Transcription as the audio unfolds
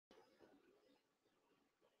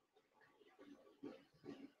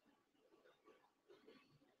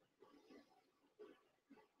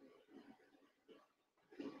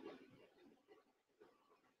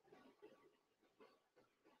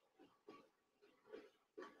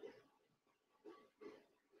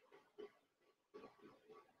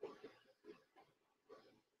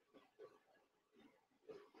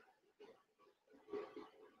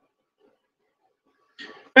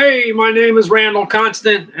Hey, my name is Randall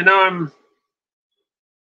Constant, and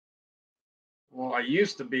well, I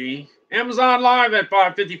used to be Amazon Live at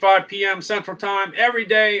 5:55 p.m. Central Time every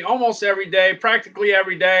day, almost every day, practically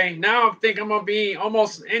every day. Now I think I'm gonna be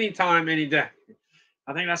almost any time, any day.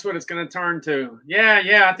 I think that's what it's gonna turn to.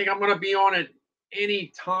 Yeah, I think I'm gonna be on it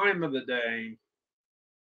any time of the day.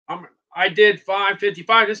 I did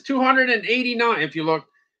 5:55. It's 289. If you look,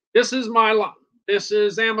 this is this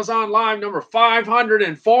is Amazon Live number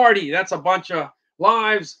 540. That's a bunch of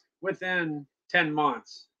lives within 10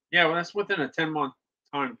 months. Yeah, well, that's within a 10-month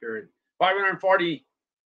time period. 540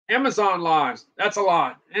 Amazon lives. That's a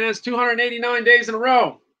lot, and it's 289 days in a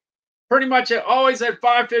row. Pretty much always at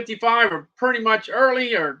 5:55, or pretty much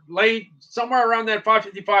early or late, somewhere around that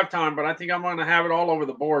 5:55 time. But I think I'm going to have it all over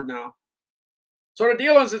the board now. So the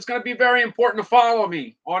deal is, it's going to be very important to follow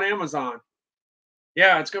me on Amazon.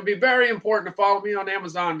 Yeah, it's going to be very important to follow me on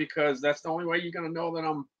Amazon because that's the only way you're going to know that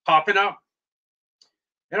I'm popping up.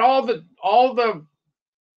 And all the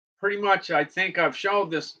pretty much, I think I've shown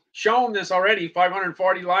this already.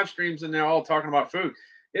 540 live streams, and they're all talking about food.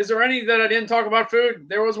 Is there any that I didn't talk about food?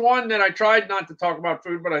 There was one that I tried not to talk about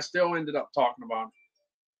food, but I still ended up talking about it.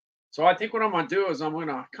 So I think what I'm going to do is I'm going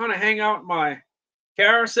to kind of hang out my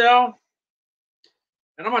carousel,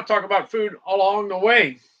 and I'm going to talk about food along the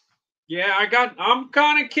way. Yeah, I'm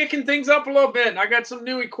kind of kicking things up a little bit. I got some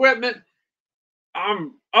new equipment.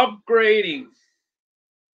 I'm upgrading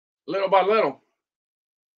little by little.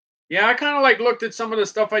 Yeah, I kind of like looked at some of the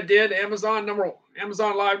stuff I did. Amazon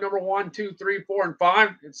Live number one, two, three, four, and five.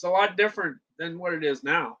 It's a lot different than what it is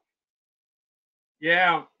now.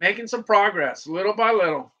 Yeah, making some progress little by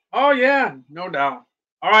little. Oh yeah, no doubt.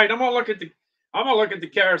 All right, I'm gonna look at the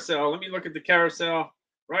carousel. Let me look at the carousel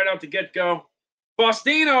right out the get go.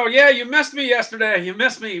 Faustino, yeah, you missed me yesterday. You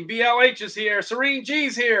missed me. BLH is here. Serene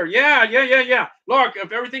G's here. Yeah. Look,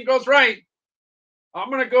 if everything goes right,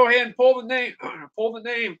 I'm gonna go ahead and pull the name, pull the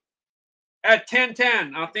name at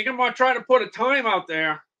 10:10. I think I'm gonna try to put a time out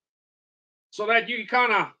there so that you can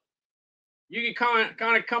kind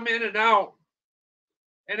of come in and out,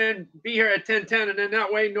 and then be here at 10:10, and then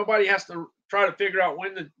that way nobody has to try to figure out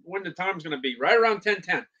when the time's gonna be. Right around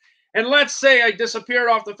 10:10. And let's say I disappeared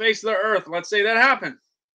off the face of the earth. Let's say that happened.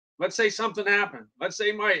 Let's say something happened. Let's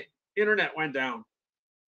say my internet went down.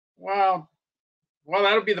 Well, well,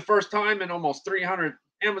 that'll be the first time in almost 300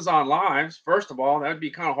 Amazon lives. First of all, that'd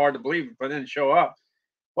be kind of hard to believe if I didn't show up.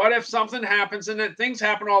 But if something happens, and then things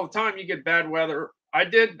happen all the time, you get bad weather. I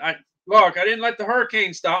didn't let the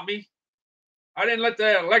hurricane stop me. I didn't let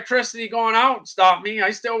the electricity going out stop me.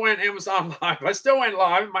 I still went Amazon live. I still went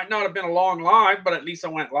live. It might not have been a long live, but at least I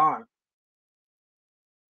went live.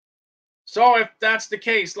 So if that's the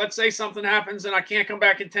case, let's say something happens and I can't come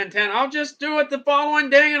back in 10:10, I'll just do it the following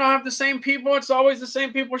day, and I'll have the same people. It's always the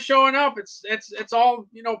same people showing up. It's all,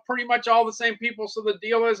 pretty much all the same people. So the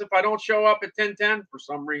deal is, if I don't show up at 10:10 for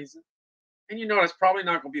some reason, and that's probably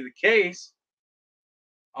not going to be the case,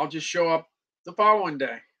 I'll just show up the following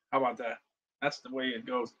day. How about that? That's the way it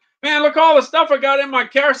goes. Man, look all the stuff I got in my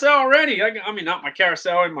carousel already. I mean, not my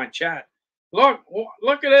carousel, in my chat. Look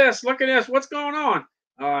at this. Look at this. What's going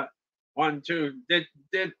on? One, two. Did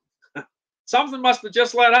something must have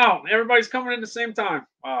just let out? Everybody's coming in the same time.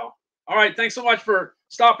 Wow. All right. Thanks so much for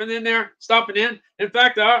stopping in there. Stopping in. In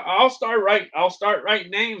fact, I'll start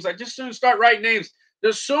writing names. I just soon start writing names.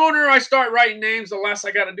 The sooner I start writing names, the less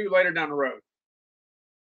I got to do later down the road.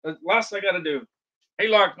 The less I got to do. Hey,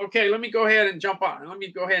 look. Okay, let me go ahead and jump on. Let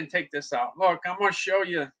me go ahead and take this out. Look, I'm going to show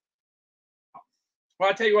you. Well,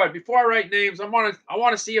 I tell you what. Before I write names, I want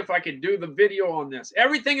to see if I can do the video on this.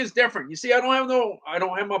 Everything is different. You see, I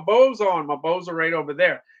don't have my bows on. My bows are right over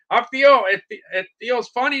there. It feels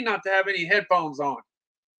funny not to have any headphones on.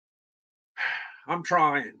 I'm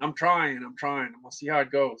trying. I'm gonna see how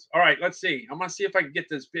it goes. All right, let's see. I'm gonna see if I can get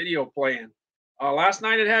this video playing. Last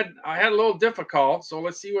night I had a little difficult, so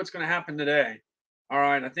let's see what's gonna happen today. All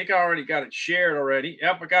right, I think I already got it shared already.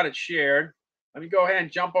 Yep, I got it shared. Let me go ahead and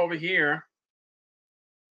jump over here.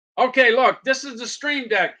 Okay, look, this is the Stream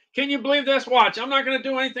Deck. Can you believe this? Watch, I'm not going to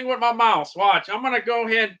do anything with my mouse. Watch, I'm going to go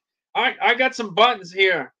ahead. I got some buttons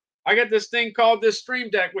here. I got this thing called this Stream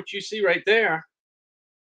Deck, which you see right there.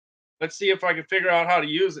 Let's see if I can figure out how to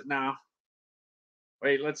use it now.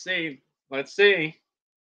 Wait, let's see. Let's see.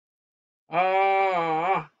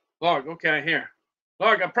 Look, okay, here.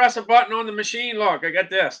 Look, I press a button on the machine. Look, I got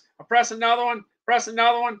this. I press another one, press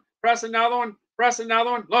another one, press another one, press another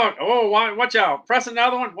one. Look, oh, watch out. Press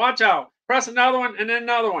another one, watch out. Press another one, and then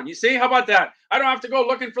another one. You see? How about that? I don't have to go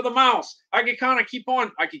looking for the mouse. I could keep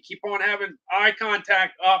on having eye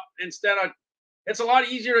contact up instead of, it's a lot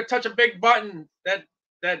easier to touch a big button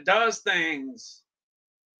that does things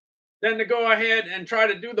than to go ahead and try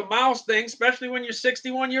to do the mouse thing, especially when you're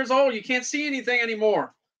 61 years old. You can't see anything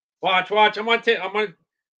anymore. Watch. I'm gonna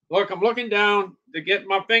look. I'm looking down to get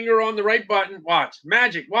my finger on the right button. Watch.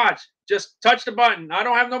 Magic. Watch. Just touch the button. I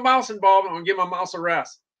don't have no mouse involved. I'm gonna give my mouse a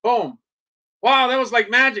rest. Boom. Wow, that was like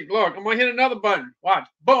magic. Look, I'm gonna hit another button. Watch.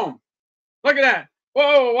 Boom. Look at that.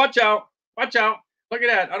 Whoa, watch out. Watch out. Look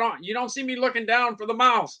at that. You don't see me looking down for the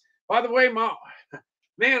mouse. By the way,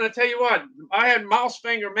 man, I tell you what, I had mouse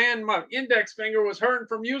finger. Man, my index finger was hurting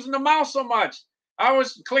from using the mouse so much. I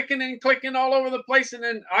was clicking and clicking all over the place, and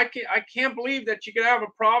then I can't believe that you could have a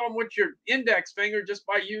problem with your index finger just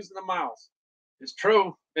by using the mouse. It's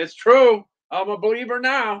true. It's true. I'm a believer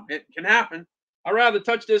now. It can happen. I'd rather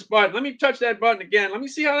touch this button. Let me touch that button again. Let me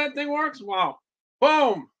see how that thing works. Wow.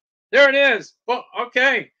 Boom. There it is. Well,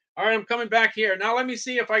 okay. All right, I'm coming back here. Now let me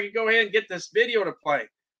see if I can go ahead and get this video to play.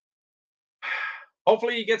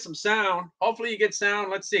 Hopefully you get some sound. Hopefully you get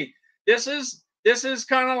sound. Let's see. This is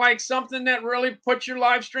kind of like something that really puts your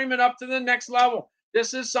live streaming up to the next level.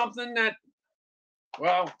 This is something that,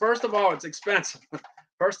 well, first of all, it's expensive.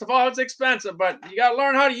 First of all, it's expensive, but you got to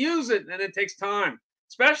learn how to use it, and it takes time.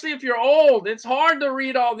 Especially if you're old. It's hard to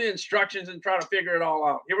read all the instructions and try to figure it all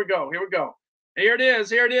out. Here we go. Here we go. Here it is.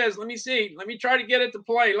 Here it is. Let me see. Let me try to get it to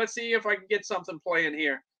play. Let's see if I can get something playing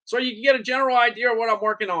here, so you can get a general idea of what I'm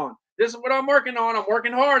working on. This is what I'm working on. I'm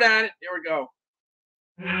working hard at it. Here we go.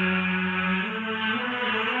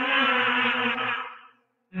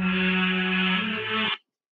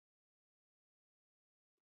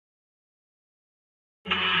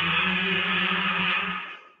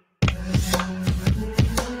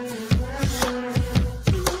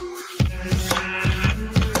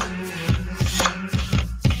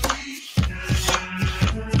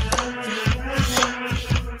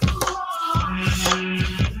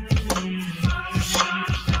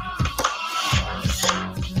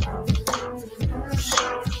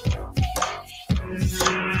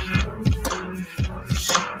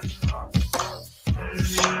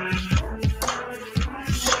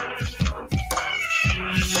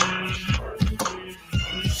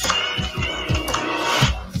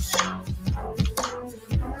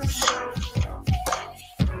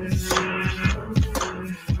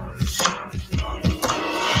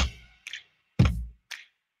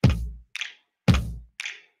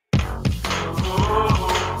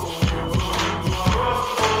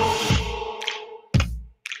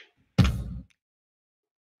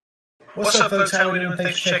 What's up, folks? How are we doing?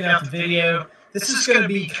 Thanks for checking out the video. This is going to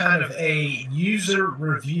be kind of a user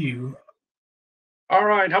review. All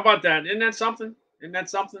right, how about that? Isn't that something? Isn't that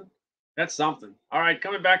something? That's something. All right,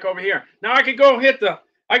 coming back over here. Now I could go hit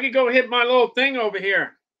my little thing over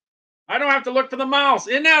here. I don't have to look for the mouse.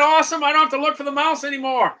 Isn't that awesome? I don't have to look for the mouse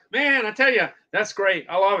anymore. Man, I tell you, that's great.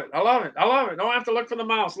 I love it. I love it. I love it. Don't have to look for the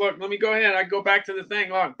mouse. Look, let me go ahead. I go back to the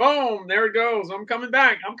thing. Look, boom, there it goes. I'm coming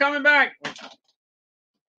back. I'm coming back.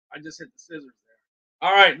 I just hit the scissors there.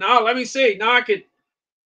 All right, now let me see. Now I could,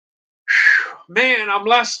 man, I'm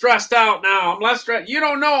less stressed out now. I'm less stressed. You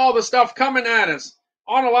don't know all the stuff coming at us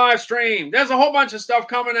on a live stream. There's a whole bunch of stuff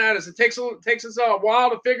coming at us. It takes us a while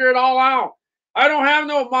to figure it all out. I don't have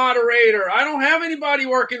no moderator. I don't have anybody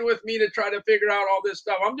working with me to try to figure out all this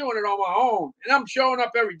stuff. I'm doing it on my own, and I'm showing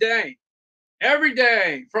up every day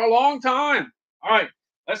for a long time. All right,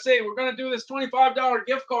 let's see. We're going to do this $25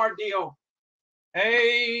 gift card deal.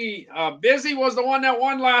 Hey, Busy was the one that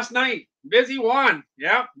won last night. Busy won.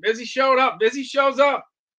 Yeah, Busy showed up. Busy shows up.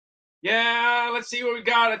 Yeah, let's see what we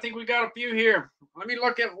got. I think we got a few here. Let me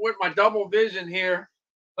look at with my double vision here.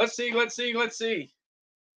 Let's see.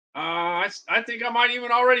 I think I might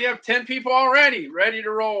even already have 10 people already ready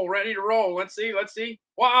to roll. Let's see.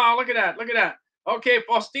 Wow, look at that. Okay,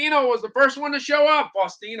 Faustino was the first one to show up.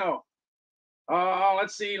 Faustino.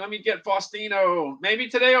 Let's see. Let me get Faustino. Maybe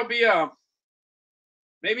today will be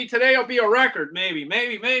a record. Maybe.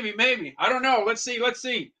 I don't know. Let's see.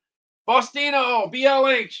 Faustino,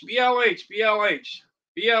 BLH.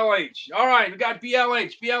 All right, we got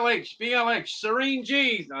BLH. Serene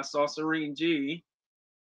G. I saw Serene G.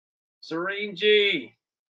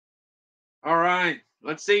 All right.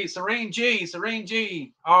 Let's see. Serene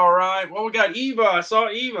G. All right. Well, we got Eva. I saw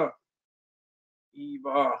Eva.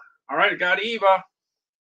 All right, I got Eva.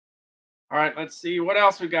 All right, let's see what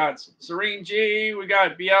else we got. Serene G, we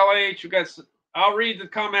got BLH, I'll read the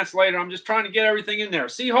comments later. I'm just trying to get everything in there.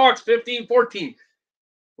 Seahawks 15-14.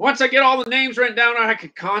 Once I get all the names written down, I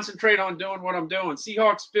can concentrate on doing what I'm doing.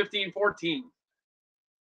 Seahawks 15-14.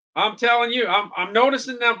 I'm telling you, I'm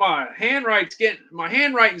noticing that my handwriting's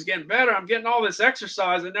getting better. I'm getting all this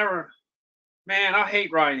exercise. Man, I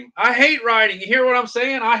hate writing. I hate writing. You hear what I'm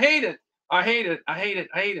saying? I hate it. I hate it. I hate it.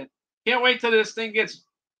 I hate it. Can't wait till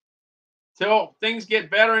till things get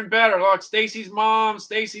better and better. Look, Stacy's mom,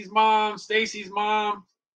 Stacy's mom, Stacy's mom.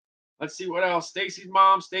 Let's see what else. Stacy's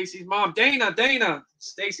mom, Stacy's mom. Dana,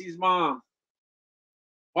 Stacy's mom.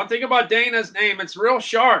 One thing about Dana's name, it's real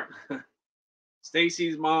sharp.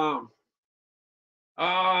 Stacy's mom.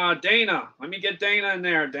 Dana. Let me get Dana in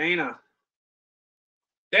there. Dana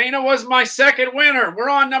was my second winner. We're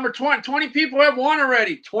on number 20. 20 people have won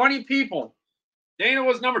already. 20 people. Dana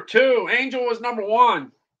was number 2. Angel was number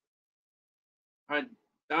 1. All right,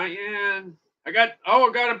 Diane. I got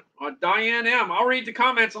a Diane M. I'll read the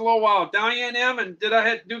comments in a little while. Diane M. And did I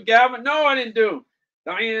have to do Gavin? No, I didn't do.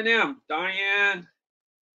 Diane M. Diane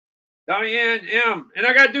M. And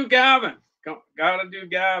I got to do Gavin. Got to do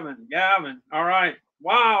Gavin. Gavin. All right.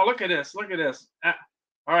 Wow. Look at this. Look at this.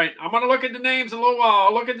 All right. I'm going to look at the names in a little while.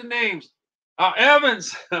 I'll look at the names.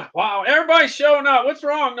 Evans. Wow. Everybody's showing up. What's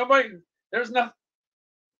wrong? There's nothing.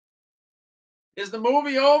 Is the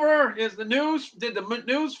movie over? Did the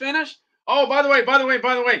news finish? Oh, by the way,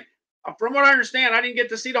 from what I understand, I didn't get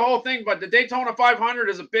to see the whole thing, but the Daytona 500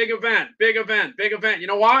 is a big event. You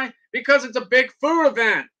know why? Because it's a big food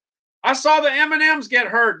event. I saw the M&Ms get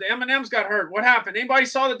hurt. The M&Ms got hurt. What happened? Anybody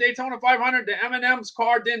saw the Daytona 500? The M&Ms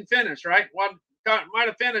car didn't finish, right? Well, might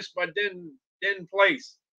have finished, but didn't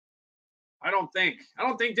place. I don't think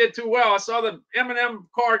did too well. I saw the M&M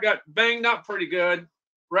car got banged up pretty good.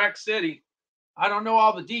 Wreck City. I don't know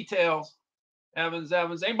all the details. Evans.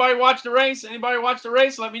 Anybody watch the race?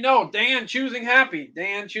 Let me know. Dan choosing happy.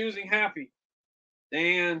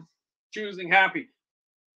 Man,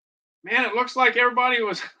 it looks like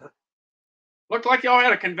looked like y'all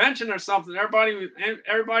had a convention or something.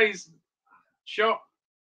 Everybody's show.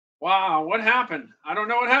 Wow, what happened? I don't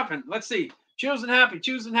know what happened. Let's see. Choosing happy.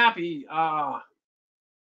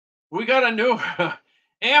 We got a new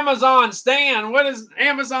Amazon Stan. What is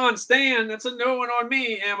Amazon Stan? That's a new one on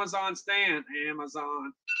me. Amazon Stan.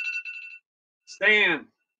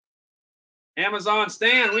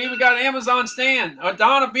 We even got Amazon Stan.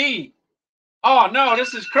 Donna B. Oh, no,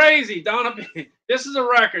 this is crazy. Donna B. This is a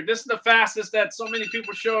record. This is the fastest that so many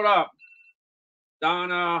people showed up.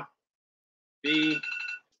 Donna B.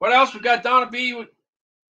 What else? We got Donna B. We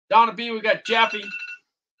got Jeffy.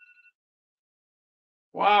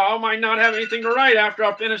 Wow, I might not have anything to write after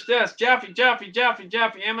I finish this. Jeffy,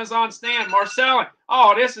 Amazon Stan, Marcelli.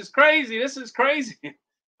 Oh, this is crazy.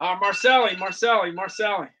 Marcelli.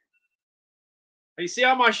 You see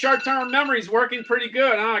how my short-term memory is working pretty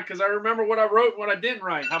good, huh? Because I remember what I wrote and what I didn't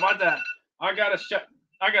write. How about that? I gotta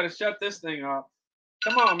shut this thing up.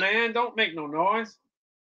 Come on, man. Don't make no noise.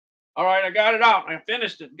 All right, I got it out. I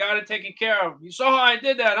finished it. Got it taken care of. You saw how I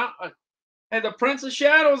did that, huh? And the Prince of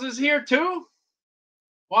Shadows is here too?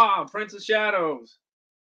 Wow, Prince of Shadows.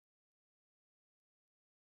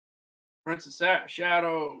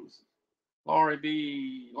 Laurie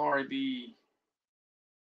B.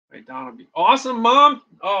 Wait, Donna B. Awesome Mom.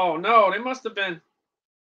 Oh, no, they must have been.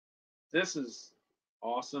 This is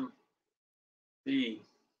Awesome B.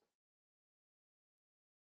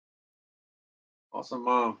 Awesome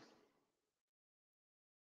Mom.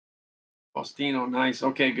 Faustino, nice.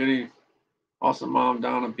 Okay, good evening. Awesome Mom,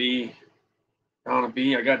 Donna B. I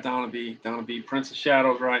got Donna B. Prince of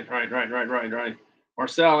Shadows, right.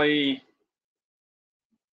 Marcelli.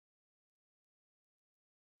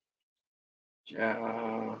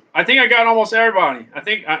 I think I got almost everybody.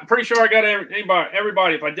 I'm pretty sure I got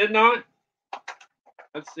everybody. If I did not,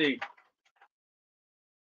 let's see.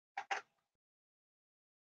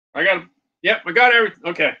 I got everything.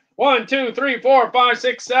 Okay. 1, 2, 3, 4, 5,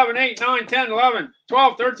 6, 7, 8, 9, 10, 11,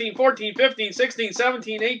 12, 13, 14, 15, 16,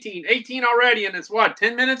 17, 18. 18 already, and it's what,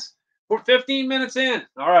 10 minutes? We're 15 minutes in.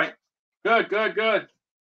 All right. Good.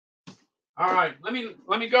 All right. Let me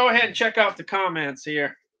go ahead and check out the comments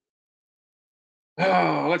here.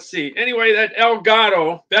 Oh, let's see. Anyway, that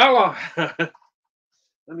Elgato. Bella. Let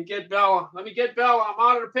me get Bella. I'm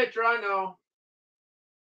out of the picture, I know.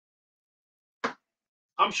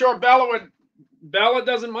 I'm sure Bella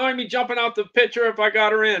doesn't mind me jumping out the picture if I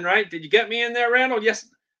got her in, right? Did you get me in there, Randall? Yes.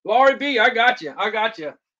 Laurie B, I got you.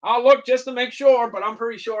 I'll look just to make sure, but I'm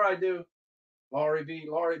pretty sure I do. Laurie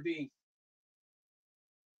B.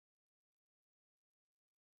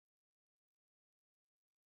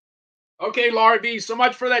 Okay, Laurie B, so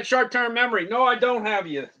much for that short-term memory. No, I don't have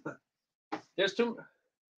you. There's too.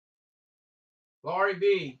 Laurie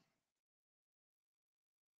B.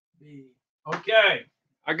 Okay.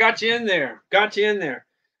 I got you in there.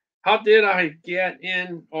 How did I get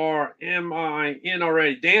in, or am I in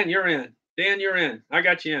already? Dan, you're in. I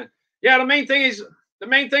got you in. Yeah, the main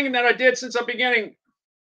thing that I did since the beginning,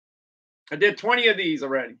 I did 20 of these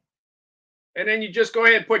already. And then you just go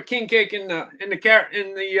ahead and put king cake in the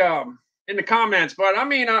comments. But I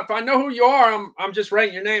mean, if I know who you are, I'm just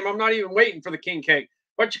writing your name. I'm not even waiting for the king cake.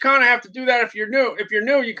 But you kind of have to do that if you're new. If you're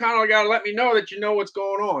new, you kind of got to let me know that you know what's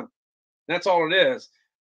going on. That's all it is.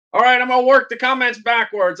 All right, I'm gonna work the comments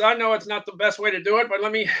backwards. I know it's not the best way to do it, but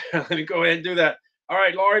let me let me go ahead and do that. All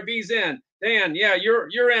right, Laurie B's in. Dan, yeah,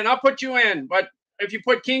 you're in. I'll put you in. But if you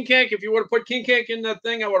put king cake, if you would have put king cake in the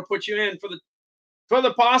thing, I would have put you in for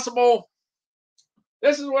the possible.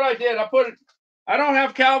 This is what I did. I don't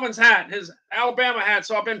have Calvin's hat, his Alabama hat,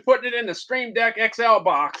 so I've been putting it in the Stream Deck XL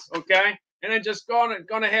box, okay? And then just gone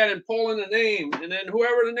ahead and pulling the name. And then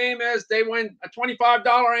whoever the name is, they win a $25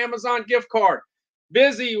 Amazon gift card.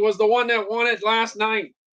 Busy was the one that won it last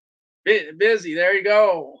night. Busy, there you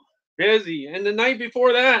go. Busy. And the night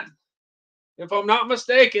before that, if I'm not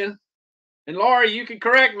mistaken, and Laurie, you can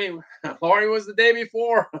correct me. Laurie was the day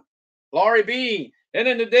before. Laurie B. And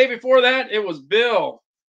then the day before that, it was Bill.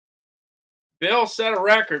 Bill set a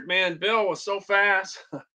record, man. Bill was so fast.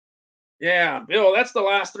 Yeah, Bill, that's the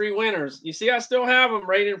last 3 winners. You see, I still have them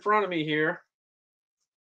right in front of me here.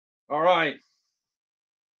 All right.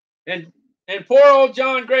 And poor old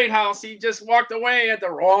John Greathouse, he just walked away at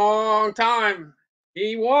the wrong time.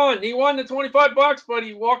 He won. He won the 25 bucks, but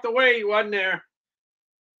he walked away. He wasn't there.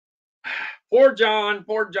 Poor John.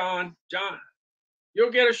 Poor John. John,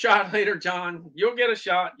 you'll get a shot later, John. You'll get a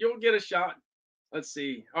shot. You'll get a shot. Let's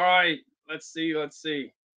see. All right. Let's see. Let's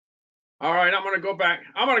see. All right, I'm going to go back.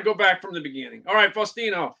 I'm going to go back from the beginning. All right,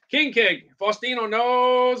 Faustino. King Cake. Faustino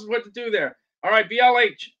knows what to do there. All right,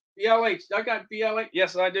 BLH. BLH. I got BLH.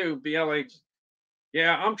 Yes, I do. BLH.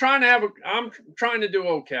 Yeah, I'm trying to do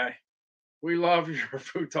okay. We love your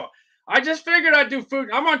food talk. I just figured I'd do food.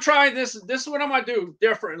 I'm going to try this. This is what I'm going to do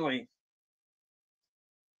differently.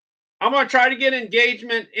 I'm going to try to get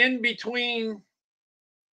engagement in between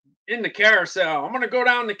in the carousel. I'm going to go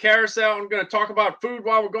down the carousel. I'm going to talk about food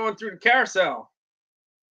while we're going through the carousel.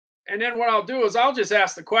 And then what I'll do is I'll just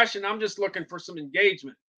ask the question. I'm just looking for some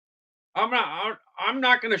engagement. I'm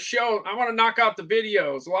not going to show. I want to knock out the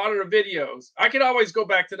videos, a lot of the videos. I could always go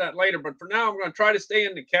back to that later, but for now I'm going to try to stay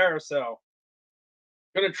in the carousel.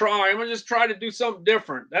 I'm going to just try to do something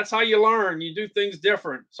different. That's how you learn. You do things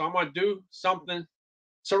different. So I'm going to do something.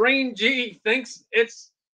 Serene G thinks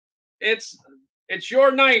it's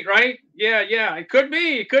your night, right? Yeah. It could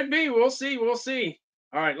be. It could be. We'll see. We'll see.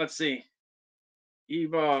 All right, let's see.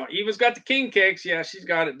 Eva's got the king cakes. Yeah, she's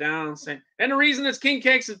got it down. And the reason it's king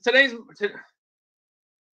cakes is today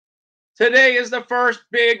is the first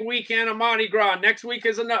big weekend of Mardi Gras. Next week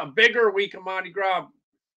is a bigger week of Mardi Gras.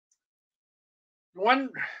 One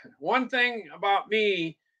thing about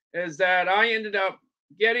me is that I ended up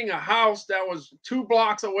getting a house that was 2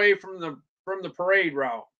 blocks away from the parade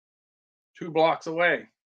route. 2 blocks away.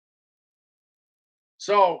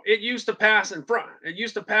 So it used to pass in front. It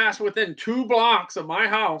used to pass within 2 blocks of my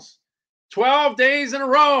house, 12 days in a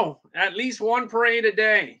row, at least one parade a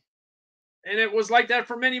day. And it was like that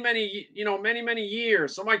for many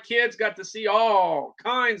years. So my kids got to see all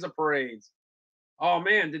kinds of parades. Oh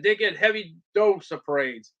man, did they get heavy dose of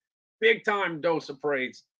parades? Big time dose of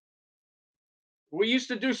parades. We used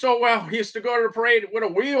to do so well. We used to go to the parade with a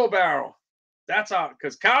wheelbarrow. That's how,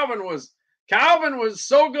 because Calvin was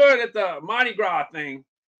so good at the Mardi Gras thing.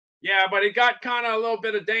 Yeah, but it got kind of a little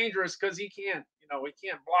bit of dangerous because he can't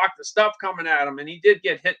block the stuff coming at him. And he did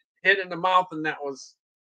get hit in the mouth, and that was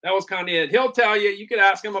kind of it. He'll tell you. You could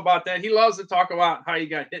ask him about that. He loves to talk about how he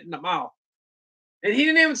got hit in the mouth. And he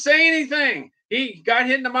didn't even say anything. He got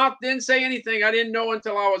hit in the mouth, didn't say anything. I didn't know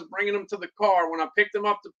until I was bringing him to the car. When I picked him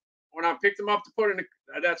up to put in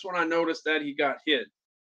that's when I noticed that he got hit.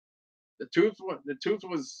 The tooth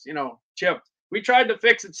was, chipped. We tried to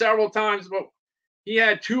fix it several times, but he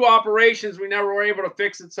had 2 operations. We never were able to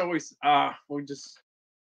fix it. So we just,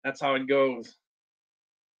 that's how it goes.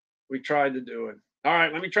 We tried to do it. All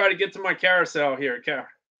right, let me try to get to my carousel here.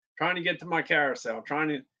 Trying to get to my carousel. Trying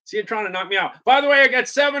to knock me out. By the way, I got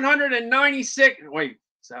 796. Wait,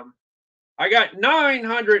 7. I got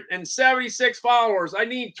 976 followers. I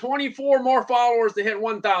need 24 more followers to hit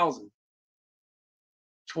 1,000.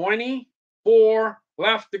 24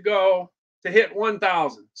 left to go to hit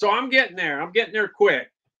 1,000. So I'm getting there. I'm getting there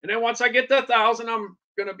quick. And then once I get to 1,000, I'm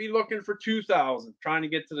going to be looking for 2,000, trying to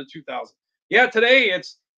get to the 2,000. Yeah, today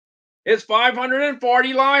it's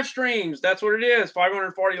 540 live streams. That's what it is.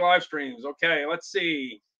 540 live streams. Okay, let's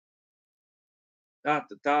see.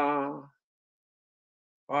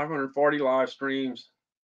 540 live streams.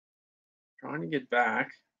 Trying to get back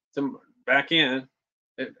in.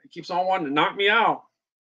 It keeps on wanting to knock me out.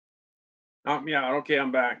 Knock me out. Okay,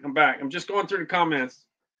 I'm back. I'm back. I'm just going through the comments.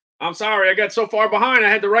 I'm sorry, I got so far behind. I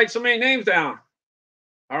had to write so many names down.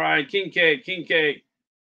 All right, King Cake, King Cake.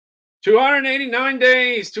 289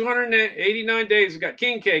 days, 289 days. We got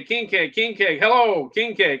King Cake, King Cake, King Cake. Hello,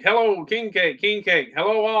 King Cake. Hello, King Cake, King Cake.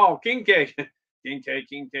 Hello, all. King Cake, King Cake,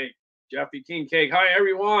 King Cake. Jeffy King Cake. Hi,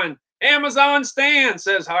 everyone. Amazon Stan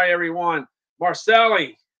says hi, everyone.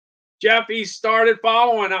 Marcelli. Jeffy started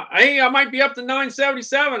following. Hey, I might be up to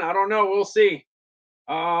 977. I don't know. We'll see.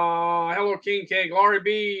 Hello, King Cake, Laurie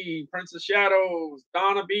B, Princess Shadows,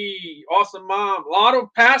 Donna B, Awesome Mom. A lot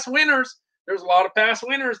of past winners. There's a lot of past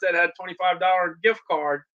winners that had $25 gift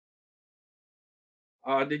card.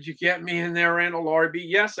 Did you get me in there, Randall? Laurie B?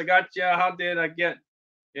 Yes, I got you. How did I get?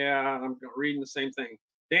 Yeah, I'm reading the same thing.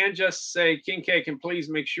 Dan just say, King Cake, and please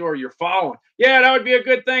make sure you're following. Yeah, that would be a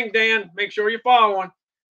good thing, Dan. Make sure you're following.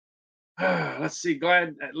 Let's see.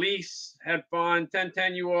 Glad at least had fun.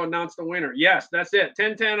 10-10, you will announce the winner. Yes, that's it.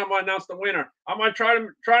 10-10, I'm gonna announce the winner. I'm gonna try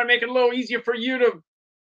to make it a little easier for you to,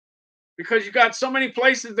 because you got so many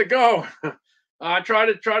places to go. Try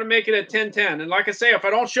to make it at 10-10. And like I say, if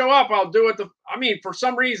I don't show up, I'll do it. For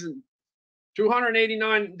some reason,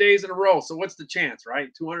 289 days in a row. So what's the chance,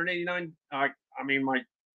 right? 289.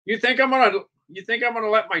 You think I'm gonna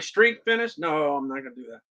let my streak finish? No, I'm not gonna do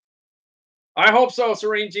that. I hope so,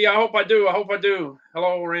 Serene G. I hope I do. I hope I do.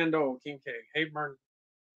 Hello, Rando, King Cake. Hey, Bern.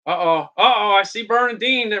 I see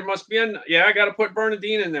Bernadine. There must be yeah, I got to put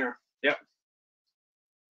Bernadine in there. Yep.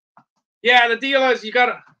 Yeah, the deal is you got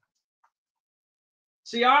to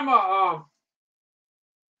see. I'm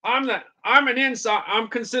an inside. I'm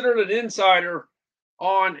considered an insider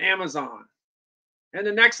on Amazon, and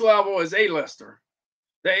the next level is A-lister.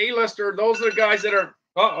 The A-lister, those are the guys that are.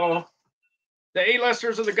 The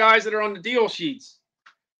A-listers are the guys that are on the deal sheets.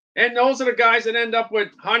 And those are the guys that end up with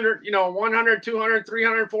 100, 100, 200,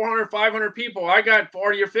 300, 400, 500 people. I got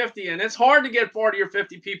 40 or 50, and it's hard to get 40 or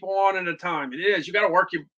 50 people on at a time. It is. You got to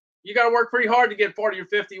work pretty hard to get 40 or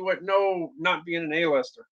 50 with not being an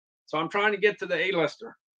A-lister. So I'm trying to get to the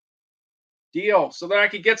A-lister deal so that I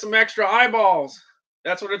could get some extra eyeballs.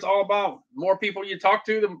 That's what it's all about. The more people you talk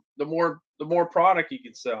to, the more product you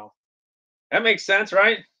can sell. That makes sense,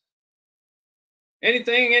 right?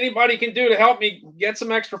 Anything anybody can do to help me get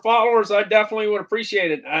some extra followers, I definitely would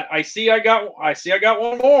appreciate it. I see I got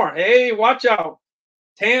one more. Hey, watch out.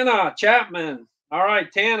 Tana Chapman. All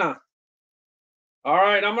right, Tana. All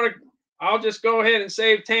right, I'll just go ahead and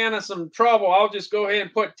save Tana some trouble. I'll just go ahead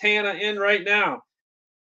and put Tana in right now.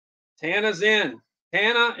 Tana's in.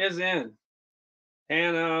 Tana is in.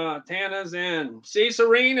 Tana's in. See,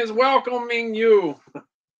 Serene is welcoming you.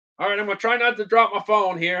 All right, I'm going to try not to drop my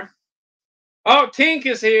phone here. Oh, Tink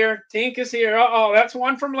is here. Tink is here. Uh-oh, that's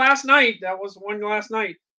one from last night. That was one last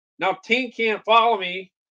night. Now, Tink can't follow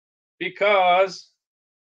me because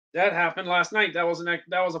that happened last night. That was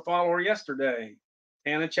a follower yesterday.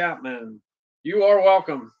 Tana Chapman. You are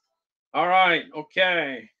welcome. All right.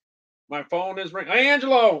 Okay. My phone is ringing. Hey,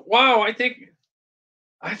 Angelo. Wow, I think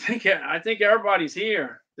everybody's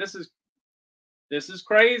here. This is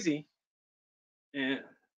crazy. And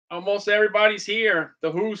almost everybody's here.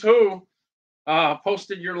 The who's who.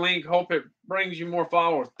 Posted your link. Hope it brings you more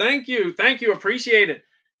followers. Thank you. Appreciate it.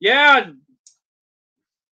 Yeah.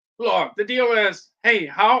 Look, the deal is, hey,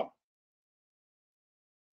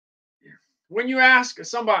 when you ask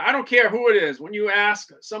somebody, I don't care who it is, when you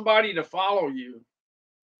ask somebody to follow you,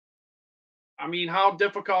 how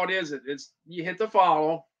difficult is it? You hit the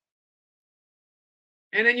follow.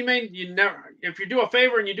 And then if you do a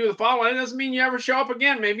favor and you do the follow, that doesn't mean you ever show up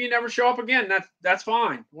again. Maybe you never show up again. That's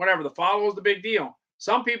fine. Whatever. The follow is the big deal.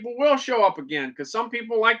 Some people will show up again because some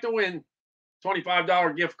people like to win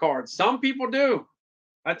 $25 gift cards. Some people do.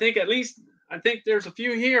 I think there's a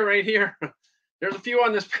few here, right here. There's a few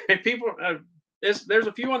on this people. There's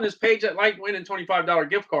a few on this page that like winning $25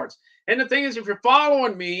 gift cards. And the thing is, if you're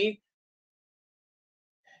following me,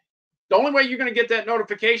 the only way you're going to get that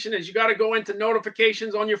notification is you got to go into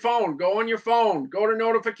notifications on your phone. Go on your phone. Go to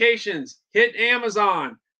notifications. Hit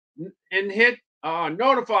Amazon and hit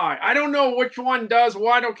notify. I don't know which one does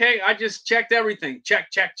what. Okay, I just checked everything. Check.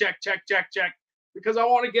 Because I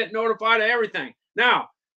want to get notified of everything. Now,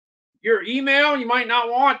 your email, you might not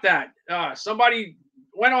want that. Somebody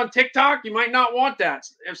went on TikTok, you might not want that.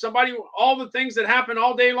 If all the things that happen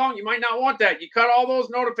all day long, you might not want that. You cut all those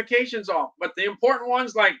notifications off. But the important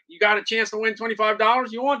ones, like you got a chance to win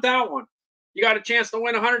 $25, you want that one. You got a chance to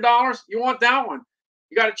win $100, you want that one.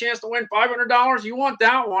 You got a chance to win $500, you want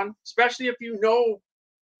that one. Especially if you've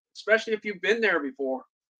been there before.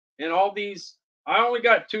 And all these I only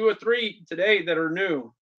got 2 or 3 today that are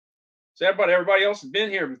new. So everybody else has been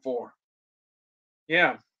here before.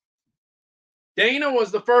 Yeah. Dana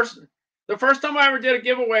was the first time I ever did a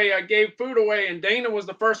giveaway. I gave food away, and Dana was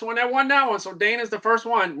the first one that won that one. So Dana's the first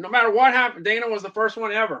one. No matter what happened, Dana was the first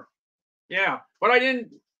one ever. Yeah, but I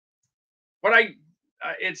didn't. But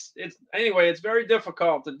it's anyway. It's very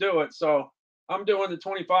difficult to do it. So I'm doing the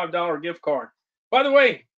 $25 gift card. By the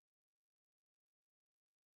way,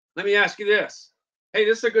 let me ask you this. Hey,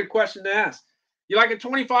 this is a good question to ask. You like a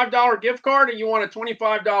 $25 gift card, or you want a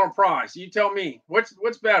 $25 prize? You tell me. What's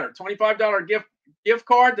better? $25 gift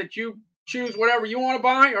card that you choose whatever you want to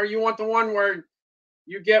buy, or you want the one where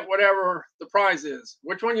you get whatever the prize is?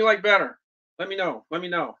 Which one you like better? Let me know. Let me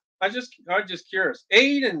know. I'm just curious.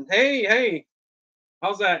 Aiden, hey,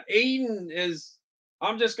 how's that? Aiden is.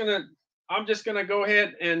 I'm just gonna go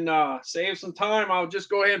ahead and save some time. I'll just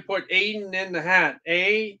go ahead and put Aiden in the hat.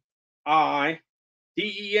 AIDEN.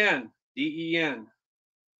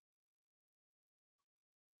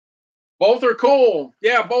 Both are cool.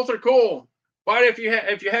 Yeah, both are cool. But if you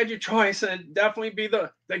had your choice, it'd definitely be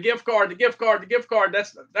the gift card, the gift card, the gift card.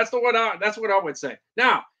 That's what I would say.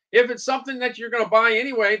 Now, if it's something that you're going to buy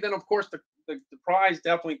anyway, then of course the prize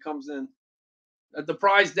definitely comes in. The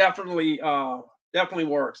prize definitely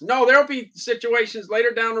works. No, there'll be situations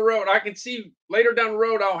later down the road. I can see later down the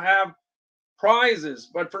road I'll have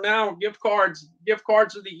prizes, but for now, gift cards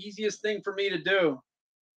are the easiest thing for me to do.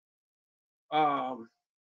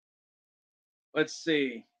 Let's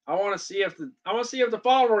see. I want to see if the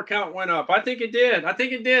follower count went up. I think it did.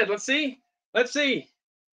 Let's see.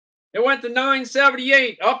 It went to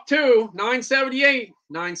 978, up to 978.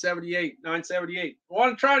 I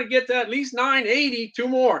want to try to get to at least 980. Two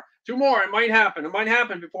more. It might happen.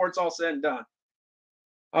 Before it's all said and done.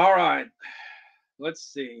 All right. Let's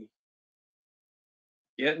see.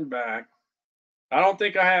 Getting back. I don't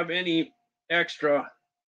think I have any extra.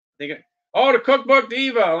 Oh, the Cookbook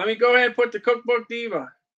Diva. Let me go ahead and put the Cookbook Diva.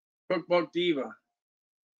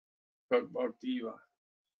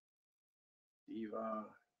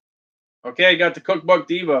 Okay, got the Cookbook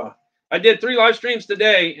Diva. I did 3 live streams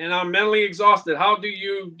today, and I'm mentally exhausted. How do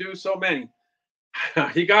you do so many?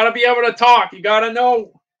 You got to be able to talk. You got to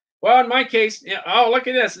know. Well, in my case, yeah, oh, look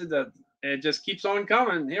at this. It just keeps on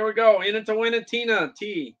coming. Here we go. In it to win it, Tina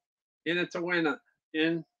T. In it to win it.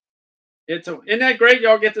 Isn't that great?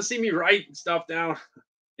 Y'all get to see me write stuff down.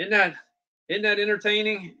 Isn't that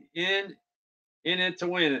entertaining? In it to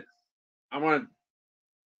win it. I'm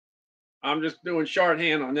just doing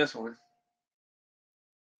shorthand on this one.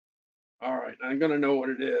 All right, I'm gonna know what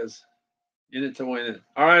it is. In it to win it.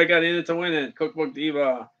 All right, I got in it to win it. Cookbook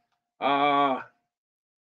Diva.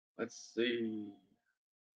 Let's see.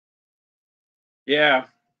 Yeah.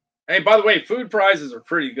 Hey, by the way, food prizes are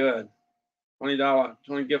pretty good.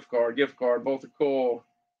 $20 gift card. Both are cool.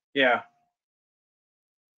 Yeah.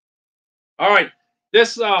 All right.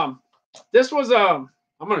 This was I'm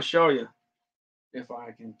gonna show you if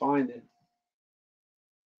I can find it.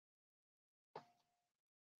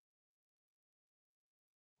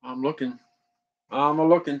 I'm looking.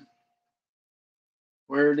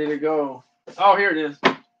 Where did it go? Oh, here it is.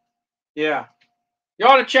 Yeah. You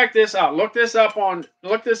ought to check this out. Look this up on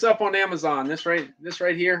Amazon. This right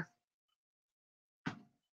here.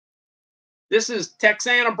 This is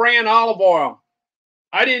Texana brand olive oil.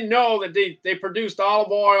 I didn't know that they produced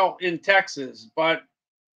olive oil in Texas, but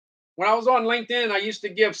when I was on LinkedIn, I used to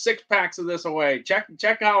give 6 packs of this away. Check the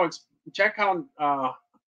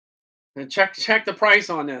price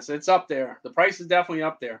on this. It's up there. The price is definitely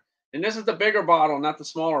up there. And this is the bigger bottle, not the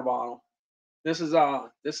smaller bottle. This is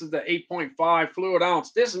the 8.5 fluid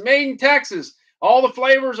ounce. This is made in Texas. All the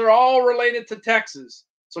flavors are all related to Texas.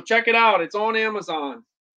 So check it out. It's on Amazon.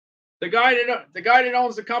 The guy that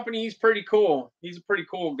owns the company, he's pretty cool. He's a pretty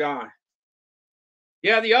cool guy.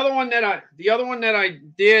 Yeah, the other one that I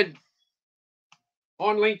did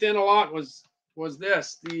on LinkedIn a lot was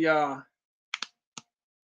this, the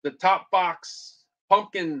Top Box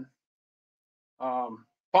pumpkin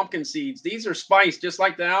seeds. These are spiced just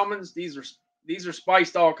like the almonds. These are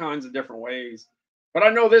spiced all kinds of different ways. But I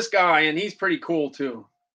know this guy, and he's pretty cool too.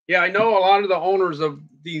 Yeah, I know a lot of the owners of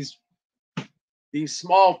these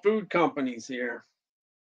small food companies here.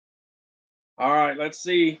 All right, let's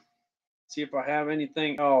see if I have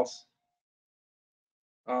anything else.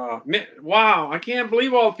 Wow, I can't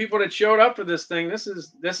believe all the people that showed up for this thing. This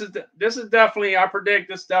is definitely, I predict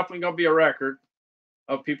this is definitely gonna be a record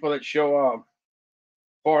of people that show up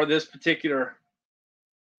for this particular.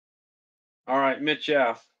 All right, Mitch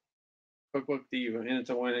F. Cookbook Diva, in it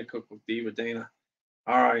to win it. Cookbook Diva, Dana.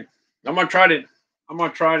 All right, I'm gonna try to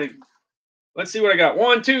Let's see what I got.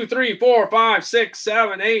 1, 2, 3, 4, 5, 6,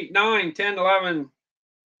 7, 8, 9, 10, 11,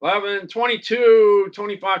 22,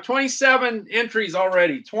 25, 27 entries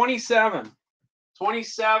already. 27.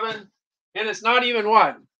 27. And it's not even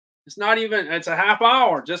what? It's not even, it's a half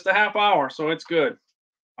hour, just a half hour. So it's good.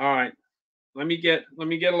 All right. Let me get a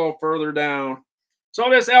little further down. So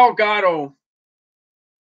this Elgato.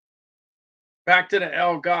 Back to the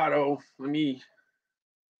Elgato.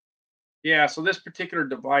 Yeah, so this particular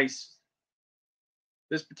device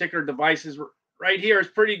is right here is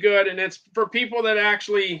pretty good, and it's for people that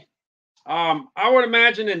actually I would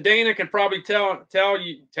imagine, and Dana could probably tell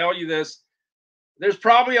you this. There's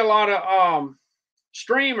probably a lot of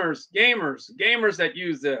streamers, gamers that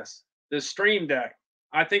use this Stream Deck.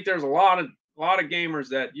 I think there's a lot of gamers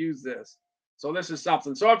that use this. So this is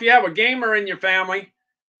something. So if you have a gamer in your family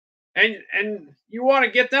and you want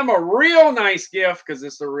to get them a real nice gift, because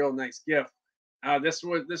this is a real nice gift, this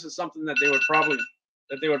is something that they would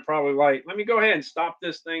probably like. Let me go ahead and stop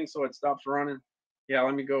this thing so it stops running. Yeah,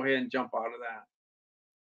 let me go ahead and jump out of that.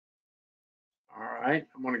 All right,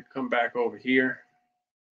 I'm going to come back over here.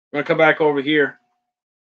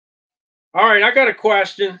 All right, I got a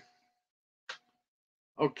question.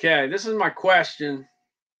 Okay, this is my question.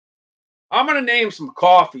 I'm going to name some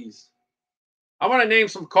coffees. I'm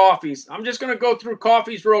just going to go through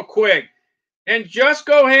coffees real quick. And just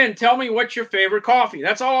go ahead and tell me what's your favorite coffee.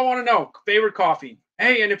 That's all I want to know. Favorite coffee.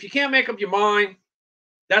 Hey, and if you can't make up your mind,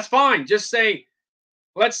 that's fine. Just say,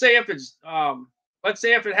 let's say if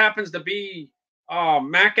it happens to be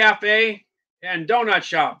McCafe and Donut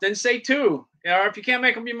Shop, then say 2. Or if you can't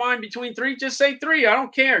make up your mind between 3, just say 3. I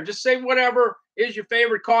don't care. Just say whatever is your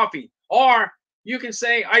favorite coffee. Or you can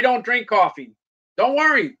say, I don't drink coffee. Don't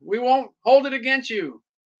worry. We won't hold it against you.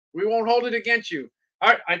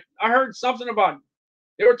 I heard something about,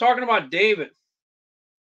 they were talking about David.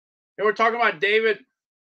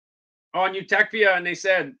 On Utechvia, and they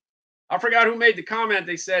said, I forgot who made the comment.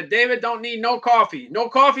 They said, David don't need no coffee. No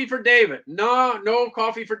coffee for David. No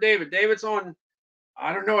coffee for David. David's on,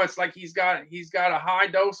 I don't know, it's like he's got a high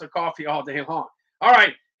dose of coffee all day long. All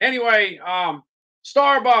right. Anyway,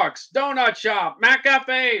 Starbucks, Donut Shop,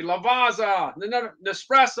 McCafe, Lavazza,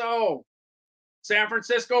 Nespresso, San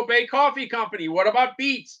Francisco Bay Coffee Company. What about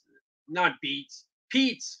Beats? Not Beats.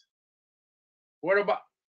 Pete's. What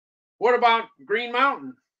about Green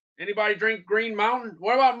Mountain? Anybody drink Green Mountain?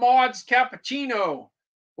 What about Maud's Cappuccino?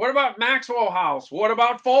 What about Maxwell House? What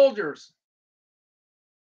about Folgers?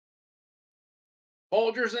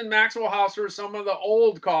 Folgers and Maxwell House are some of the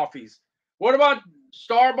old coffees. What about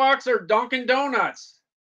Starbucks or Dunkin' Donuts?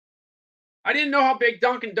 I didn't know how big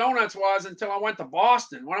Dunkin' Donuts was until I went to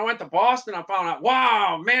Boston. When I went to Boston, I found out,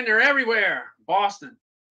 wow, man, they're everywhere. Boston.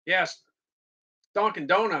 Yes, Dunkin'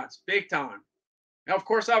 Donuts, big time. Now, of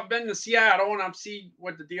course, I've been to Seattle and I've seen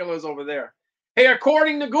what the deal is over there. Hey,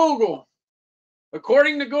 according to Google,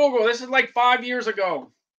 this is like 5 years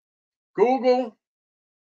ago. Google,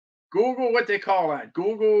 what they call that?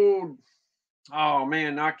 Google, oh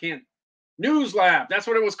man, I can't. News Lab, that's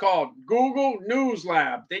what it was called. Google News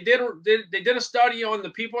Lab. They did a study on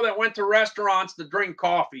the people that went to restaurants to drink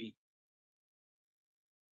coffee.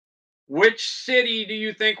 Which city do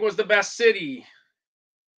you think was the best city?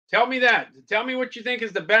 Tell me that. Tell me what you think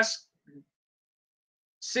is the best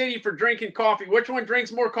city for drinking coffee. Which one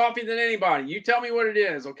drinks more coffee than anybody? You tell me what it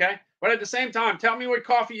is, okay? But at the same time, tell me what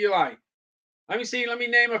coffee you like. Let me see. Let me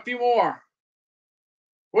name a few more.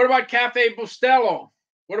 What about Cafe Bustelo?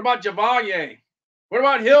 What about Javalier? What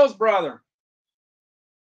about Hill's Brother?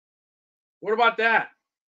 What about that?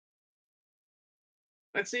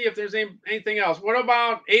 Let's see if there's anything else. What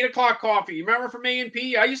about 8 o'clock coffee? You remember from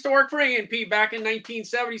A&P? I used to work for A&P back in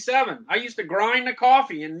 1977. I used to grind the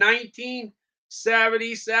coffee in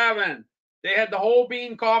 1977. They had the whole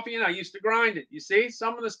bean coffee, and I used to grind it. You see,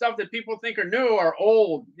 some of the stuff that people think are new are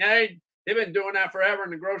old. They've been doing that forever in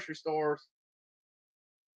the grocery stores.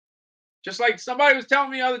 Just like somebody was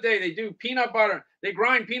telling me the other day, they do peanut butter. They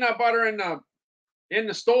grind peanut butter in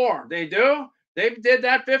the store. They do. They did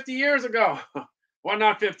that 50 years ago. Well,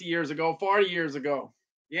 not 50 years ago, 40 years ago.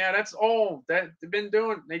 Yeah, that's old. That they've been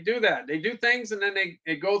doing. They do that. They do things, and then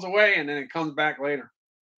it goes away, and then it comes back later.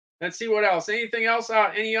 Let's see what else. Anything else?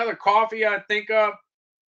 Any other coffee I think of?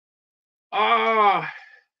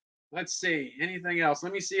 Let's see. Anything else?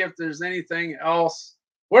 Let me see if there's anything else.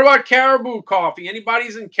 What about Caribou coffee?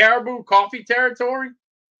 Anybody's in Caribou coffee territory?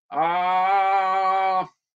 What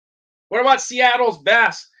about Seattle's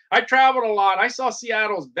Best? I traveled a lot. I saw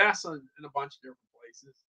Seattle's Best in a bunch of different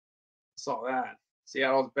places. I saw that.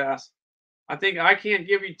 Seattle's Best. I think I can't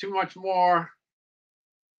give you too much more.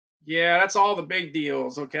 Yeah, that's all the big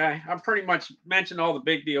deals. Okay, I've pretty much mentioned all the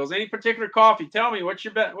big deals. Any particular coffee? Tell me what's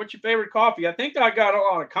your favorite coffee? I think I got a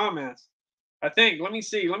lot of comments. I think. Let me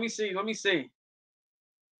see. Let me see. Let me see.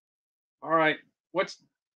 All right. What's?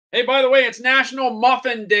 Hey, by the way, it's National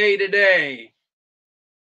Muffin Day today.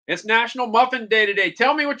 It's National Muffin Day today.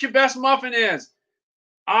 Tell me what your best muffin is.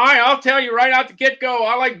 I'll tell you right out the get go.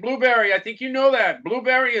 I like blueberry. I think you know that.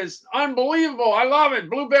 Blueberry is unbelievable. I love it.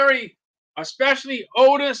 Blueberry, especially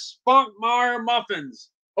Otis Spunkmeyer muffins.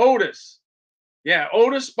 Otis. Yeah,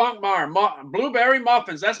 Otis Spunkmeyer blueberry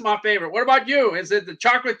muffins. That's my favorite. What about you? Is it the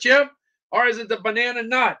chocolate chip or is it the banana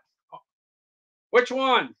nut? Which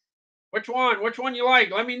one? Which one? Which one you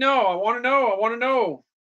like? Let me know. I want to know. I want to know.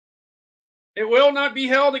 It will not be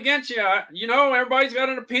held against you. You know, everybody's got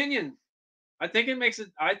an opinion. I think it makes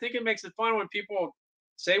it fun when people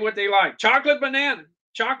say what they like. Chocolate banana.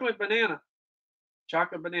 Chocolate banana.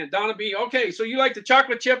 Chocolate banana. Donna B. Okay, so you like the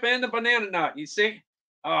chocolate chip and the banana nut. You see?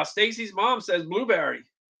 Stacy's mom says blueberry.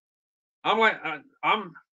 I'm like,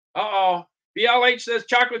 I'm uh-oh. BLH says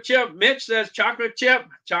chocolate chip. Mitch says chocolate chip.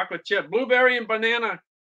 Chocolate chip. Blueberry and banana.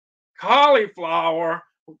 Cauliflower.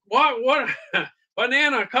 What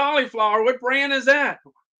banana cauliflower? What brand is that?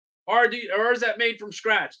 Or is that made from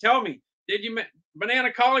scratch? Tell me. Did you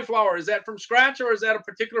banana cauliflower? Is that from scratch or is that a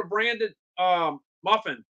particular branded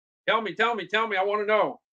muffin? Tell me. I want to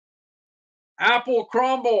know. Apple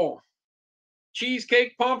crumble,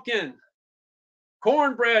 cheesecake pumpkin,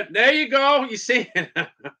 cornbread. There you go. You see it.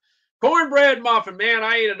 Cornbread muffin. Man,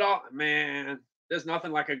 I ate it all. Man, there's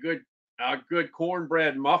nothing like a good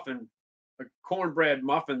cornbread muffin. A cornbread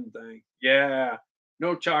muffin thing. Yeah.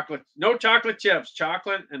 No chocolate chips,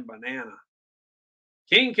 chocolate and banana.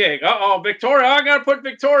 King cake. Uh-oh, Victoria. I got to put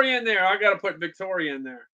Victoria in there. All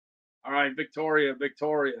right, Victoria.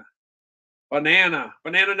 Banana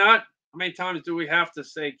nut. How many times do we have to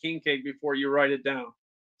say king cake before you write it down?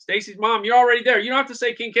 Stacy's mom, you're already there. You don't have to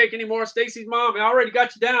say king cake anymore. Stacy's mom, I already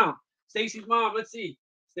got you down. Stacy's mom, let's see.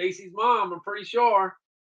 Stacy's mom, I'm pretty sure.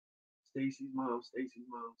 Stacy's mom.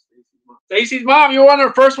 Stacy's mom, you're one of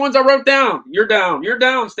the first ones I wrote down. You're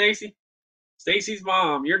down, Stacy. Stacy's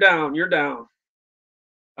mom, you're down.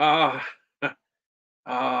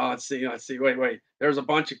 Let's see. Wait. There's a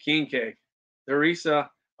bunch of king cake. Teresa,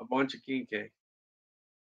 a bunch of king cake.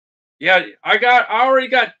 Yeah, I already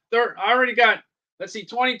got, let's see,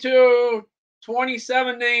 22,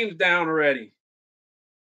 27 names down already.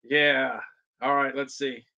 Yeah. All right, let's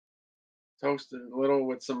see. Toasted a little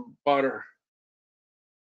with some butter.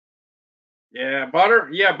 Yeah, butter.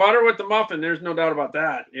 Yeah, butter with the muffin. There's no doubt about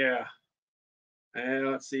that. Yeah.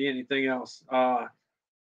 And let's see anything else.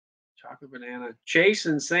 Chocolate banana. Chase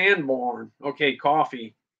and Sanborn. Okay,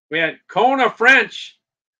 coffee. We had Kona French,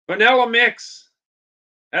 vanilla mix.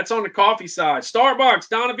 That's on the coffee side. Starbucks.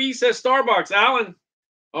 Donna B says Starbucks. Alan.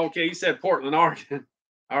 Okay, he said Portland, Oregon.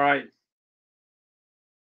 All right.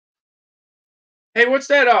 Hey, what's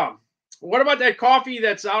that? What about that coffee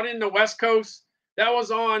that's out in the West Coast? That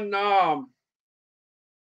was on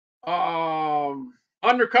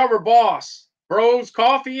Undercover Boss. Bros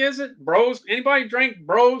Coffee, is it? Bros. Anybody drink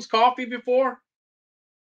Bros Coffee before?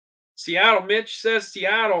 Seattle. Mitch says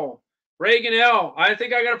Seattle. Reagan L. I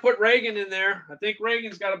think I got to put Reagan in there. I think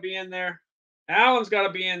Reagan's got to be in there. Alan's got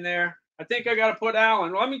to be in there. I think I got to put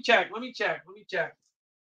Alan. Let me check.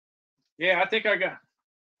 Yeah, I think I got.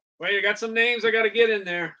 Wait, I got some names I got to get in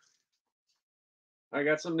there. I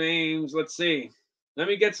got some names. Let's see. Let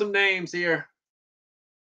me get some names here.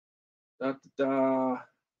 I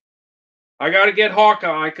got to get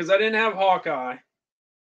Hawkeye because I didn't have Hawkeye.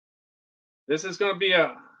 This is definitely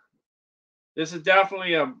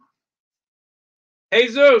a.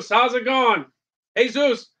 Jesus, how's it going?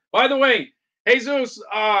 Jesus, by the way, Jesus,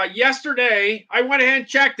 yesterday I went ahead and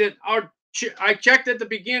checked it. I checked at the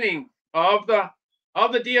beginning of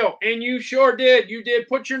the deal, and you sure did. You did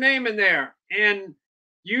put your name in there, and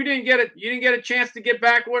you didn't get it. You didn't get a chance to get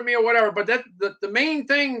back with me or whatever. But the main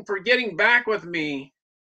thing for getting back with me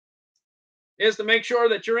is to make sure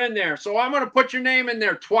that you're in there. So I'm going to put your name in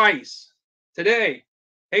there twice today.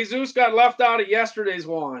 Jesus got left out of yesterday's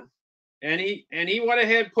one, and he went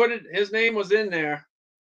ahead and put it. His name was in there.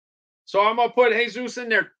 So I'm gonna put Jesus in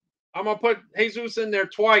there. I'm gonna put Jesus in there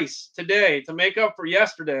twice today to make up for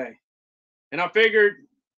yesterday. And I figured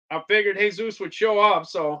Jesus would show up,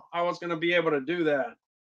 so I was gonna be able to do that.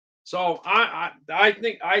 So I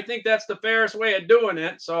think that's the fairest way of doing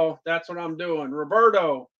it. So that's what I'm doing.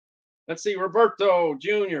 Roberto. Let's see, Roberto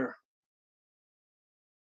Jr.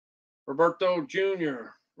 Roberto Jr.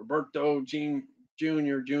 Roberto Jean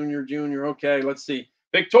Jr. Okay, let's see.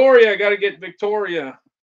 Victoria, I gotta get Victoria.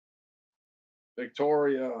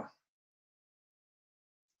 Victoria.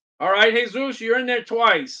 All right, Jesus, you're in there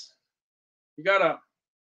twice. You got a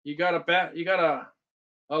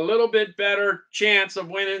little bit better chance of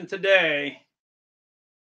winning today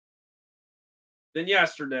than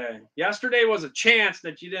yesterday. Yesterday was a chance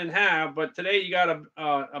that you didn't have, but today you got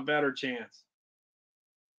a better chance.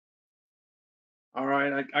 All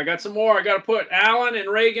right, I got some more. I got to put Alan and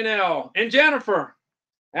Reagan L. and Jennifer.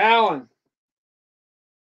 Alan.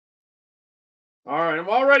 All right, I'm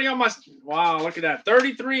already on my. Wow, look at that.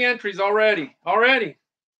 33 entries already. Already.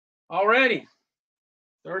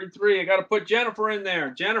 33. I got to put Jennifer in there.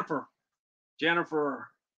 Jennifer, the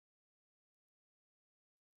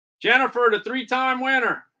 3-time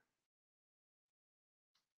winner.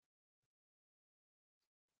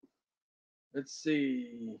 Let's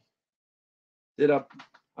see. I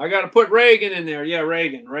got to put Reagan in there. Yeah,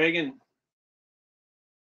 Reagan.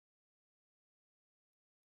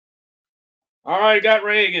 All right, got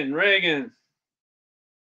Reagan.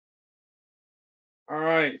 All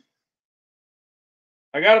right.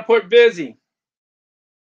 I got to put Busy.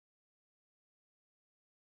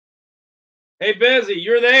 Hey, Busy,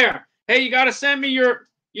 you're there. Hey, you got to send me your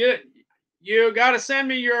you got to send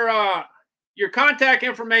me your contact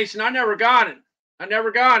information. I never got it.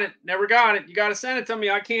 Never got it. You got to send it to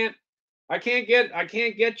me. I can't get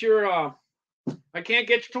your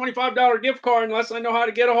 $25 gift card unless I know how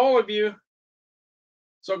to get a hold of you.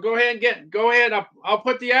 So go ahead. I'll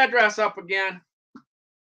put the address up again.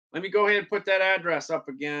 Let me go ahead and put that address up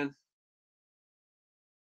again.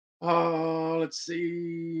 Oh, let's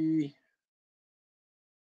see.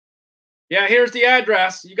 Yeah, here's the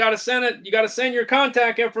address. You got to send it. You got to send your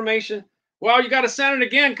contact information. Well, you got to send it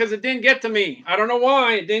again because it didn't get to me. I don't know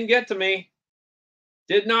why it didn't get to me.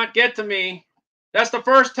 Did not get to me. That's the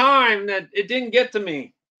first time that it didn't get to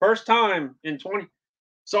me. First time in 20.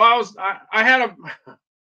 So I had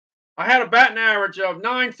a batting average of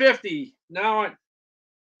 950. Now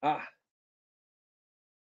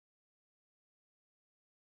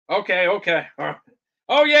okay. All right.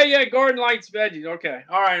 Oh yeah. Gordon likes veggies. Okay.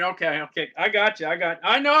 All right. Okay. I got you.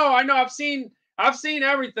 I know. I've seen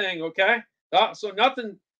everything. Okay. So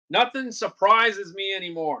nothing surprises me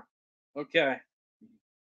anymore. Okay.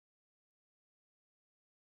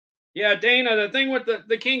 Yeah, Dana. The thing with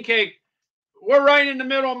the king cake, we're right in the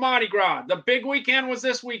middle of Mardi Gras. The big weekend was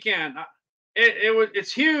this weekend.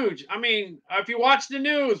 It's huge. I mean, if you watch the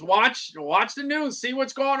news, watch the news, see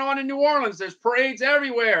what's going on in New Orleans. There's parades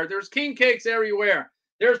everywhere. There's king cakes everywhere.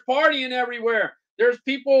 There's partying everywhere. There's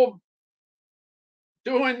people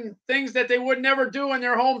doing things that they would never do in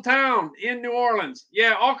their hometown in New Orleans.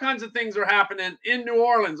 Yeah, all kinds of things are happening in New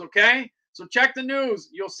Orleans, okay? So check the news.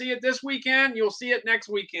 You'll see it this weekend. You'll see it next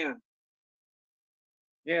weekend.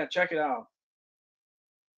 Yeah, check it out.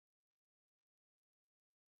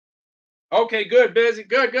 Okay, good, Busy.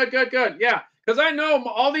 Good. Yeah, because I know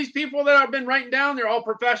all these people that I've been writing down, they're all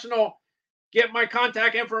professional. Get my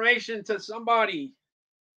contact information to somebody.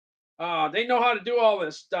 They know how to do all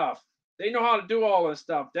this stuff.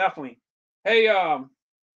 Definitely. Hey,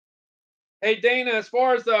 Dana, as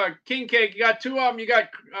far as the king cake, you got two of them. You got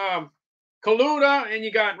Kaluta and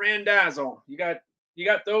you got Randazzo. You got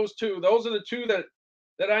those two. Those are the two that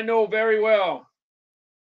I know very well.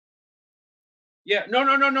 Yeah,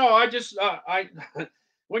 no. I just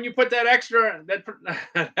when you put that extra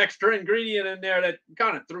ingredient in there, that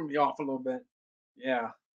kind of threw me off a little bit. Yeah.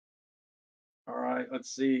 All right. Let's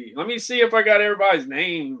see. Let me see if I got everybody's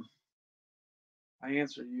name. I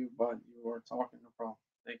answer you, but you are talking. No problem.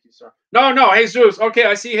 Thank you, sir. No, Jesus. Okay,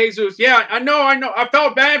 I see Jesus. Yeah, I know. I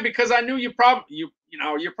felt bad because I knew you probably you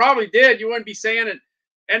probably did. You wouldn't be saying it.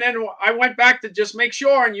 And then I went back to just make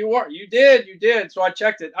sure, and you did. So I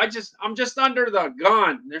checked it. I'm just under the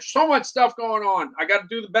gun. There's so much stuff going on. I got to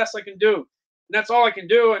do the best I can do, and that's all I can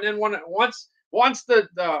do. And then once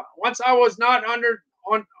I was not under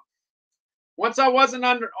on once I wasn't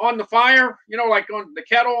on the fire, like on the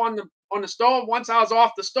kettle on the stove. Once I was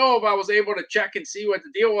off the stove, I was able to check and see what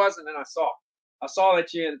the deal was, and then I saw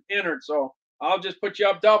that you had entered. So I'll just put you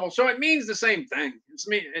up double. So it means the same thing.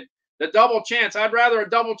 The double chance. I'd rather a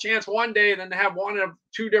double chance one day than to have one of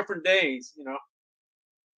 2 different days. Yeah.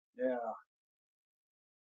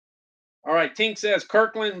 All right. Tink says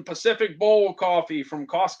Kirkland Pacific Bowl coffee from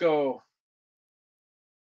Costco.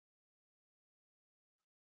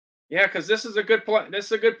 Yeah, because this is a good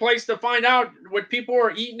place to find out what people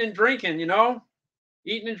are eating and drinking.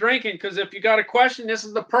 Eating and drinking. Because if you got a question, this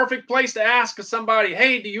is the perfect place to ask somebody.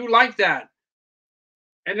 Hey, do you like that?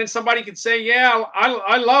 And then somebody could say, yeah,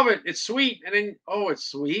 I love it. It's sweet. And then, oh, it's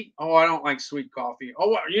sweet. Oh, I don't like sweet coffee.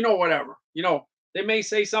 Oh, whatever. They may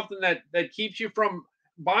say something that keeps you from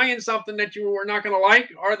buying something that you were not going to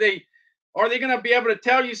like. Are they going to be able to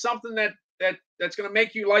tell you something that's going to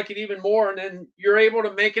make you like it even more, and then you're able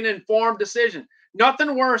to make an informed decision?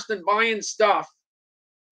 Nothing worse than buying stuff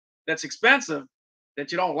that's expensive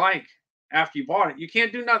that you don't like after you bought it. You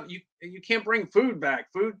can't do nothing. You can't bring food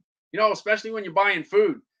back. Food, especially when you're buying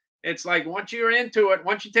food. It's like once you're into it,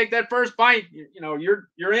 once you take that first bite,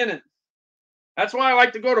 you're in it. That's why I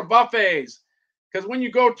like to go to buffets. Because when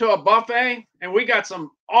you go to a buffet, and we got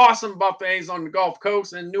some awesome buffets on the Gulf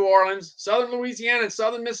Coast in New Orleans, Southern Louisiana, and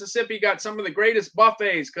Southern Mississippi got some of the greatest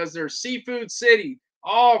buffets because they're seafood city,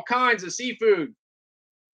 all kinds of seafood.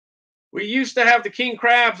 We used to have the king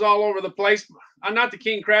crabs all over the place. Not the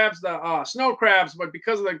king crabs, the snow crabs, but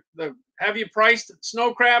because of the heavy priced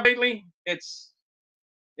snow crab lately, it's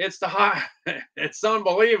the high. It's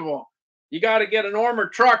unbelievable. You got to get an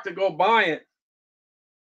armored truck to go buy it.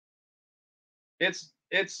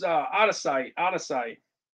 It's out of sight, out of sight.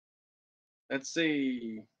 Let's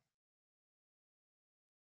see.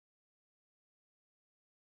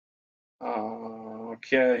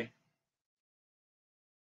 Okay.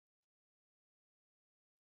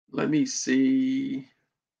 Let me see.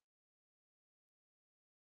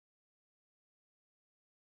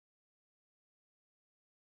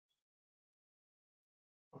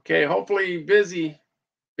 Okay, hopefully Busy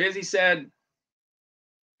said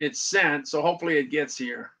it's sent, so hopefully it gets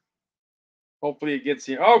here. Hopefully it gets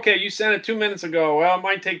here. Okay, you sent it 2 minutes ago. Well, it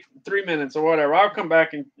might take 3 minutes or whatever. I'll come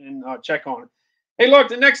back and check on it. Hey, look,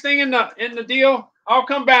 the next thing in the deal, I'll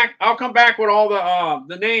come back with all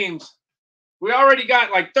the names. We already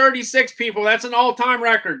got like 36 people. That's an all-time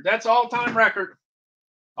record. That's all-time record.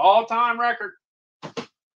 All-time record.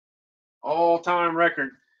 All-time record.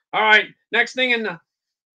 All right. Next thing in the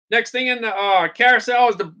carousel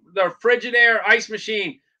is the Frigidaire ice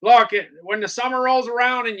machine. Look, when the summer rolls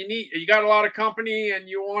around and you got a lot of company and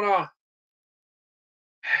you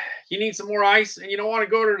need some more ice and you don't want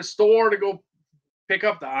to go to the store to go pick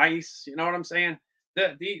up the ice. You know what I'm saying?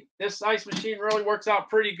 This ice machine really works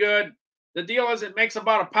out pretty good. The deal is it makes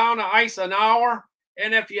about a pound of ice an hour.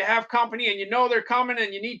 And if you have company and you know they're coming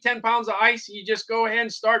and you need 10 pounds of ice, you just go ahead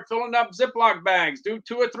and start filling up Ziploc bags. Do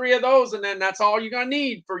 2 or 3 of those, and then that's all you're going to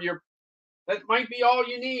need that might be all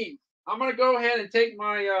you need. I'm going to go ahead and take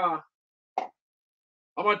my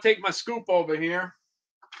scoop over here.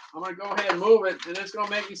 I'm going to go ahead and move it, and it's going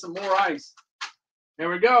to make me some more ice. There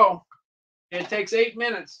we go. It takes 8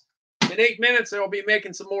 minutes. In 8 minutes, it'll be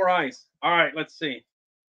making some more ice. All right, let's see.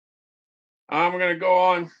 I'm going to go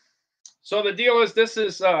on. So the deal is this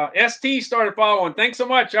is ST started following. Thanks so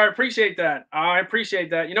much. I appreciate that. I appreciate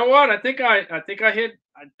that. You know what? I think I hit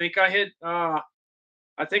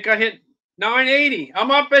 980.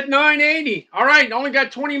 I'm up at 980. All right, only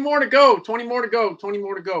got 20 more to go. 20 more to go. 20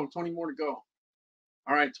 more to go. 20 more to go.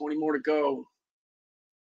 All right, 20 more to go.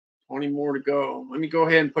 20 more to go. Let me go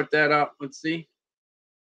ahead and put that up. Let's see.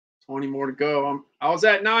 20 more to go. I was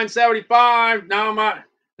at 975. Now I'm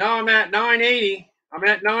at 980. I'm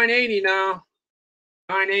at 980 now.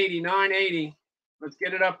 980. Let's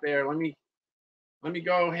get it up there. Let me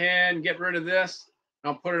go ahead and get rid of this.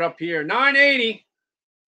 I'll put it up here. 980.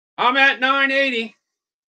 I'm at 980.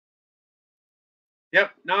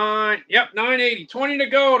 Yep, 980. 20 to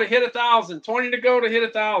go to hit 1,000. 20 to go to hit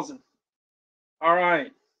 1,000. All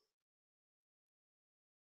right.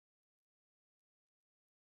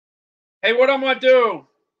 Hey, what I'm gonna do?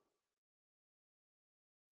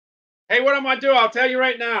 I'll tell you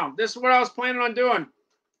right now. This is what I was planning on doing.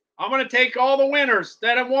 I'm going to take all the winners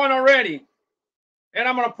that have won already, and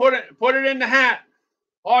I'm going to put it in the hat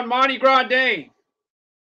on Mardi Gras Day.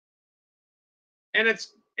 And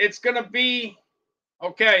it's going to be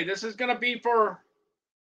okay. This is going to be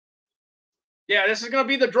this is going to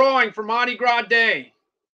be the drawing for Mardi Gras Day.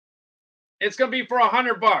 It's going to be for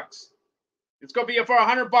 $100. It's going to be for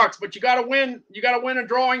 $100, but you got to win. You got to win a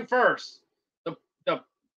drawing first.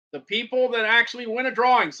 The people that actually win a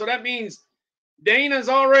drawing. So that means Dana's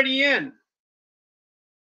already in.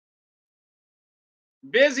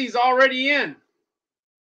 Busy's already in.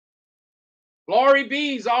 Laurie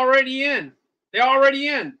B's already in. They're already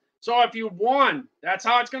in. So if you won, that's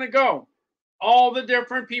how it's going to go. All the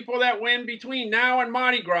different people that win between now and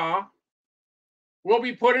Mardi Gras will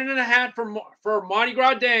be put in a hat for Mardi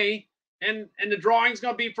Gras Day, and the drawing's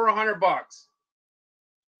going to be for $100.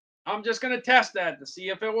 I'm just going to test that to see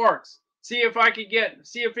if it works. See if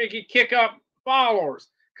it could kick up followers.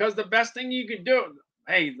 Because the best thing you can do,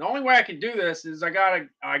 hey, the only way I can do this is I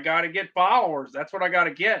gotta get followers. That's what I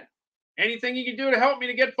gotta get. Anything you can do to help me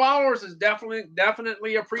to get followers is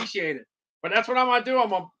definitely appreciated. But that's what I'm gonna do.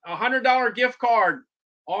 I'm a $100 gift card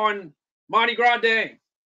on Mardi Gras Day,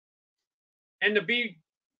 and to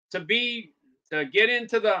get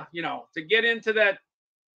into the, to get into that,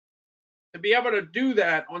 to be able to do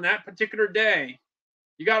that on that particular day,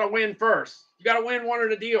 you got to win first. You got to win one of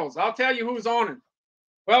the deals. I'll tell you who's on it.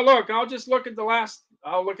 Well, look, I'll just look at the last.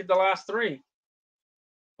 I'll look at the last three.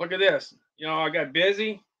 Look at this. I got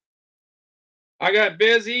Busy.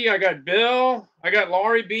 I got Bill. I got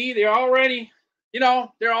Laurie B. They're already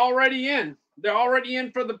in. They're already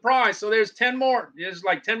in for the prize. So there's 10 more. There's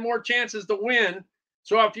like 10 more chances to win.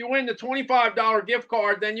 So if you win the $25 gift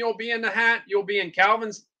card, then you'll be in the hat. You'll be in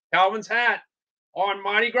Calvin's hat on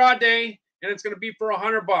Mardi Gras Day, and it's going to be for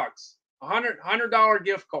 $100. $100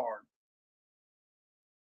 gift card.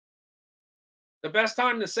 The best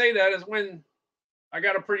time to say that is when I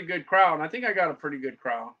got a pretty good crowd. I think I got a pretty good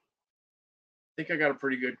crowd.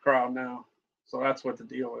 Now. So that's what the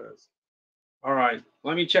deal is. All right.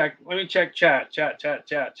 Let me check chat.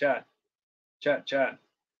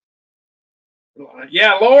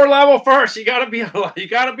 Yeah, lower level first. You gotta be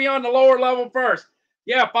on the lower level first.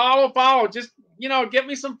 Yeah, follow. Just get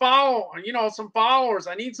me some some followers.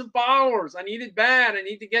 I need some followers. I need it bad. I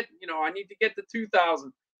need to get to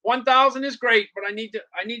 2,000. 1,000 is great, but I need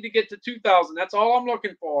to get to 2,000. That's all I'm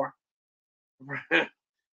looking for.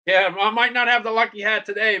 Yeah, I might not have the lucky hat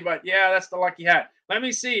today, but yeah, that's the lucky hat. Let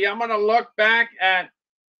me see. I'm gonna look back at.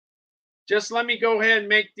 Just let me go ahead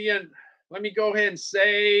and let me go ahead and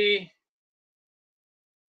say.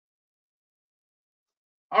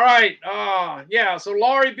 All right. Yeah. So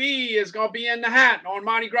Laurie B is gonna be in the hat on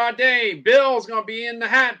Mardi Gras Day. Bill's gonna be in the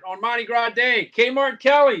hat on Mardi Gras Day. Kmart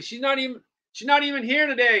Kelly, she's not even here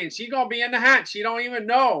today, and she's gonna be in the hat. She don't even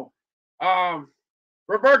know.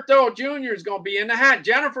 Roberto Jr. is gonna be in the hat.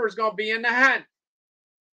 Jennifer is gonna be in the hat.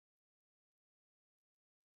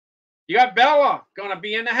 You got Bella gonna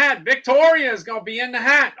be in the hat. Victoria is gonna be in the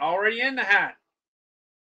hat. Already in the hat.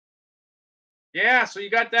 Yeah, so you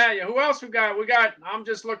got that. Who else we got? I'm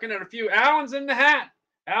just looking at a few. Alan's in the hat.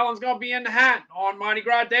 Alan's gonna be in the hat on Mardi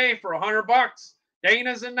Gras Day for $100.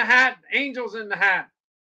 Dana's in the hat. Angel's in the hat.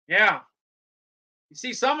 Yeah. You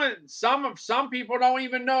see, some people don't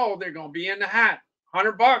even know they're gonna be in the hat.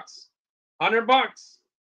 $100. $100.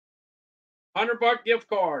 $100 gift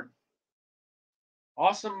card.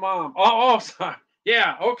 Awesome mom. Oh, sorry.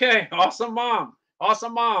 Yeah, okay. Awesome mom.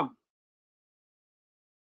 Awesome mom.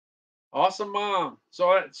 Awesome mom.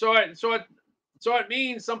 So it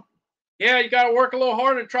means you got to work a little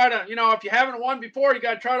harder to try to, if you haven't won before, you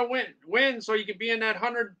got to try to win so you can be in that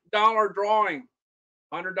 $100 drawing.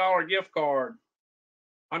 $100 gift card.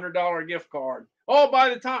 $100 gift card. Oh, by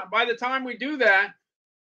the time we do that,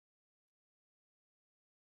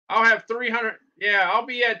 I'll have 300. Yeah, I'll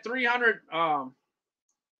be at 300.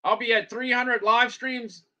 I'll be at 300 live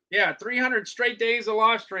streams. Yeah, 300 straight days of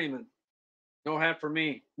live streaming. No hat for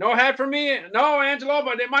me. No hat for me. No, Angelo,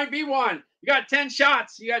 but it might be one. You got 10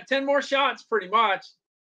 shots. You got 10 more shots, pretty much.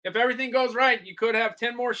 If everything goes right, you could have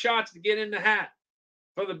 10 more shots to get in the hat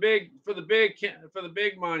for the big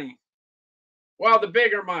money. Well, the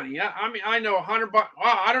bigger money. I mean, I know $100. Wow,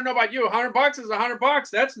 I don't know about you. $100 is $100.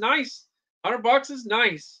 That's nice. $100 is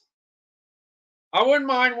nice. I wouldn't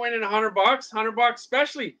mind winning $100.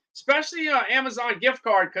 $100, especially Amazon gift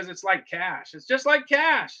card, because it's like cash. It's just like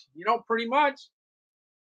cash, pretty much.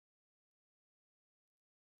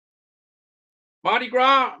 Mardi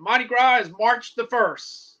Gras is March the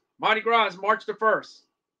 1st. Mardi Gras is March the 1st.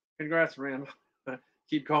 Congrats, Randall.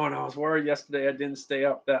 Keep going. I was worried yesterday I didn't stay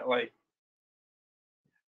up that late.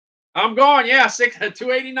 I'm going. Yeah,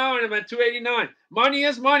 289. I'm at 289. Money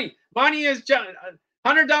is money. Money is just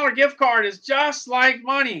 $100 gift card is just like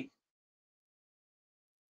money.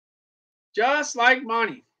 Just like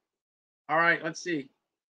money. All right, let's see.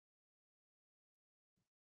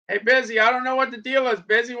 Hey, Busy, I don't know what the deal is.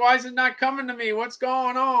 Busy, why is it not coming to me? What's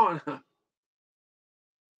going on?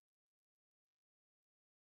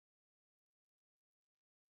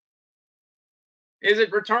 Is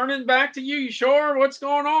it returning back to you? You sure? What's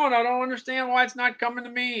going on? I don't understand why it's not coming to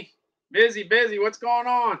me. Busy, what's going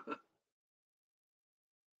on?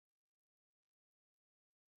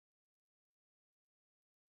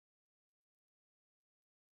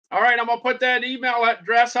 All right, I'm going to put that email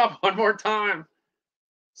address up one more time.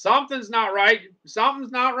 Something's not right.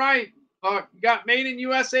 Something's not right. You got Made in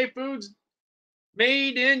USA Foods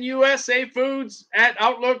at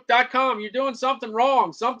Outlook.com. You're doing something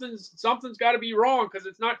wrong. Something's got to be wrong, because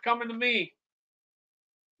it's not coming to me.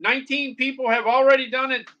 19 people have already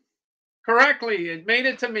done it correctly. It made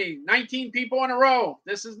it to me. 19 people in a row.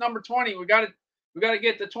 This is number 20. We got to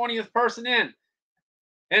get the 20th person in.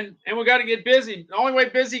 And we got to get busy. The only way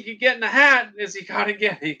Busy can get in the hat is he got to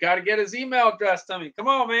get his email address to me. Come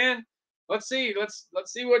on, man. Let's see. Let's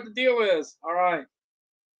see what the deal is. All right.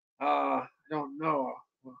 I don't know.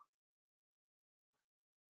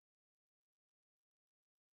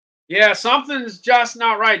 Yeah, something's just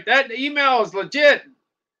not right. That email is legit.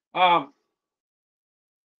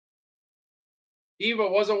 Eva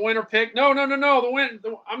was a winner pick. No.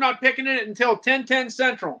 I'm not picking it until 10:10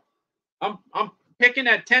 Central. I'm picking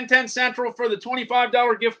at 10:10 Central for the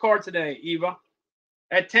 $25 gift card today, Eva.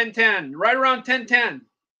 At 10:10, right around 10:10.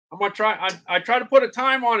 I'm gonna try. I try to put a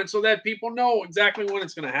time on it so that people know exactly when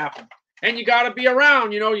it's gonna happen. And you got to be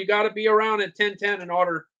around. You got to be around at 10:10 in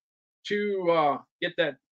order to get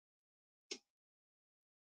that.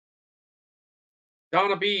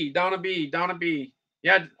 Donna B.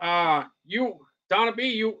 Yeah, Donna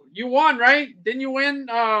B. You won, right? Didn't you win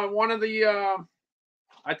one of the?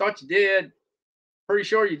 I thought you did. Pretty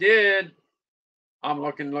sure you did. I'm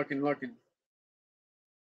looking. Donna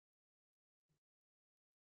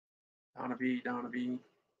B.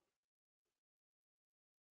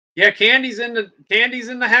 Yeah, Candy's in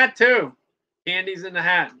the hat too. Candy's in the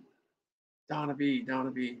hat. Donna B.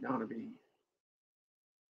 Donna B.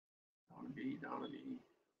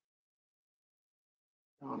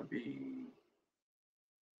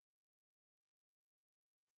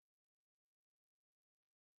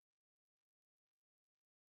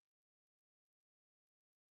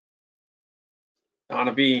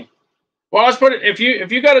 Well, let's put it. If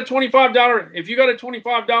you got a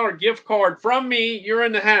 $25 gift card from me, you're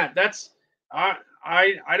in the hat. That's I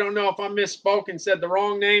don't know if I misspoke and said the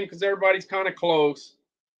wrong name because everybody's kind of close.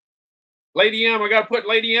 Lady M, I got to put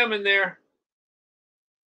Lady M in there.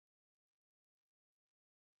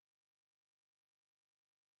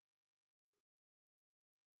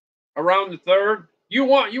 Around the 3rd. You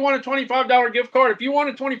want a $25 gift card? If you want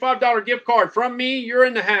a $25 gift card from me, you're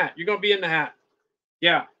in the hat. You're gonna be in the hat.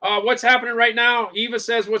 Yeah. What's happening right now? Eva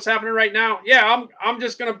says what's happening right now. Yeah, I'm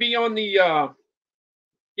just gonna be on the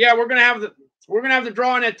yeah, we're gonna have the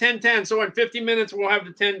drawing at 10:10. So in 50 minutes we'll have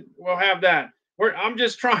that. I'm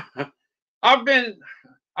just trying. I've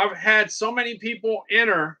had so many people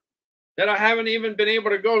enter that I haven't even been able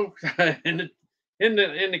to go in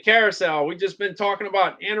the carousel. We've just been talking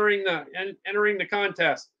about entering the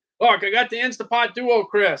contest. Look, I got the Instapot Duo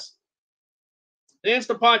Chris. The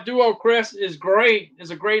Instapot Duo Chris is great.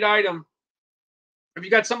 Is a great item. If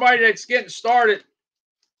you got somebody that's getting started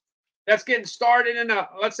in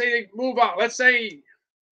let's say they move out. Let's say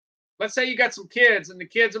you got some kids and the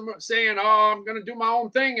kids are saying, "Oh, I'm going to do my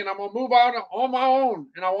own thing and I'm going to move out on my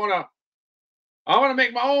own and I want to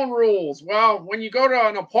make my own rules." Well, when you go to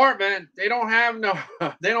an apartment, they don't have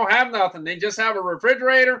nothing. They just have a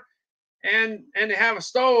refrigerator and they have a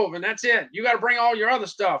stove and that's it. You got to bring all your other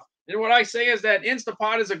stuff. And what I say is that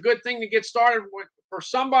Instapot is a good thing to get started with for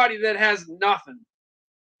somebody that has nothing,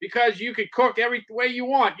 because you could cook every way you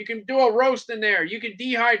want. You can do a roast in there. You could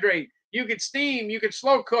dehydrate. You could steam. You could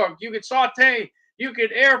slow cook. You could saute. You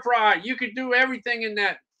could air fry. You could do everything in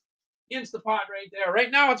that Instapot right there.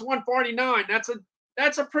 Right now it's $149.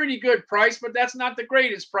 That's a pretty good price, but that's not the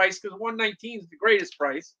greatest price because $119 is the greatest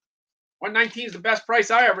price. $119 is the best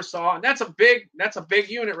price I ever saw, and that's a big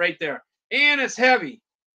unit right there. And it's heavy.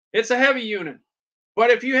 It's a heavy unit. But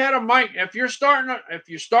if you had if you're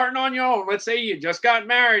starting on your own, let's say you just got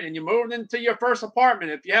married and you moved into your first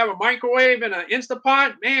apartment, if you have a microwave and an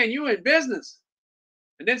Instapot, man, you in business.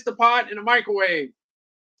 An Instapot and a microwave.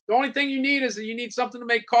 The only thing you need is that you need something to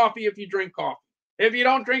make coffee if you drink coffee. If you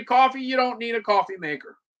don't drink coffee, you don't need a coffee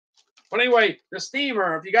maker. But anyway, the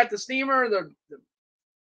steamer, if you got the steamer,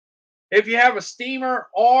 if you have a steamer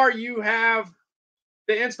or you have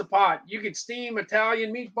the Instapot, you can steam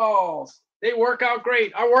Italian meatballs. They work out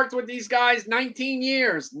great. I worked with these guys 19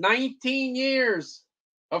 years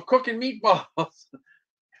of cooking meatballs.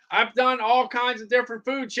 I've done all kinds of different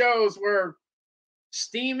food shows where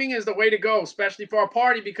steaming is the way to go, especially for a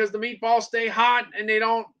party, because the meatballs stay hot and they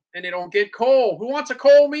don't get cold. Who wants a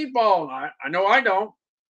cold meatball? I know I don't.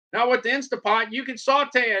 Now with the Instapot, you can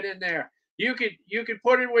saute it in there. You could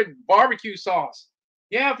put it with barbecue sauce.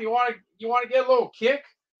 Yeah, if you want to get a little kick,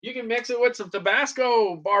 you can mix it with some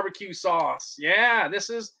Tabasco barbecue sauce. Yeah, this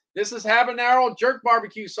is habanero jerk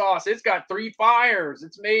barbecue sauce. It's got 3 fires.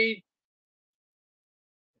 It's made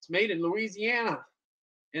in Louisiana,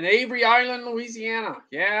 in Avery Island, Louisiana.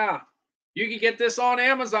 Yeah, you can get this on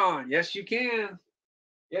Amazon. Yes, you can.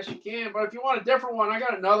 Yes, you can. But if you want a different one, I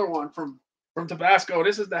got another one from Tabasco.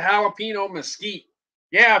 This is the jalapeno mesquite.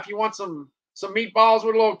 Yeah, if you want some meatballs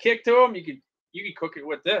with a little kick to them, you can cook it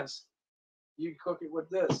with this. You can cook it with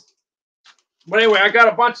this. But anyway, I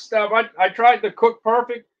got a bunch of stuff. I tried the Cook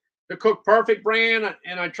Perfect brand,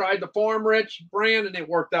 and I tried the Farm Rich brand, and it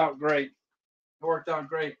worked out great. It worked out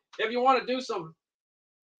great. If you want to do some,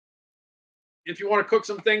 if you want to cook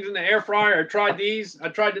some things in the air fryer, I tried these. I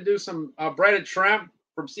tried to do some breaded shrimp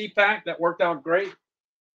from CPAC. That worked out great.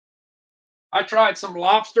 I tried some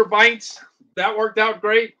lobster bites. That worked out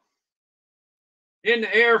great. In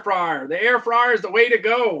the air fryer. The air fryer is the way to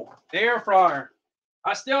go. The air fryer.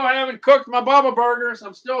 I still haven't cooked my Bubba burgers.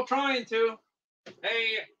 I'm still trying to.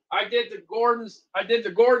 Hey, I did the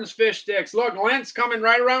Gordon's fish sticks. Look, Lent's coming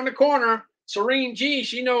right around the corner. Serene G,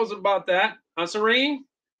 she knows about that. Serene?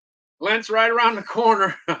 Lent's right around the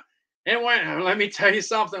corner. And let me tell you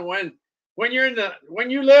something. When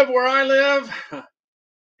you live where I live,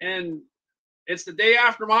 and it's the day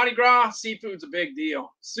after Mardi Gras, seafood's a big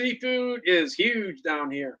deal. Seafood is huge down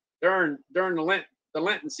here during the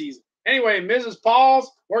Lenten season. Anyway, Mrs.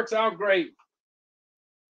 Paul's works out great.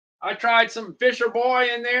 I tried some Fisher Boy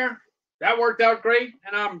in there. That worked out great.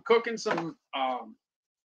 And I'm cooking some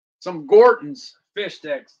Gordon's fish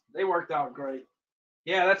sticks. They worked out great.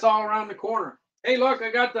 Yeah, that's all around the corner. Hey, look, I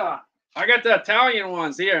got the Italian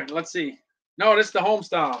ones here. Let's see. No, this is the home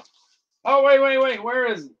style. Oh, wait.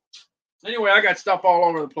 Where is it? Anyway, I got stuff all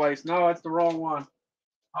over the place. No, that's the wrong one.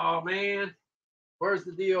 Oh, man. Where's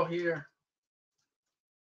the deal here?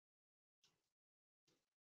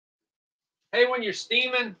 Hey, when you're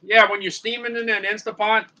steaming in that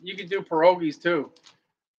Instapot, you can do pierogies too.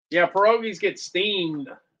 Yeah, pierogies get steamed,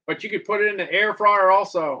 but you could put it in the air fryer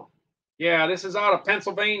also. Yeah, this is out of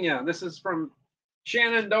Pennsylvania. This is from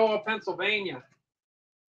Shenandoah, Pennsylvania.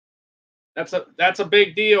 That's a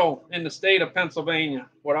big deal in the state of Pennsylvania,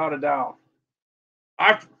 without a doubt.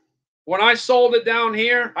 When I sold it down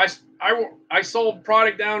here, I sold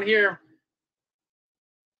product down here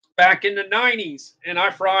back in the 90s, and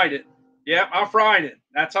I fried it. Yep, I fried it.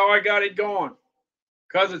 That's how I got it going.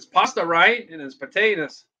 Because it's pasta, right? And it's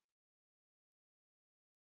potatoes.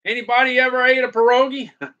 Anybody ever ate a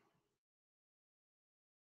pierogi?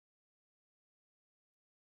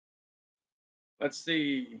 Let's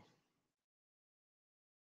see.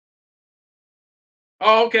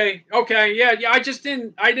 Oh, okay. Yeah. I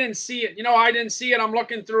didn't see it. I didn't see it. I'm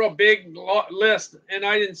looking through a big list and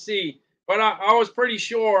I didn't see, but I was pretty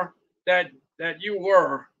sure that you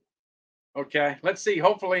were. Okay. Let's see.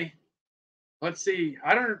 Hopefully. Let's see.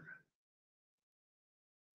 I don't.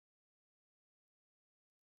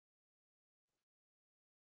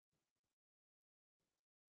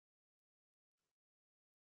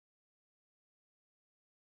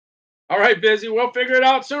 All right, Busy. We'll figure it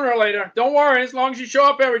out sooner or later. Don't worry. As long as you show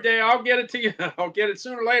up every day, I'll get it to you. I'll get it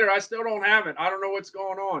sooner or later. I still don't have it. I don't know what's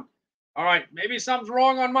going on. All right. Maybe something's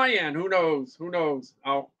wrong on my end. Who knows?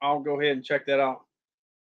 I'll go ahead and check that out.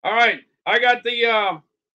 All right. I got the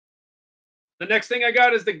next thing I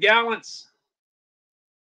got is the Gallants.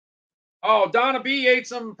 Oh, Donna B ate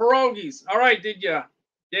some pierogies. All right.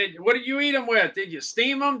 What did you eat them with? Did you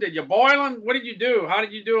steam them? Did you boil them? What did you do? How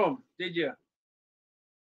did you do them? Did you?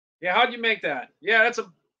 Yeah, how'd you make that? Yeah,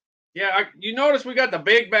 you notice we got the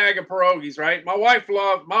big bag of pierogies, right? My wife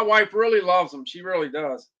really loves them. She really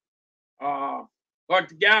does. Look,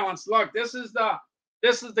 the Gallants. Look, this is the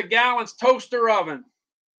Gallants toaster oven.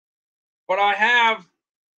 But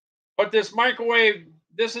this microwave,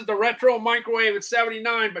 this is the retro microwave at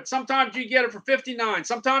 79, but sometimes you get it for 59.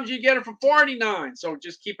 Sometimes you get it for 49. So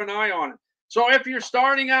just keep an eye on it. So if you're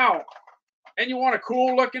starting out and you want a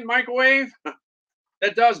cool looking microwave,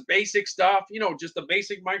 that does basic stuff, just the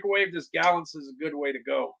basic microwave, this Gallants is a good way to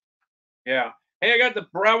go. Yeah. Hey, I got the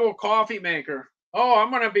Breville coffee maker. Oh, I'm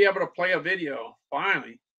going to be able to play a video.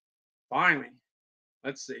 Finally.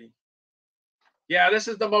 Let's see. Yeah, this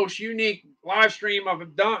is the most unique live stream I've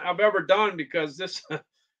ever done because this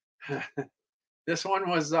this one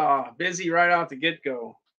was busy right out the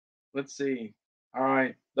get-go. Let's see. All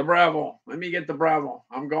right. The Breville. Let me get the Breville.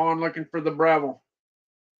 I'm going looking for the Breville.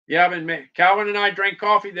 Yeah, Calvin and I drank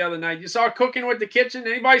coffee the other night. You saw Cooking with the Kitchen?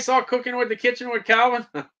 Anybody saw Cooking with the Kitchen with Calvin?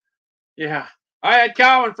 Yeah. I had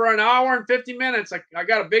Calvin for an hour and 50 minutes. I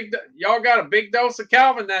got y'all got a big dose of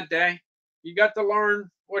Calvin that day. You got to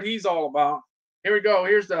learn what he's all about. Here we go.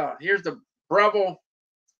 Here's the Breville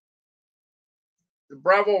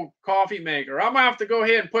coffee maker. I'm gonna have to go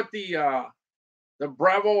ahead and put the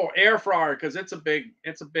Breville air fryer because it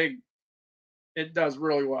does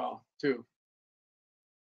really well too.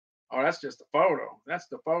 Oh, that's just a photo. That's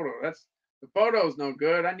the photo. The photo's no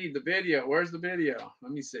good. I need the video. Where's the video?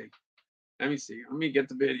 Let me see. Let me get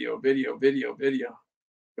the video.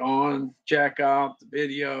 Go on, check out the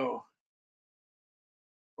video.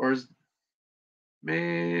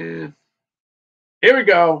 Man? Here we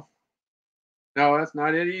go. No, that's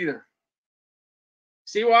not it either.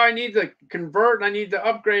 See why I need to convert? I need to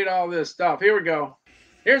upgrade all this stuff. Here we go.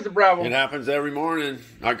 Here's the Breville. It happens every morning.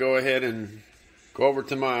 I go ahead and go over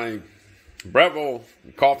to my Breville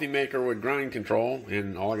coffee maker with grind control,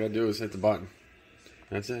 and all I got to do is hit the button.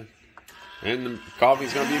 That's it. And the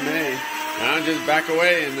coffee's going to be made. And I just back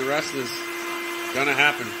away, and the rest is going to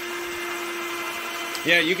happen.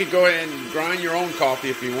 Yeah, you could go ahead and grind your own coffee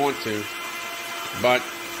if you want to. But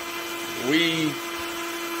we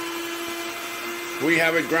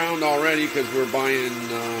have it ground already because we're buying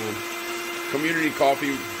community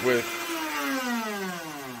coffee with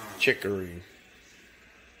chicory.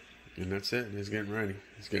 And that's it. It's getting ready.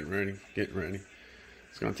 It's getting ready. Getting ready.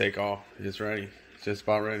 It's going to take off. It's ready. It's just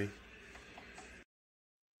about ready.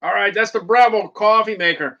 All right, that's the Breville coffee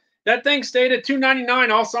maker. That thing stayed at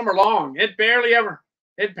 $2.99 all summer long. It barely ever,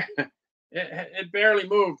 it barely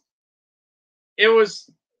moved.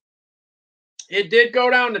 It did go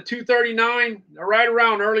down to $2.39 right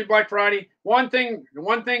around early Black Friday. One thing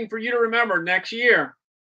for you to remember next year,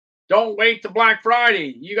 don't wait to Black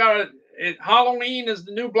Friday. You got to, Halloween is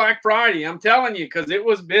the new Black Friday. I'm telling you, because it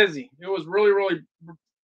was busy. It was really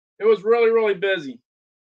busy.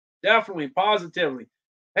 Definitely, positively.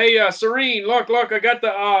 Hey, Serene, look, I got the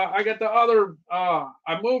other,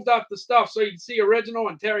 I moved up the stuff so you can see original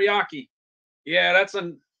and teriyaki. Yeah, that's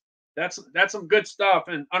some good stuff.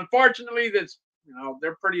 And unfortunately,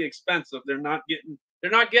 they're pretty expensive. They're not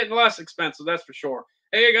getting less expensive, that's for sure.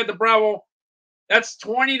 Hey, I got the Breville. That's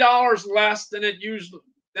 $20 less than it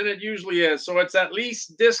usually is. So it's at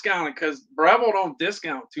least discounted because Breville don't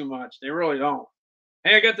discount too much. They really don't.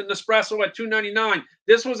 Hey, I got the Nespresso at $2.99.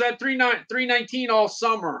 This was at $3.19 all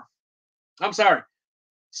summer. I'm sorry.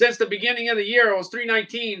 Since the beginning of the year, it was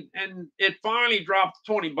 $3.19, and it finally dropped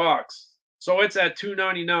to $20. So it's at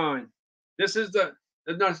 $2.99. This is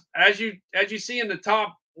as you see in the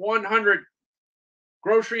top 100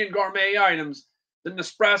 grocery and gourmet items, the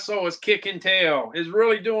Nespresso is kicking tail. Is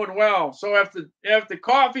really doing well. So if the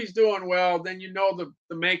coffee's doing well, then you know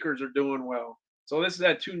the makers are doing well. So this is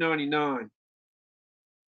at $2.99.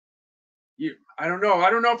 I don't know. I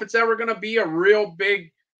don't know if it's ever going to be a real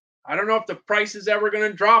big. I don't know if the price is ever going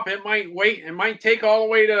to drop. It might wait. It might take all the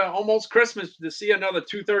way to almost Christmas to see another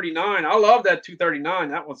 $2.39. I love that $2.39.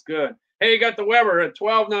 That was good. Hey, you got the Weber at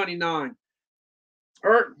 $12.99.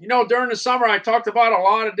 Or during the summer I talked about a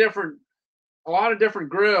lot of different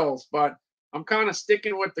grills, but I'm kind of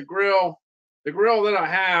sticking with the grill that I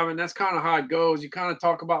have, and that's kind of how it goes. You kind of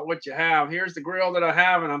talk about what you have. Here's the grill that I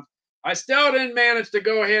have, and I still didn't manage to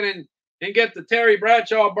go ahead and get the Terry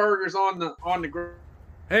Bradshaw burgers on the grill.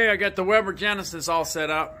 Hey, I got the Weber Genesis all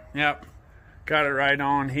set up. Yep, got it right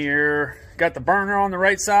on here. Got the burner on the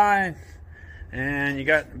right side, and you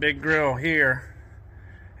got the big grill here,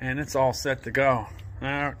 and it's all set to go.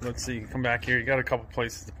 Let's see, come back here. You got a couple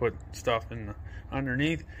places to put stuff in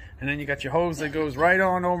underneath, and then you got your hose that goes right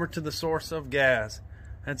on over to the source of gas.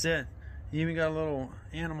 That's it. You even got a little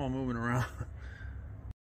animal moving around.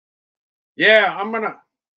 Yeah, I'm gonna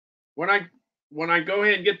when I go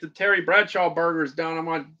ahead and get the Terry Bradshaw burgers done, I'm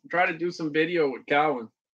gonna try to do some video with Calvin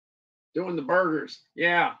doing the burgers.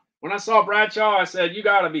 Yeah, when I saw Bradshaw, I said, "You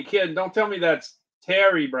got to be kidding! Don't tell me that's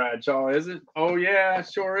Terry Bradshaw, is it?" Oh yeah, it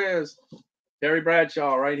sure is. Terry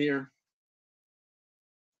Bradshaw right here.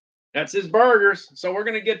 That's his burgers. So we're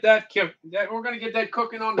gonna get that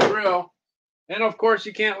cooking on the grill, and of course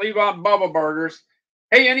you can't leave out Bubba Burgers.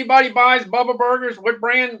 Hey, anybody buys Bubba Burgers? What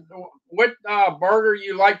brand? What burger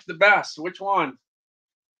you liked the best? Which one?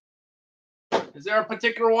 Is there a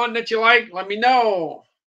particular one that you like? Let me know.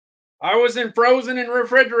 I was in frozen and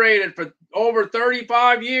refrigerated for over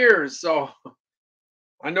 35 years, so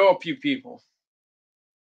I know a few people.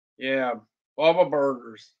 Yeah, Bubba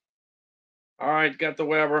Burgers. All right, got the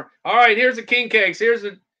Weber. All right, here's the king cakes.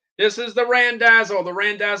 This is the Randazzo. The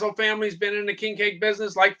Randazzo family's been in the king cake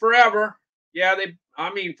business like forever. Yeah,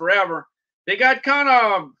 forever. They got kind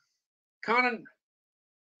of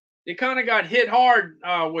got hit hard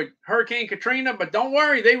with Hurricane Katrina, but don't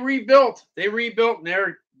worry, they rebuilt.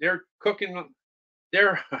 And they're cooking.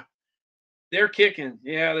 They're kicking.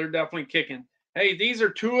 Yeah, they're definitely kicking. Hey, these are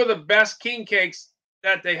two of the best king cakes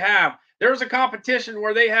that they have. There's a competition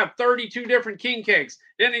where they have 32 different king cakes.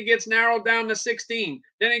 Then it gets narrowed down to 16.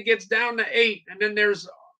 Then it gets down to 8, and then there's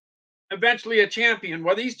eventually a champion.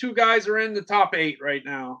 Well, these two guys are in the top 8 right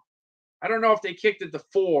now. I don't know if they kicked it to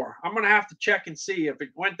 4. I'm going to have to check and see if it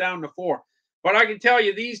went down to 4. But I can tell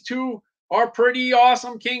you these two are pretty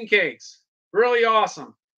awesome king cakes. Really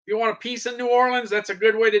awesome. If you want a piece of New Orleans, that's a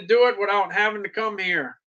good way to do it without having to come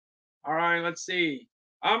here. All right, let's see.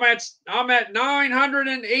 I'm at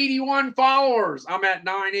 981 followers. I'm at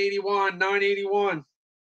 981.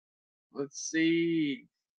 Let's see.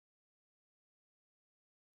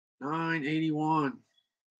 981.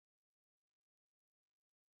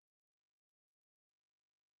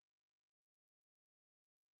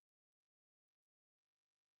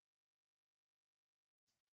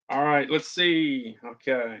 All right, let's see.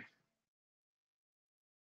 Okay.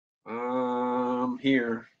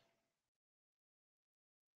 Here.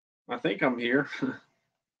 I think I'm here.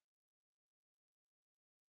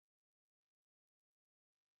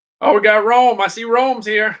 Oh, we got Rome. I see Rome's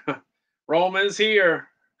here. Rome is here.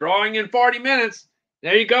 Drawing in 40 minutes.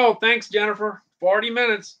 There you go. Thanks, Jennifer. 40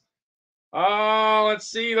 minutes. Let's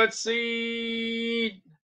see. Let's see.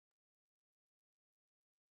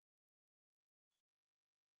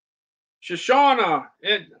 Shoshana,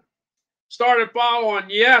 it started following.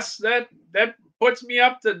 Yes, that puts me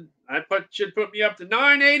up to should put me up to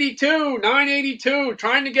 982. 982.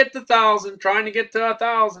 Trying to get to 1,000. Trying to get to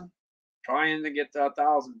 1,000. Trying to get to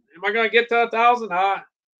 1,000. Am I going to get to 1,000?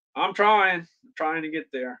 I'm trying. I'm trying to get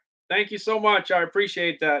there. Thank you so much. I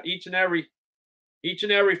appreciate that. Each and every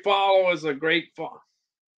follow is a great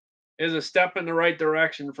is a step in the right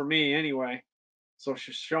direction for me anyway. So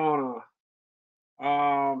Shoshana,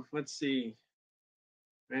 let's see.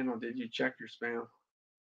 Randall, did you check your spam?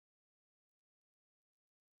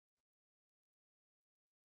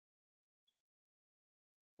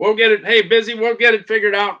 We'll get it. Hey, Busy, we'll get it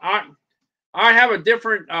figured out. I have a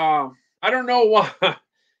different. I don't know why.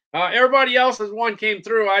 Everybody else's one came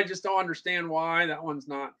through. I just don't understand why that one's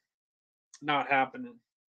not happening.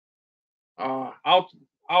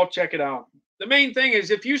 I'll check it out. The main thing is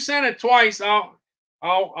if you send it twice,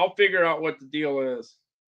 I'll figure out what the deal is.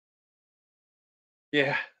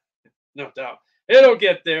 Yeah, no doubt. It'll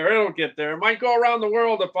get there. It'll get there. It might go around the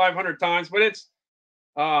world 500 times, but it's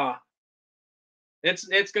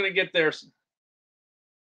going to get there.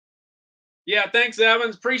 Yeah, thanks,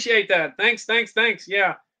 Evans. Appreciate that. Thanks.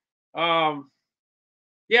 Yeah.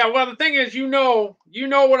 Yeah, well, the thing is, you know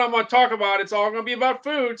what I'm going to talk about. It's all going to be about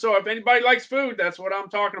food. So if anybody likes food, that's what I'm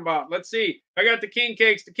talking about. Let's see. I got the king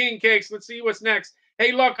cakes. Let's see what's next.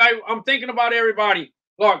 Hey, look, I'm thinking about everybody.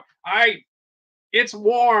 Look, it's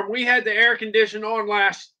warm. We had the air condition on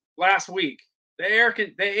last week. The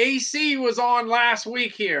AC was on last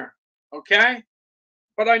week here. Okay?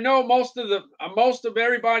 But I know most of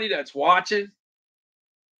everybody that's watching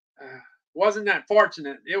wasn't that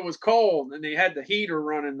fortunate. It was cold and they had the heater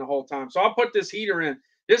running the whole time. So I'll put this heater in.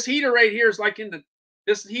 This heater right here is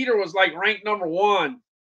this heater was like ranked #1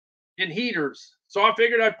 in heaters. So I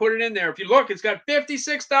figured I'd put it in there. If you look, it's got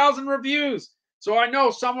 56,000 reviews. So I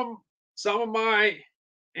know some of my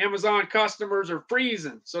Amazon customers are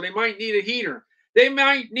freezing. So they might need a heater. They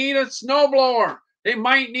might need a snowblower. They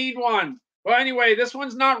might need one. Well, anyway, this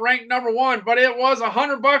one's not ranked #1, but it was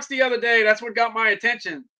 $100 the other day. That's what got my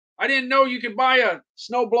attention. I didn't know you could buy a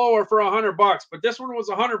snow blower for $100, but this one was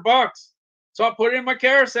 $100. So I put it in my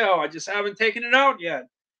carousel. I just haven't taken it out yet.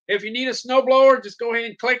 If you need a snow blower, just go ahead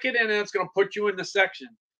and click it, and then it's going to put you in the section.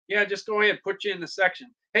 Yeah, just go ahead and put you in the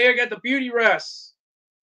section. Hey, I got the Beauty Rest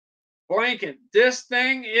blanket. This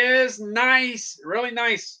thing is nice, really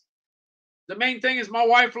nice. The main thing is my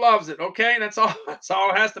wife loves it. Okay, that's all. That's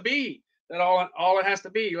all it has to be. That all it has to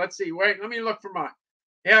be. Let's see. Wait, let me look for mine.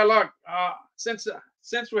 Yeah, look.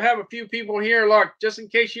 Since we have a few people here, look, just in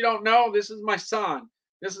case you don't know, this is my son.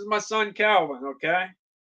 This is my son, Calvin, okay?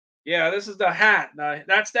 Yeah, this is the hat.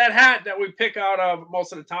 That's that hat that we pick out of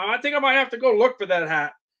most of the time. I think I might have to go look for that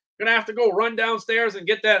hat. I'm going to have to go run downstairs and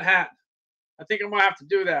get that hat. I think I might have to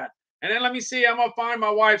do that. And then let me see. I'm going to find my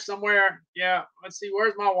wife somewhere. Yeah, let's see.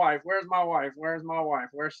 Where's my wife? Where's my wife? Where's my wife?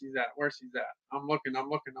 Where's she's at? Where's she's at? I'm looking.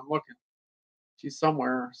 She's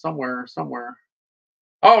somewhere.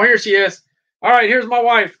 Oh, here she is. All right, here's my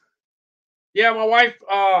wife. Yeah, my wife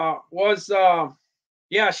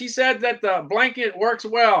she said that the blanket works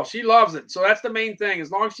well. She loves it. So that's the main thing.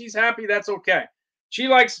 As long as she's happy, that's okay. She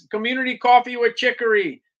likes community coffee with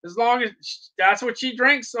chicory. As long as that's what she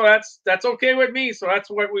drinks, so that's okay with me. So that's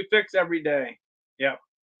what we fix every day. Yep.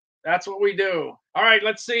 That's what we do. All right,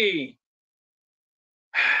 let's see.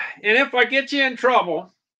 And if I get you in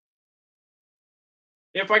trouble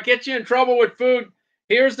with food,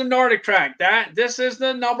 here's the Nordic Track. This is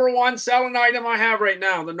the #1 selling item I have right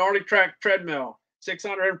now, the Nordic Track treadmill,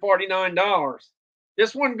 $649.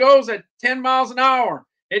 This one goes at 10 miles an hour.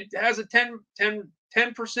 It has a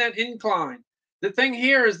 10% incline. The thing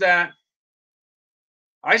here is that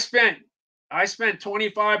I spent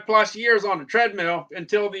 25 plus years on the treadmill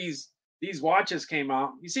until these watches came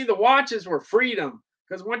out. You see, the watches were freedom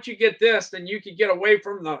Because once you get this, then you can get away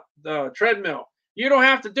from the treadmill. You don't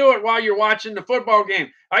have to do it while you're watching the football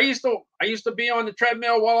game. I used to be on the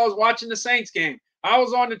treadmill while I was watching the Saints game. I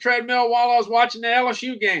was on the treadmill while I was watching the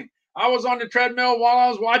LSU game. I was on the treadmill while I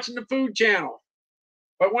was watching the Food Channel.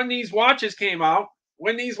 But when these watches came out,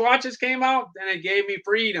 then it gave me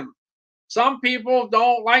freedom. Some people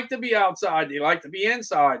don't like to be outside. They like to be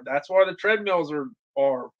inside. That's why the treadmills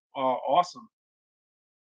are awesome.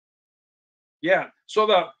 Yeah. So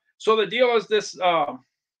the deal is this.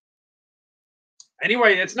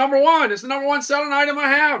 Anyway, it's number one. It's the number one selling item I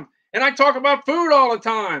have. And I talk about food all the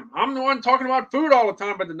time. I'm the one talking about food all the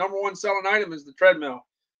time, but the number one selling item is the treadmill.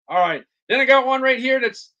 All right. Then I got one right here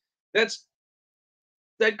that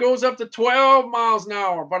goes up to 12 miles an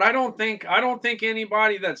hour. But I don't think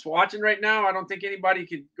anybody that's watching right now, I don't think anybody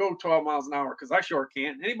could go 12 miles an hour, because I sure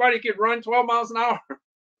can't. Anybody could run 12 miles an hour?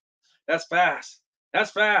 That's fast.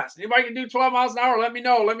 That's fast. Anybody can do 12 miles an hour? Let me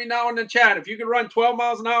know. Let me know in the chat. If you can run 12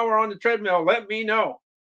 miles an hour on the treadmill, let me know.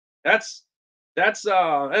 That's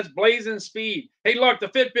blazing speed. Hey, look, the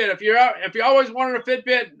Fitbit. If you always wanted a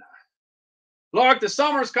Fitbit, look, the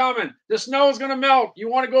summer's coming. The snow's gonna melt. You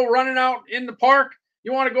want to go running out in the park?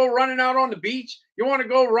 You want to go running out on the beach? You want to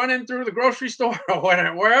go running through the grocery store or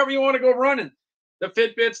whatever, wherever you want to go running? The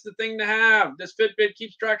Fitbit's the thing to have. This Fitbit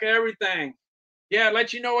keeps track of everything. Yeah, it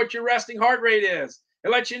lets you know what your resting heart rate is. It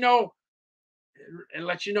lets you know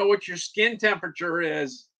what your skin temperature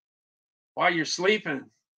is while you're sleeping.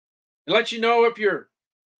 It lets you know if you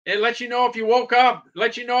woke up. It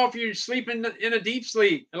lets you know if you're sleeping in a deep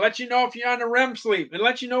sleep. It lets you know if you're on a REM sleep. It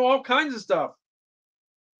lets you know all kinds of stuff.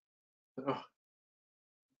 Oh.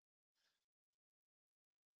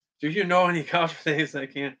 Do you know any conversations I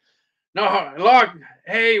can't? No, look,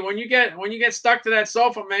 hey, when you get stuck to that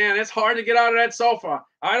sofa, man, it's hard to get out of that sofa.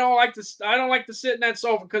 I don't like to sit in that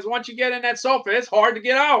sofa, because once you get in that sofa, it's hard to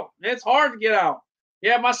get out. It's hard to get out.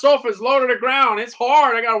 Yeah, my sofa is low to the ground. It's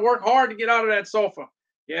hard. I got to work hard to get out of that sofa.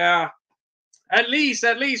 Yeah. At least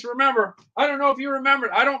remember, I don't know if you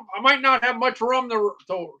remember. I might not have much room to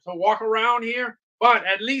walk around here, but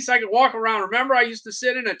at least I can walk around. Remember, I used to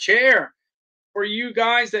sit in a chair. For you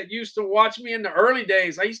guys that used to watch me in the early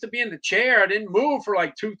days, I used to be in the chair. I didn't move for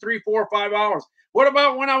like 2, 3, 4, 5 hours. What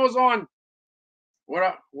about when I was on?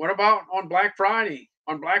 What about on Black Friday?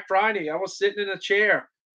 On Black Friday, I was sitting in a chair,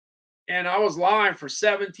 and I was live for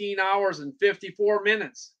 17 hours and 54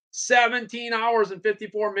 minutes. 17 hours and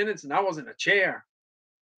 54 minutes, and I was in a chair.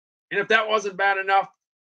 And if that wasn't bad enough,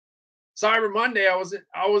 Cyber Monday, I was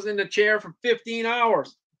in the chair for 15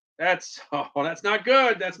 hours. That's not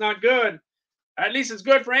good. That's not good. At least it's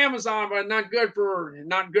good for Amazon, but not good for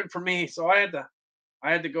me. So I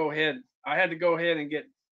had to go ahead. I had to go ahead and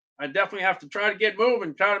I definitely have to try to get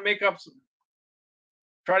moving, try to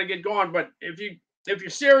get going. But if you're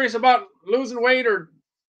serious about losing weight or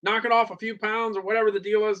knocking off a few pounds or whatever the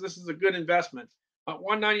deal is, this is a good investment.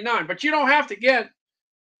 $199, but you don't have to get.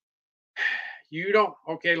 You don't.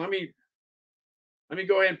 Okay, let me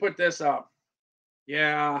go ahead and put this up.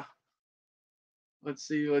 Yeah. Let's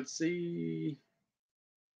see.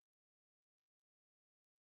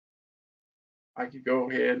 I could go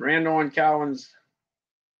ahead. Randall and Cowan's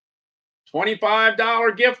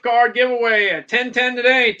 $25 gift card giveaway at 10:10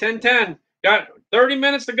 today. 10:10. Got 30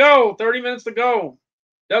 minutes to go. 30 minutes to go.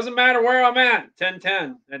 Doesn't matter where I'm at.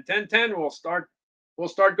 10:10. At 10:10 we'll start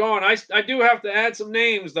going. I do have to add some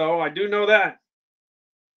names though. I do know that.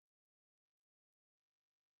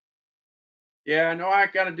 Yeah, I know I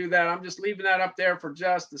got to do that. I'm just leaving that up there for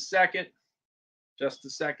just a second. Just a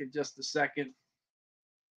second.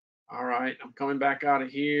 All right, I'm coming back out of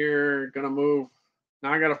here. Gonna move.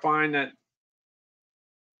 Now I got to find that.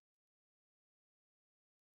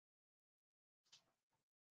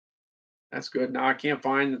 That's good. Now I can't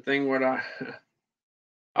find the thing where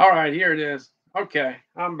All right, here it is. Okay,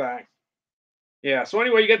 I'm back. Yeah, so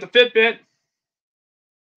anyway, you get the Fitbit.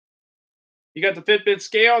 You got the Fitbit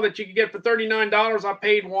scale that you can get for $39. I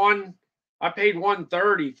paid $130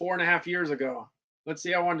 4.5 years ago. Let's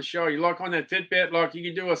see. I wanted to show you. Look on that Fitbit. Look,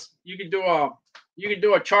 you can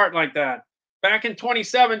do a chart like that. Back in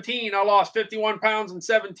 2017, I lost 51 pounds in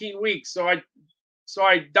 17 weeks. So I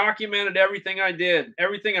documented everything I did,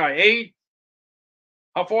 everything I ate,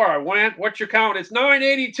 how far I went. What's your count? It's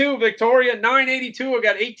 982, Victoria. 982. I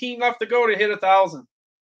got 18 left to go to hit 1,000.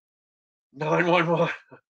 911.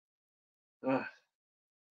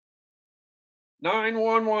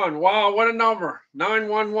 911. Wow, what a number.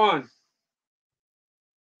 911.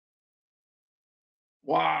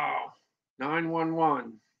 Wow.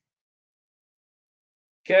 911.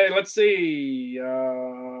 Okay, let's see.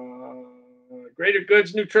 Greater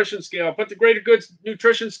Goods Nutrition Scale. Put the Greater Goods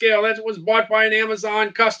Nutrition Scale. That was bought by an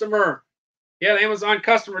Amazon customer. Yeah, an Amazon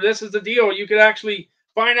customer. This is the deal. You could actually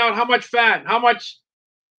find out how much fat, how much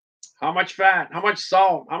fat, how much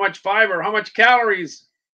salt, how much fiber, how much calories,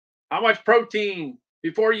 how much protein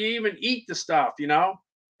before you even eat the stuff, you know?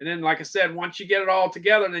 And then, like I said, once you get it all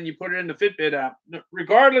together, then you put it in the Fitbit app.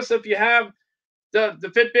 Regardless if you have the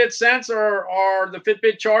Fitbit Sense or the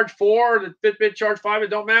Fitbit Charge 4 or the Fitbit Charge 5, it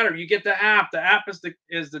don't matter. You get the app. The app is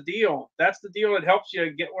the deal. That's the deal that helps you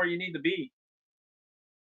get where you need to be.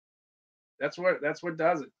 That's what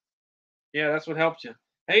does it. Yeah, that's what helps you.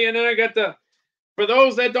 Hey, and then I got for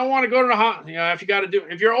those that don't want to go to the hospital, you know,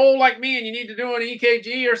 if you're old like me and you need to do an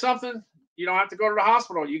EKG or something, you don't have to go to the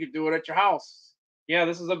hospital. You can do it at your house. Yeah,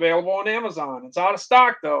 this is available on Amazon. It's out of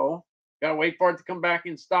stock though. Gotta wait for it to come back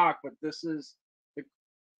in stock. But this is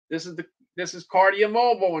Cardia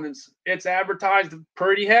Mobile, and it's advertised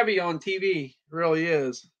pretty heavy on TV. It really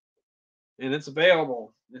is, and it's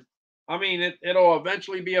available. I mean, it'll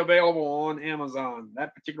eventually be available on Amazon.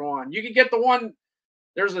 That particular one, you can get the one.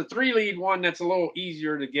 There's a 3-lead one that's a little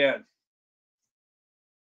easier to get.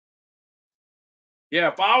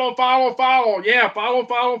 Yeah, follow. Yeah, follow.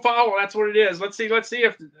 That's what it is. Let's see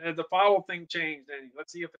if the follow thing changed any.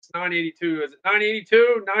 Let's see if it's 982. Is it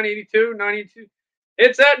 982? 982? 982?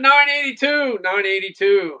 It's at 982.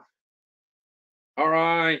 982. All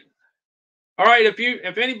right.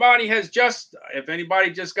 If anybody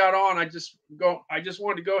just got on, I just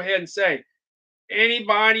wanted to go ahead and say,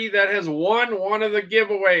 anybody that has won one of the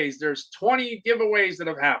giveaways, there's 20 giveaways that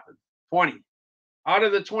have happened. 20. Out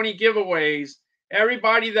of the 20 giveaways,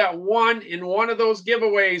 everybody that won in one of those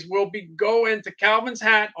giveaways will go into Calvin's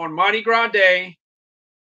Hat on Mardi Gras Day.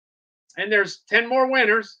 And there's 10 more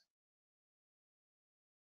winners.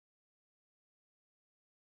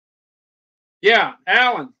 Yeah,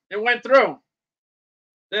 Alan, it went through.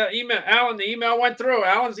 The email went through.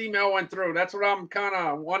 Alan's email went through. That's what I'm kind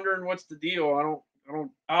of wondering. What's the deal?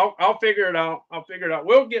 I'll figure it out.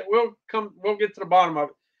 We'll get to the bottom of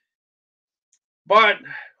it. But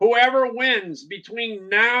whoever wins between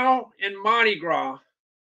now and Mardi Gras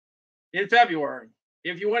in February,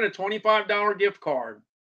 if you win a $25 gift card,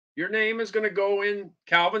 your name is going to go in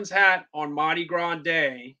Calvin's Hat on Mardi Gras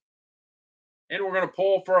Day. And we're going to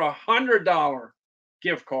pull for a $100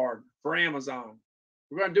 gift card for Amazon.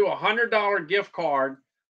 We're going to do a $100 gift card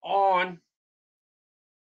on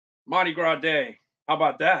Mardi Gras Day. How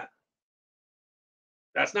about that?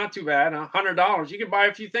 That's not too bad, huh? $100. You can buy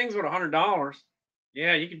a few things with $100.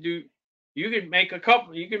 Yeah, you can make a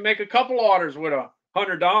couple orders with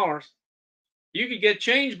 $100. You could get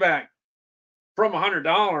change back from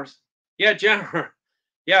 $100. Yeah, Jennifer.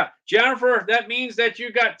 Yeah, Jennifer, that means that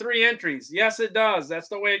you got 3 entries. Yes, it does. That's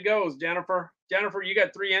the way it goes, Jennifer. Jennifer, you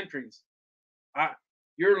got 3 entries. I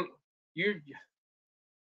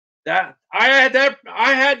had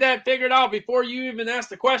that figured out before you even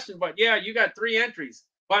asked the question, but yeah, you got 3 entries.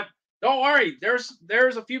 But don't worry, there's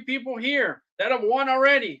a few people here that have won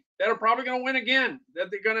already that are probably going to win again,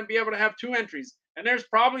 that they're going to be able to have 2 entries. And there's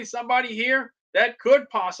probably somebody here that could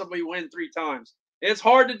possibly win 3 times. It's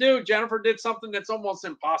hard to do. Jennifer did something that's almost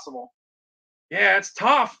impossible. Yeah, it's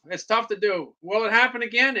tough. It's tough to do. Will it happen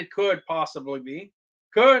again? It could possibly be.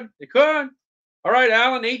 It could. All right,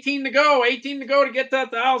 Alan, 18 to go. 18 to go to get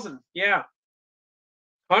that 1,000. Yeah.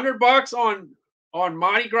 $100 on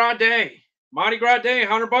Mardi Gras Day. Mardi Gras Day,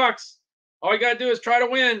 $100. All you got to do is try to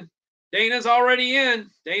win. Dana's already in.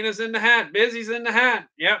 Dana's in the hat. Busy's in the hat.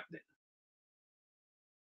 Yep.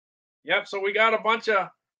 So we got a bunch of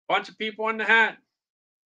people in the hat.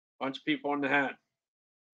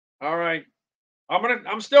 All right.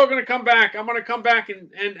 I'm still gonna come back. I'm gonna come back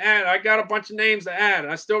and add. I got a bunch of names to add.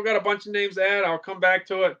 I still got a bunch of names to add. I'll come back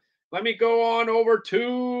to it. Let me go on over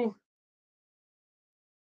to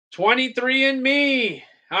 23andMe.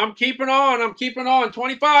 I'm keeping on.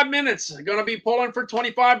 25 minutes. I'm gonna be pulling for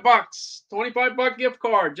 $25. $25 gift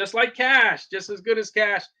card, just like cash, just as good as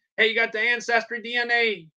cash. Hey, you got the Ancestry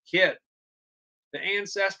DNA kit. The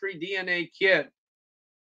Ancestry DNA kit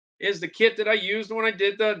is the kit that I used when I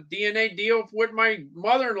did the DNA deal with my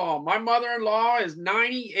mother-in-law. My mother-in-law is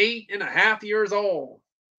 98 and a half years old.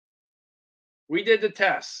 We did the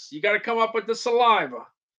tests. You got to come up with the saliva.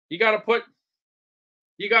 You put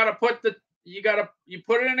it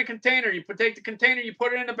in a container. Take the container, you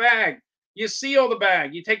put it in a bag. You seal the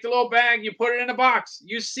bag. You take the little bag, you put it in a box.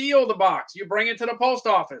 You seal the box. You bring it to the post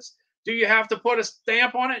office. Do you have to put a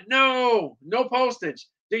stamp on it? No postage.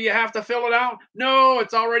 Do you have to fill it out? No,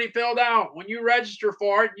 it's already filled out. When you register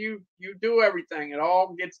for it, you do everything. It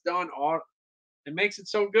all gets done. It makes it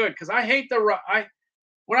so good because I hate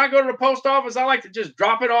when I go to the post office, I like to just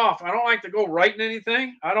drop it off. I don't like to go writing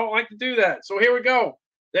anything. I don't like to do that. So here we go.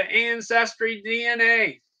 The Ancestry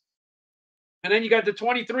DNA. And then you got the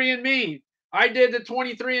 23andMe. I did the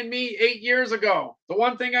 23andMe 8 years ago. The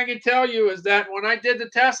one thing I can tell you is that when I did the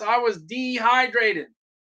test, I was dehydrated.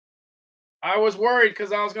 I was worried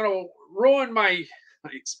because I was going to ruin my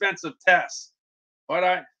expensive tests. But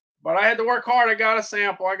I had to work hard. I got a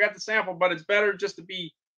sample. I got the sample, but it's better just to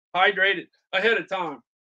be hydrated ahead of time.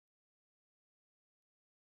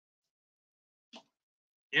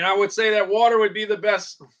 And I would say that water would be the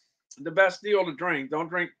best deal to drink. Don't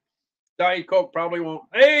drink Diet Coke, probably won't.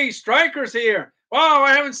 Hey, Striker's here. Wow,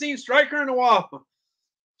 I haven't seen Striker in a while.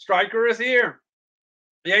 Striker is here.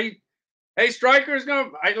 Yeah, hey, Striker is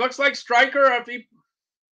gonna. It looks like Striker.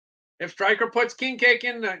 If Striker puts King Cake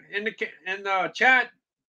in the chat,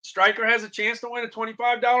 Striker has a chance to win a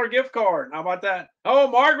 $25 gift card. How about that? Oh,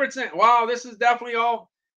 Margaret's in. Wow, this is definitely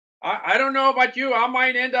all. I don't know about you. I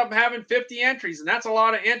might end up having 50 entries, and that's a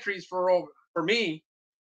lot of entries for me.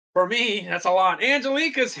 For me, that's a lot.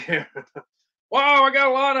 Angelica's here. Wow, I got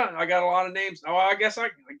a lot of names. Oh, I guess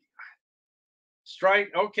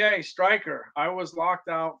Okay, Striker. I was locked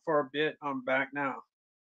out for a bit. I'm back now.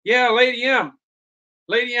 Yeah, Lady M.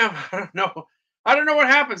 I don't know what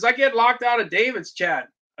happens. I get locked out of David's chat.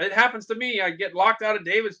 It happens to me. I get locked out of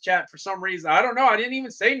David's chat for some reason. I don't know. I didn't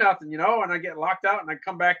even say nothing, and I get locked out and I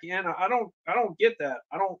come back in. I don't get that.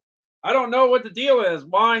 I don't know what the deal is.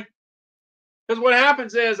 Why? Because what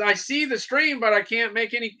happens is I see the stream, but I can't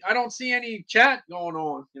make I don't see any chat going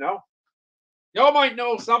on, Y'all might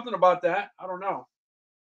know something about that. I don't know.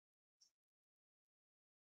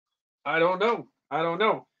 I don't know.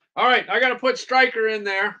 All right, I got to put Striker in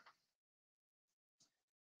there.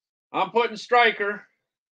 I'm putting Striker.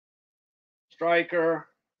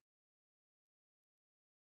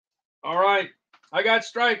 All right, I got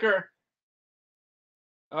Striker.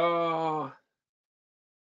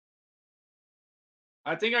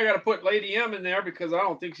 I think I got to put Lady M in there because I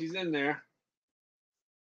don't think she's in there.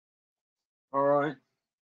 All right.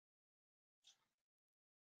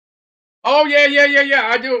 Oh, yeah.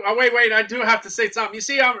 I do. Oh, wait. I do have to say something. You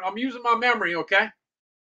see, I'm using my memory, okay?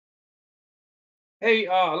 Hey,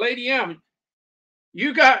 Lady M,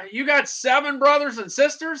 you got 7 brothers and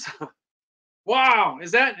sisters? Wow.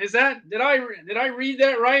 Did I read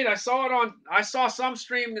that right? I saw some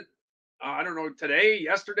stream that, I don't know, today,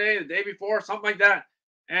 yesterday, the day before, something like that.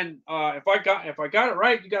 And if I got it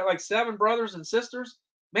right, you got like 7 brothers and sisters.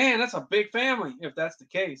 Man, that's a big family if that's the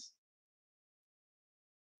case.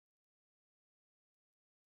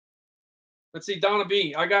 Let's see, Donna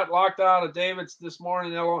B. I got locked out of David's this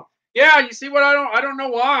morning. Yeah, you see what I don't know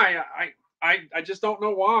why. I just don't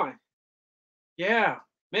know why. Yeah,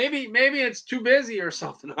 maybe it's too busy or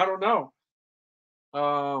something. I don't know.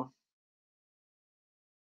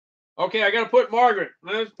 Okay, I got to put Margaret.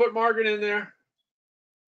 Let's put Margaret in there.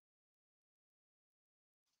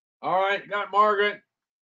 All right, got Margaret.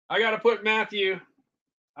 I got to put Matthew.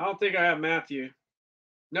 I don't think I have Matthew.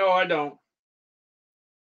 No, I don't.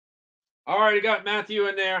 All right, I got Matthew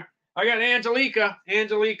in there. I got Angelica.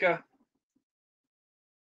 Angelica.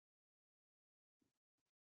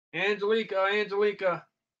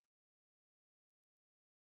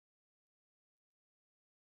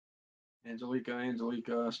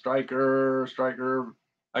 Striker.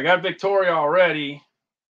 I got Victoria already.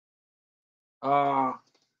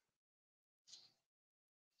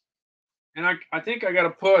 And I think I got to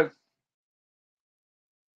put.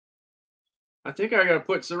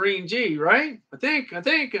 Serene G, right? I think,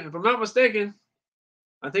 if I'm not mistaken,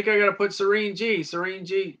 I think I got to put Serene G.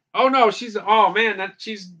 Oh no, she was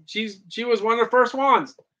one of the first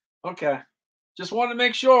ones. Okay. Just wanted to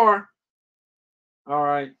make sure. All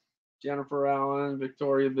right. Jennifer Allen,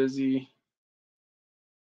 Victoria Busy.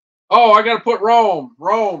 Oh, I got to put Rome.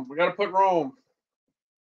 We got to put Rome.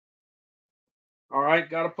 All right,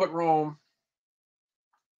 got to put Rome.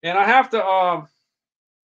 And I have to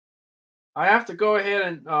go ahead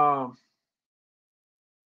and I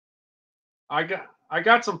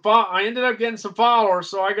ended up getting some followers,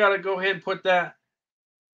 so I got to go ahead and put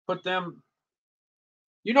them.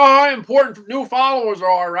 You know how important new followers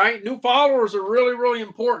are, right? New followers are really, really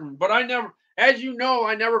important. But I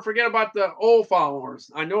never forget about the old followers.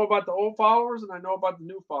 I know about the old followers and I know about the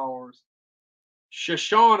new followers.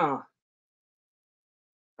 Shoshana.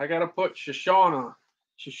 I got to put Shoshana.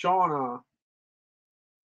 Shoshana.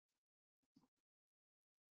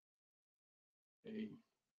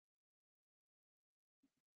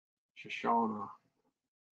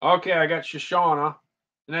 Okay, I got Shoshana.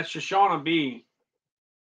 And that's Shoshana B.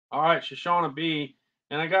 All right, Shoshana B.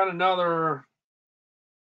 And I got another.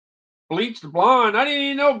 Bleached blonde. I didn't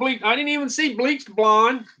even know I didn't even see bleached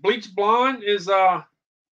blonde. Bleached blonde is I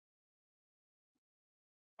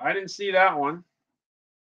didn't see that one.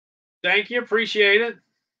 Thank you, appreciate it.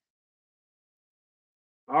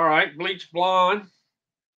 All right, bleached blonde.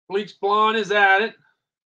 Bleached blonde is at it.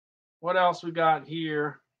 What else we got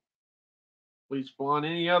here? Bleached blonde.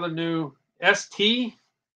 Any other new ST?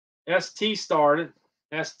 ST started.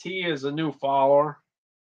 ST is a new follower.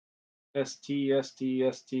 ST.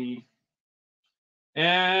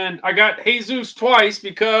 And I got Jesus twice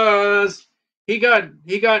because he got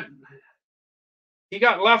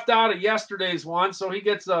left out of yesterday's one, so he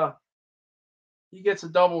gets a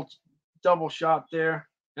double shot there.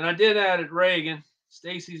 And I did add it Reagan.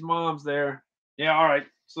 Stacy's mom's there. Yeah, all right.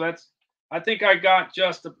 So I think I got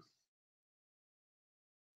just a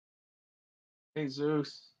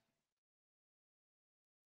Jesus.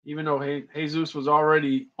 Even though Jesus was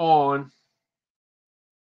already on.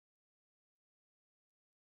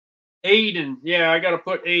 Aiden. Yeah, I got to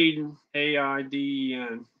put Aiden.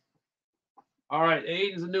 AIDN. All right,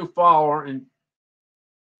 Aiden's a new follower.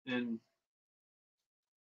 And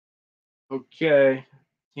okay.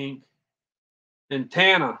 Tink. And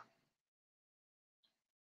Tana.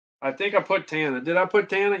 I think I put Tana. Did I put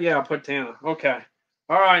Tana? Yeah, I put Tana. Okay.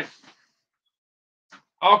 All right.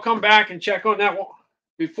 I'll come back and check on that one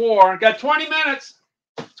before. Got 20 minutes.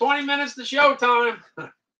 20 minutes to showtime.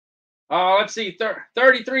 Let's see.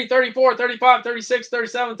 33, 34, 35, 36,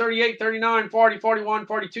 37, 38, 39, 40, 41,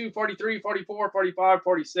 42, 43, 44, 45,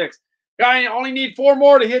 46. I only need 4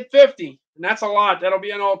 more to hit 50. And that's a lot. That'll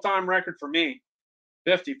be an all-time record for me.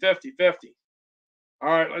 50, 50, 50. All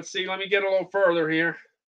right, let's see. Let me get a little further here.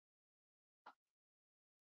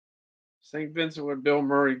 St. Vincent with Bill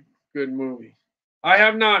Murray. Good movie. I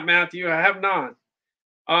have not, Matthew. I have not.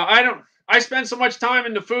 I spend so much time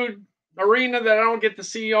in the food arena that I don't get to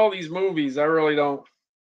see all these movies. I really don't.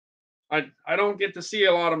 I don't get to see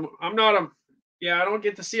a lot of. I don't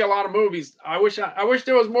get to see a lot of movies. I wish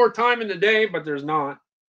there was more time in the day, but there's not.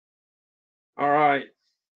 All right.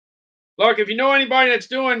 Look, if you know anybody that's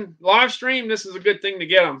doing live stream, this is a good thing to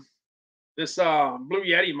get them. This Blue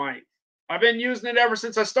Yeti mic. I've been using it ever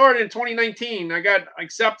since I started in 2019. I got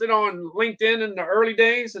accepted on LinkedIn in the early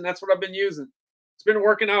days, and that's what I've been using. It's been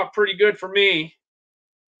working out pretty good for me.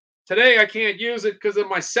 Today, I can't use it because of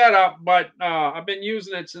my setup, but I've been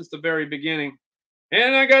using it since the very beginning.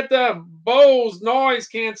 And I got the Bose noise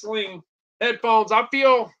canceling headphones. I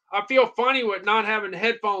feel funny with not having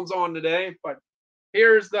headphones on today, but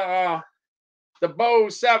here's the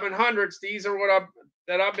Bose 700s. These are what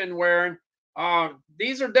I've been wearing.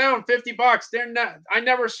 These are down $50. They're not. I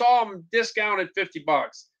never saw them discounted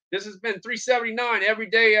 $50. This has been $379 every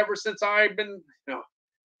day ever since I've been,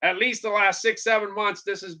 at least the last 6-7 months.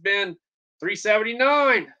 This has been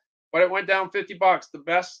 $379, but it went down $50. The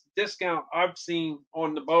best discount I've seen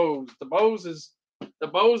on the Bose. The Bose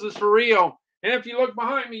is for real. And if you look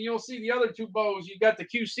behind me, you'll see the other 2 Bose. You got the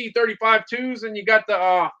QC35-2s, and you got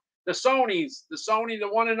the Sonys, the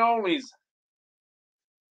one and onlys.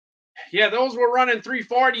 Yeah, those were running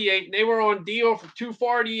 $348, and they were on deal for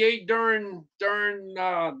 $248 during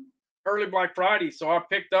early Black Friday. So I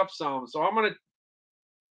picked up some. So I'm gonna,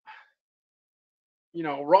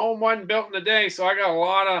 Rome wasn't built in a day, so I got a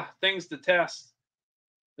lot of things to test.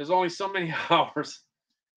 There's only so many hours.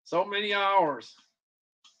 So many hours.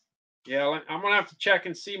 Yeah, I'm gonna have to check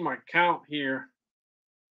and see my count here.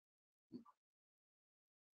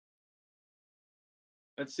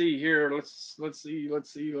 Let's see here. Let's see.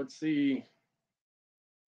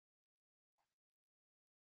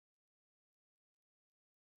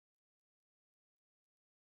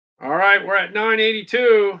 All right, we're at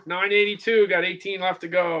 982. 982, got 18 left to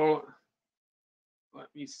go. Let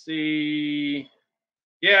me see.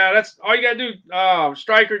 Yeah, that's all you gotta do.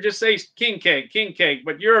 Striker, just say king cake.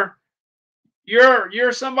 But you're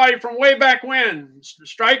somebody from way back when.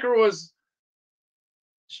 Striker.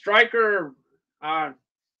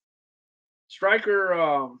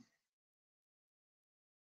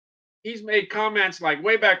 He's made comments like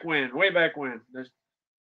way back when.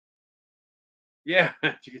 Yeah,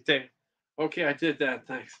 you can take. Okay, I did that.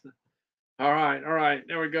 Thanks. All right.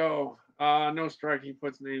 There we go. No strike. He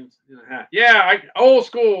puts names in a hat. Yeah, old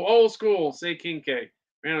school. Say king cake.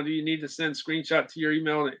 Randall, do you need to send screenshot to your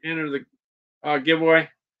email to enter the giveaway?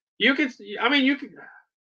 You can.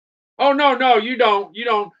 Oh no, you don't.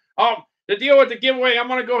 The deal with the giveaway, I'm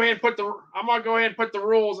gonna go ahead and put the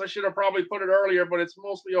rules. I should have probably put it earlier, but it's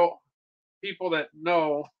mostly all people that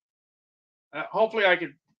know. Hopefully, I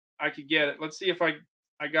could get it. Let's see if I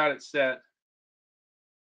got it set.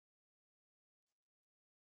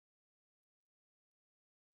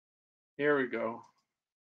 Here we go.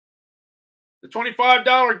 The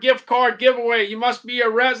 $25 gift card giveaway. You must be a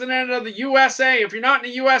resident of the USA. If you're not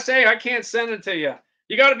in the USA, I can't send it to you.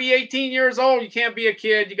 You got to be 18 years old. You can't be a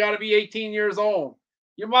kid. You got to be 18 years old.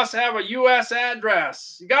 You must have a U.S.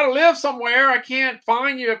 address. You got to live somewhere. I can't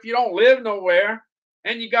find you if you don't live nowhere.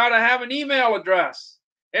 And you got to have an email address.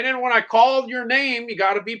 And then when I called your name, you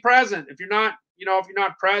got to be present. If you're not, if you're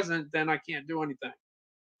not present, then I can't do anything.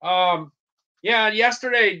 Yeah,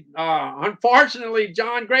 yesterday, unfortunately,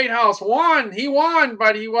 John Greathouse won. He won,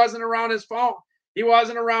 but he wasn't around his phone. He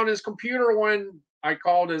wasn't around his computer when I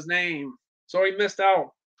called his name, so he missed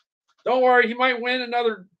out. Don't worry, he might win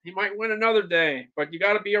another. He might win another day, but you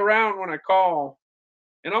got to be around when I call.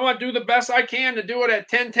 And I'm gonna do the best I can to do it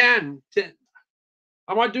at 10:10.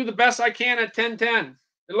 I'm gonna do the best I can at 10:10.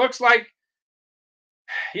 It looks like,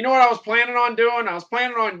 you know what I was planning on doing? I was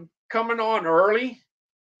planning on coming on early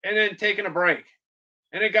and then taking a break.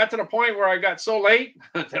 And it got to the point where I got so late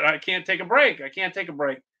that I can't take a break. I can't take a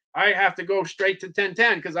break. I have to go straight to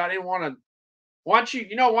 10:10 because I didn't want to. Once you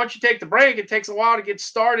take the break, it takes a while to get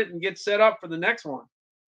started and get set up for the next one.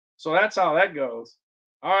 So that's how that goes.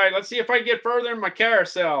 All right, let's see if I can get further in my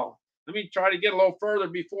carousel. Let me try to get a little further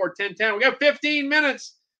before 10:10. We got 15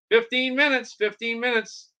 minutes. 15 minutes. 15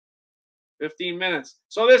 minutes. 15 minutes.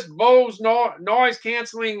 So this Bose noise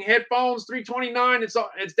canceling headphones, $329.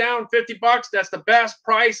 It's down $50. That's the best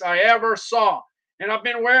price I ever saw, and I've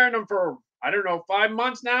been wearing them for, I don't know, 5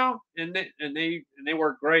 months now, and they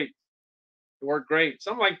work great. They work great.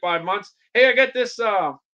 Something like 5 months. Hey, I got this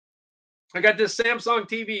Samsung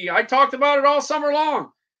TV. I talked about it all summer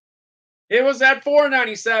long. It was at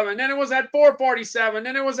 $497, then it was at $447,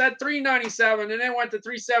 then it was at $397, and then it went to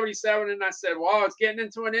 $377. And I said, "Wow, it's getting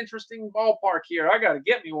into an interesting ballpark here. I got to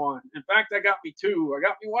get me one." In fact, I got me two. I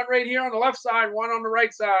got me one right here on the left side, one on the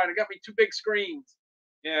right side. I got me two big screens.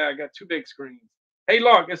 Yeah, I got two big screens. Hey,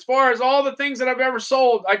 look, as far as all the things that I've ever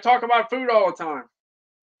sold, I talk about food all the time.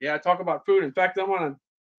 Yeah, I talk about food. In fact,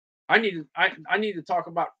 I need to talk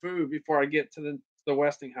about food before I get to the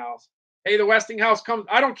Westinghouse. Hey, the Westinghouse comes.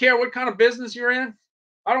 I don't care what kind of business you're in.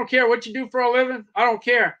 I don't care what you do for a living. I don't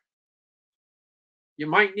care. You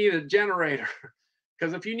might need a generator,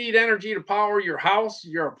 because if you need energy to power your house,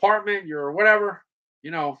 your apartment, your whatever,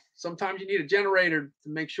 sometimes you need a generator to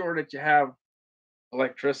make sure that you have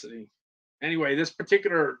electricity. Anyway, this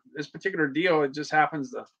particular deal, it just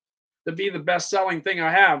happens to be the best selling thing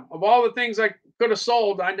I have. Of all the things I could have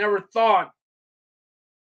sold, I never thought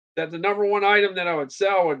that the number one item that I would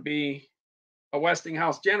sell would be a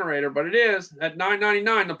Westinghouse generator, but it is at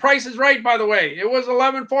 $9.99. The price is right, by the way. It was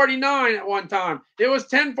 $11.49 at one time. It was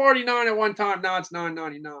 $10.49 at one time. Now it's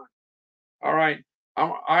 $9.99. All right.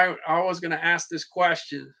 I was going to ask this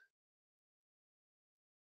question.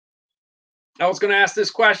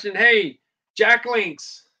 Hey, Jack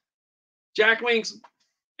Links. Jack Links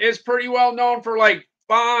is pretty well known for like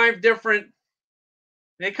 5 different.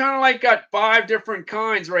 They kind of like got 5 different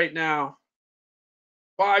kinds right now.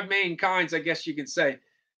 5 main kinds, I guess you could say.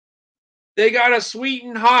 They got a sweet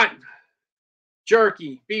and hot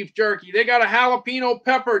jerky, beef jerky. They got a jalapeno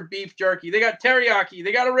peppered beef jerky. They got teriyaki.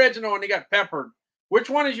 They got original, and they got peppered. Which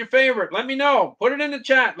one is your favorite? Let me know. Put it in the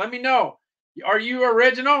chat. Let me know. Are you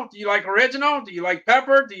original? Do you like original? Do you like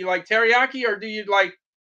peppered? Do you like teriyaki? Or do you like,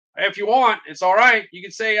 if you want, it's all right. You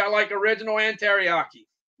can say I like original and teriyaki.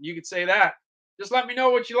 You could say that. Just let me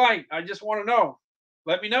know what you like. I just want to know.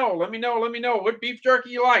 Let me know. Let me know. Let me know what beef jerky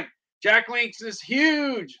you like. Jack Links is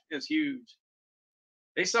huge. It's huge.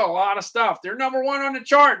 They sell a lot of stuff. They're number 1 on the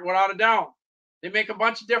chart, without a doubt. They make a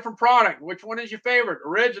bunch of different products. Which one is your favorite?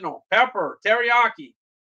 Original, pepper, teriyaki.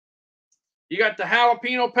 You got the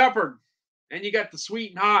jalapeno peppered, and you got the sweet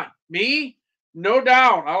and hot. Me? No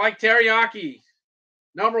doubt. I like teriyaki.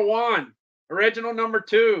 Number 1. Original, number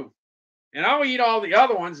 2. And I'll eat all the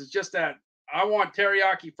other ones. It's just that I want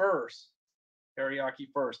teriyaki first. Teriyaki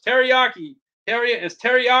first. Teriyaki. Is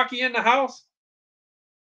teriyaki in the house?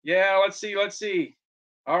 Yeah, let's see.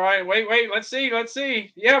 All right, wait. Let's see.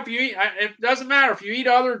 Yeah, if you eat, it doesn't matter if you eat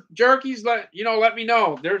other jerkies. Let me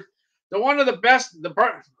know. There's one of the best.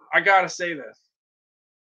 I gotta say this.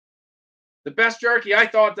 The best jerky I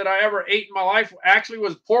thought that I ever ate in my life actually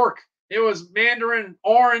was pork. It was Mandarin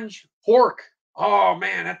orange pork. Oh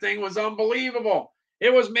man, that thing was unbelievable.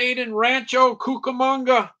 It was made in Rancho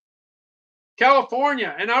Cucamonga,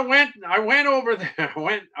 California, and I went over there.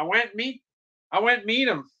 I went meet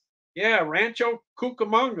them. Yeah, Rancho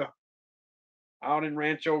Cucamonga. Out in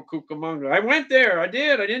Rancho Cucamonga. I went there. I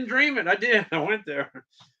did. I didn't dream it. I did. I went there.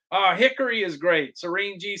 Hickory is great.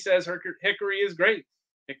 Serene G says hickory is great.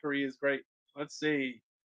 Hickory is great. Let's see.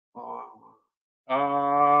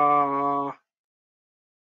 Yeah,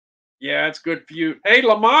 it's good for you. Hey,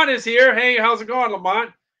 Lamont is here. Hey, how's it going,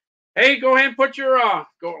 Lamont? Hey, go ahead and put your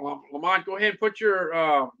Lamont, go ahead and put your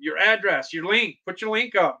address, your link. Put your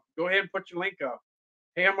link up. Go ahead and put your link up.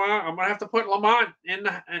 Hey, I'm gonna have to put Lamont in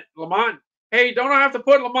the Lamont. Hey, don't I have to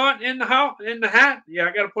put Lamont in the house in the hat? Yeah,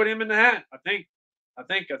 I got to put him in the hat. I think.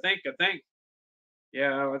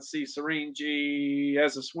 Yeah, let's see. Serene G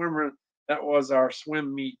as a swimmer. That was our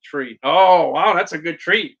swim meet treat. Oh wow, that's a good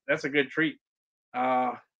treat. That's a good treat.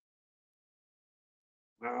 Can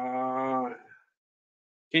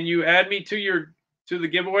you add me to the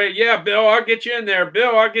giveaway? Yeah, Bill, I'll get you in there.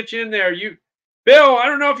 Bill, I'll get you in there. Bill, I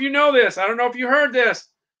don't know if you know this. I don't know if you heard this.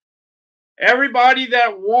 Everybody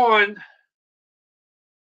that won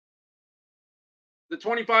the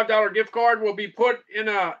 $25 gift card will be put in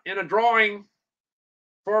a drawing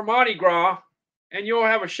for Mardi Gras, and you'll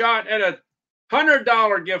have a shot at a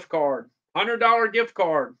 $100 gift card. $100 gift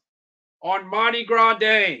card on Mardi Gras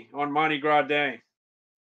Day. On Mardi Gras Day.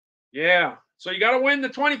 Yeah. So you got to win the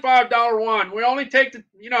 $25 one. We only take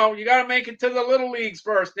you got to make it to the little leagues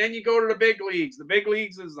first. Then you go to the big leagues. The big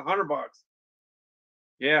leagues is the $100.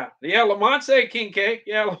 Yeah. Yeah. Lamont said king cake.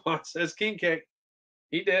 Yeah. Lamont says king cake.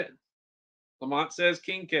 He did. Lamont says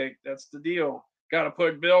king cake. That's the deal. Got to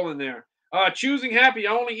put Bill in there. Choosing happy.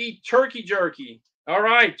 I only eat turkey jerky. All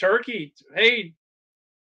right. Turkey. Hey.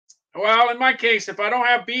 Well, in my case, if I don't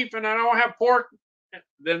have beef and I don't have pork,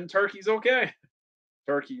 then turkey's okay.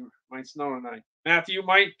 Turkey might snow tonight. Matthew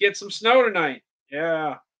might get some snow tonight.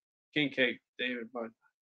 Yeah. King cake, David, but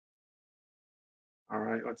all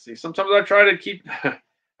right, let's see. Sometimes I try to keep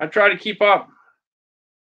up.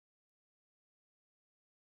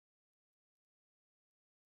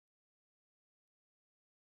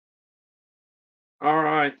 All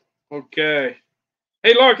right. Okay.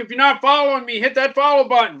 Hey, look, if you're not following me, hit that follow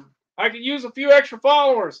button. I could use a few extra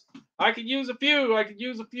followers. I could use a few.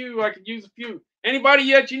 Anybody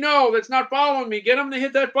yet that's not following me, get them to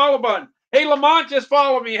hit that follow button. Hey, Lamont just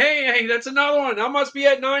followed me. Hey, that's another one. I must be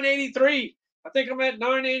at 983. I think I'm at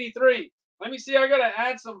 983. Let me see. I gotta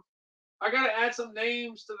add some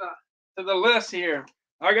names to the list here.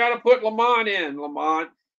 I gotta put Lamont in. Lamont.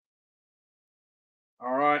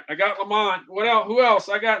 All right, I got Lamont. What else? Who else?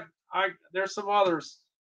 There's some others.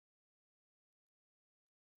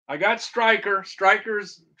 I got Striker. Striker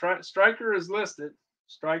is listed.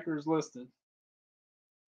 Striker is listed.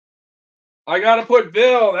 I got to put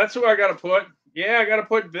Bill. That's who I got to put. Yeah, I got to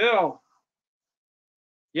put Bill.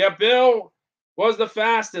 Yeah, Bill was the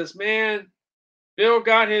fastest, man. Bill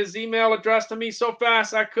got his email address to me so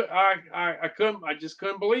fast I just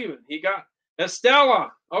couldn't believe it. He got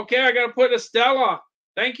Estella. Okay, I got to put Estella.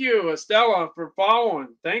 Thank you, Estella, for following.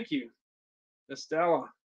 Thank you, Estella.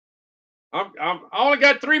 I only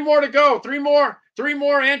got 3 more to go. 3 more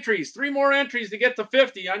entries. 3 more entries to get to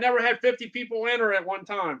 50. I never had 50 people enter at one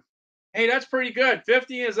time. Hey, that's pretty good.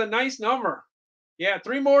 50 is a nice number. Yeah,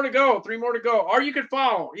 3 more to go. 3 more to go. Or you could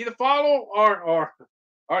follow. Either follow or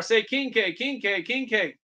say king cake.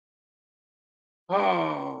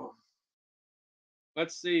 Oh.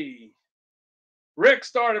 Let's see. Rick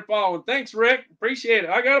started following. Thanks, Rick. Appreciate it.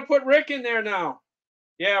 I got to put Rick in there now.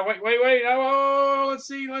 Yeah, wait. Oh, let's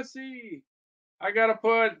see. I was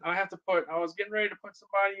getting ready to put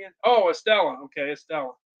somebody in. Oh, Estella. Okay,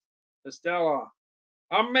 Estella.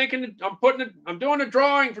 I'm doing a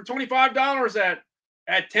drawing for $25 at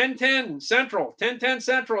 1010 Central. 1010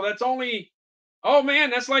 Central. That's only, oh man,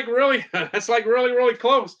 that's like really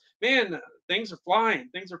close. Man, things are flying.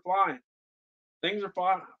 Things are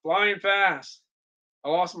flying fast. I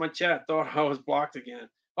lost my chat. Thought I was blocked again.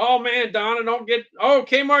 Oh man, Donna,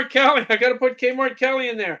 Kmart Kelly. I got to put Kmart Kelly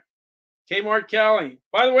in there. Kmart Kelly.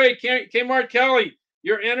 By the way, Kmart Kelly,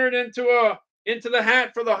 you're entered into the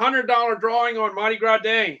hat for the $100 drawing on Mardi Gras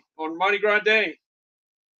Day. $100.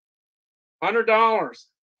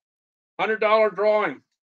 $100 drawing.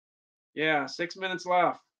 Yeah, 6 minutes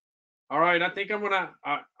left. All right, I think I'm gonna.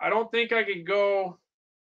 I don't think I could go.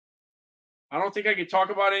 I don't think I could talk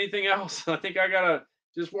about anything else. I think I gotta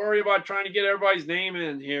just worry about trying to get everybody's name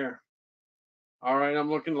in here. All right, I'm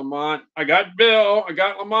looking Lamont. I got Bill. I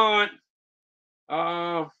got Lamont.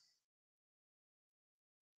 All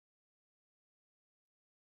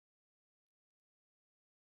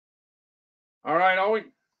right,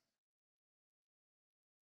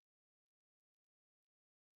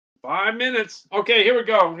 5 minutes. Okay, here we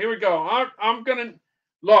go. I'm gonna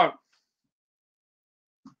look.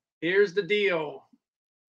 Here's the deal.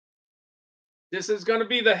 This is going to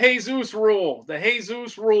be the Jesus rule. This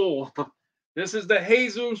is the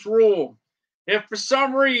Jesus rule. If for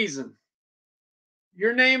some reason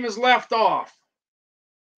your name is left off,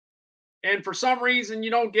 and for some reason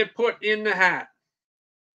you don't get put in the hat.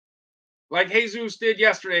 Like Jesus did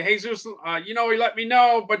yesterday. Jesus, he let me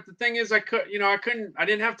know, but the thing is, I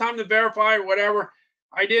didn't have time to verify or whatever.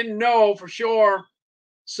 I didn't know for sure.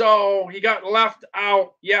 So he got left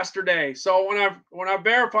out yesterday. So when I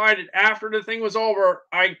verified it after the thing was over,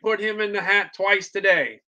 I put him in the hat twice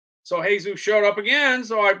today. So Jesus showed up again.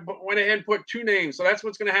 So I went ahead and put 2 names. So that's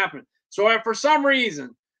what's going to happen. So if for some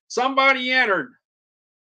reason somebody entered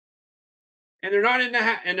and they're not in the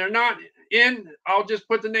hat and they're not in, I'll just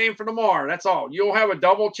put the name for tomorrow. That's all. You'll have a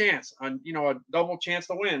double chance, a double chance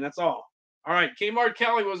to win. That's all. All right. Kmart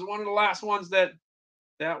Kelly was one of the last ones that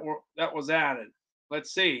was added.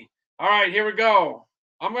 Let's see. All right, here we go.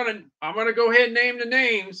 I'm gonna go ahead and name the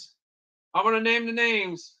names. I'm gonna name the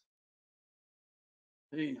names.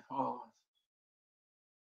 All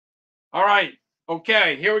right.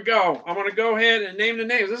 Okay, here we go. I'm gonna go ahead and name the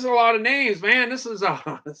names. This is a lot of names, man. This is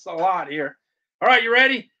a lot here. All right, you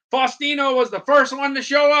ready? Faustino was the first one to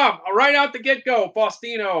show up right out the get-go.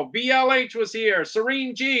 Faustino. BLH was here.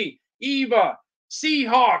 Serene G. Eva.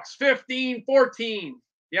 Seahawks 15-14.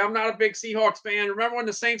 Yeah, I'm not a big Seahawks fan. Remember when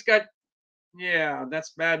the Saints got, yeah,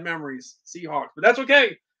 that's bad memories, Seahawks. But that's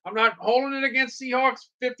okay. I'm not holding it against Seahawks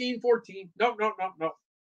 15-14. Nope.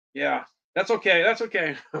 Yeah, that's okay. That's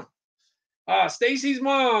okay. Stacy's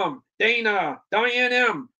mom, Dana, Diane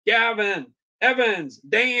M, Gavin, Evans,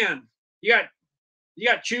 Dan. You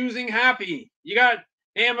got Choosing Happy. You got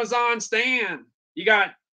Amazon Stan. You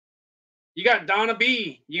got Donna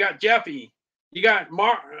B. You got Jeffy. You got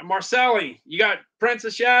Marcelli. You got Prince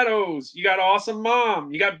of Shadows. You got Awesome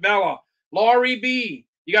Mom. You got Bella. Laurie B.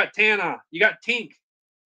 You got Tana. You got Tink.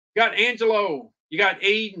 You got Angelo. You got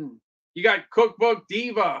Aiden. You got Cookbook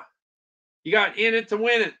Diva. You got In It to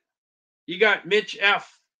Win It. You got Mitch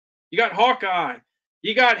F. You got Hawkeye.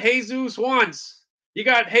 You got Jesus once. You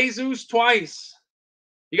got Jesus twice.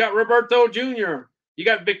 You got Roberto Jr. You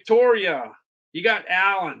got Victoria. You got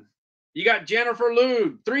Alan. You got Jennifer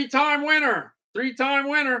Lude, 3-time winner. 3-time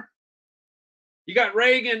winner. You got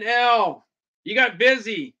Reagan L. You got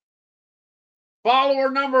Busy. Follower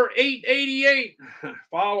number 888.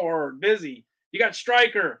 Follower Busy. You got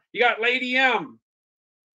Striker. You got Lady M.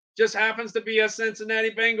 Just happens to be a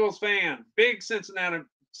Cincinnati Bengals fan. Big Cincinnati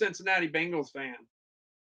Bengals fan.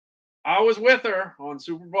 I was with her on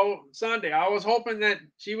Super Bowl Sunday. I was hoping that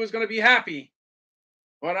she was going to be happy.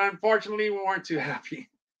 But unfortunately, we weren't too happy.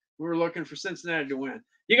 We were looking for Cincinnati to win.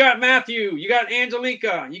 You got Matthew. You got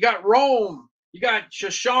Angelica. You got Rome. You got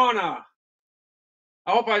Shoshana.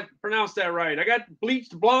 I hope I pronounced that right. I got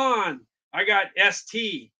Bleached Blonde. I got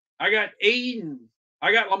ST. I got Aiden.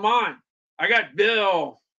 I got Lamont. I got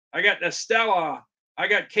Bill. I got Estella. I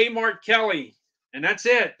got Kmart Kelly. And that's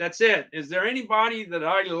it. That's it. Is there anybody that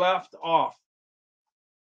I left off?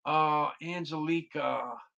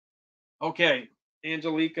 Angelica. Okay.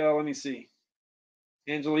 Angelica, let me see.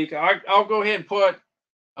 Angelica. I'll go ahead and put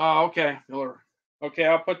okay. Okay,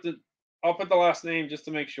 I'll put the last name just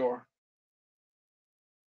to make sure.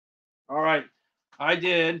 All right. I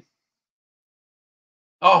did.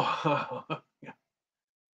 Oh,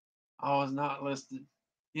 I was not listed.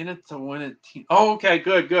 In It to Win It team. Oh, okay,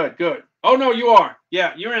 good. Oh no, you are.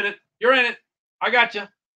 Yeah, you're in it. You're in it. I got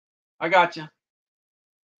you.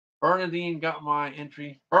 Bernadine got my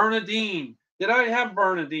entry. Bernadine. Did I have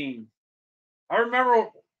Bernadine? I remember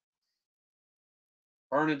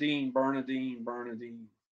Bernadine.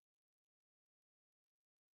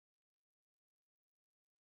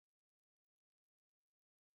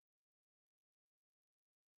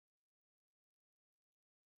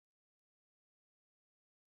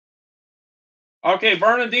 Okay,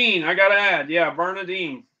 Bernadine. I got to add. Yeah,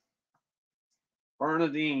 Bernadine.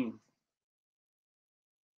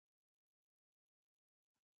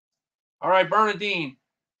 All right, Bernadine.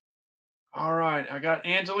 All right, I got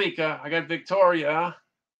Angelica. I got Victoria.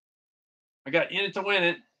 I got In It to Win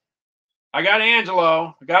It. I got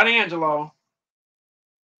Angelo. I got Angelo.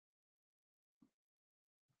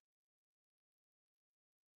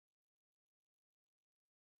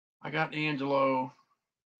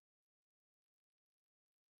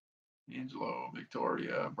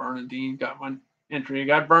 Victoria, Bernadine got my entry. I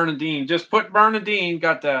got Bernadine. Just put Bernadine.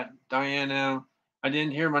 Got that. Diana. I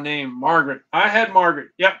didn't hear my name. Margaret. I had Margaret.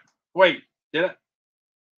 Yep. Wait. Did I?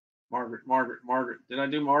 Margaret. Did I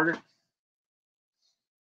do Margaret?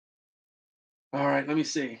 All right. Let me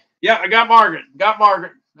see. Yeah, I got Margaret.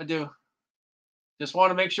 I do. Just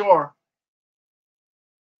want to make sure.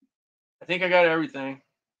 I think I got everything.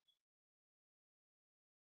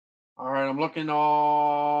 All right. I'm looking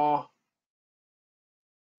all.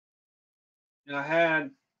 And I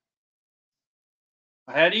had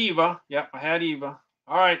I had Eva. Yep, I had Eva.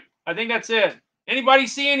 All right. I think that's it. Anybody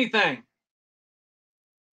see anything?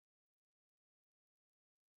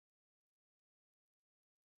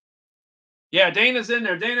 Yeah, Dana's in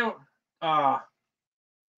there. Dana's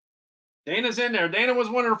in there. Dana was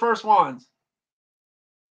one of the first ones.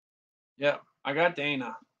 Yep, I got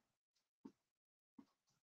Dana.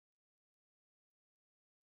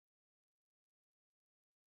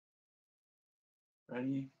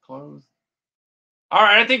 Ready, close. All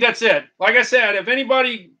right, I think that's it. Like I said, if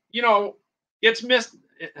anybody, gets missed,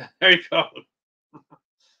 there you go.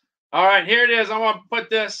 All right, here it is. I want to put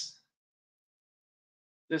this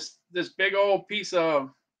big old piece of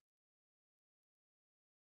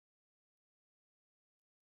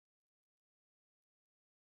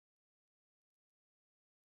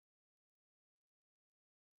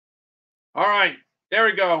all right, there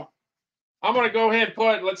we go. I'm going to go ahead and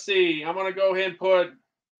put, let's see, I'm going to go ahead and put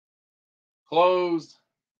closed.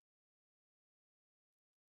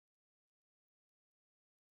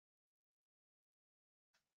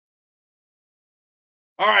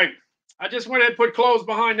 All right, I just went ahead and put closed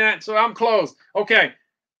behind that, so I'm closed. Okay,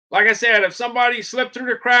 like I said, if somebody slipped through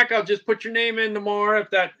the crack, I'll just put your name in tomorrow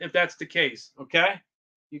if that's the case. Okay,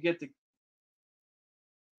 you get the.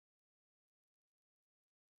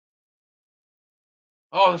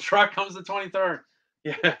 Oh, the truck comes the 23rd.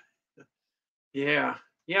 Yeah, yeah,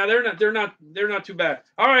 yeah. They're not too bad.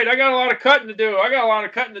 All right, I got a lot of cutting to do. All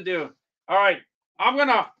right, I'm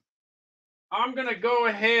gonna go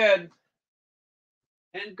ahead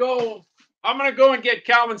and go. I'm gonna go and get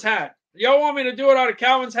Calvin's hat. Y'all want me to do it out of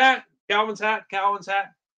Calvin's hat? Calvin's hat.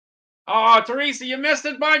 Oh, Teresa, you missed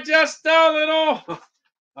it by just a little.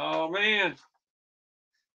 Oh man.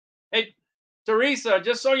 Hey, Teresa,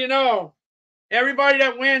 just so you know, everybody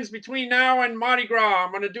that wins between now and Mardi Gras,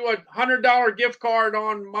 I'm going to do a $100 gift card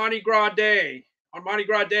on Mardi Gras Day.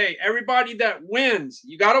 Everybody that wins,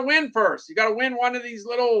 you got to win first. You got to win one of these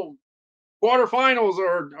little quarterfinals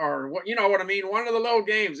or what, you know what I mean? One of the little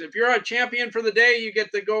games. If you're a champion for the day, you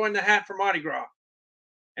get to go in the hat for Mardi Gras.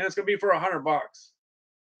 And it's going to be for $100.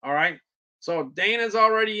 All right. So Dana's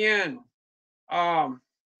already in.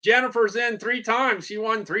 Jennifer's in 3 times. She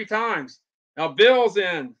won 3 times. Now Bill's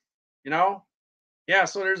in, Yeah,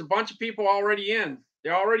 so there's a bunch of people already in.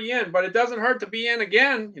 They're already in, but it doesn't hurt to be in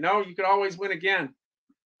again. You could always win again.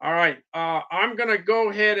 All right. I'm going to go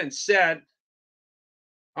ahead and set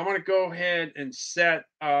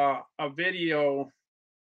a video.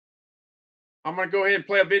 I'm going to go ahead and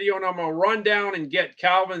play a video, and I'm going to run down and get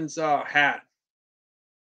Calvin's hat.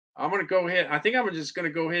 I'm going to go ahead. I think I'm just going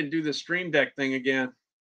to go ahead and do the Stream Deck thing again.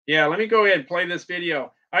 Yeah, let me go ahead and play this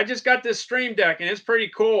video. I just got this Stream Deck, and it's pretty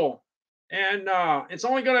cool. And it's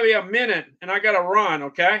only going to be a minute, and I got to run,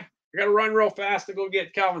 okay? I got to run real fast to go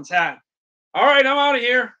get Calvin's hat. All right, I'm out of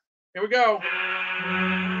here. Here we go.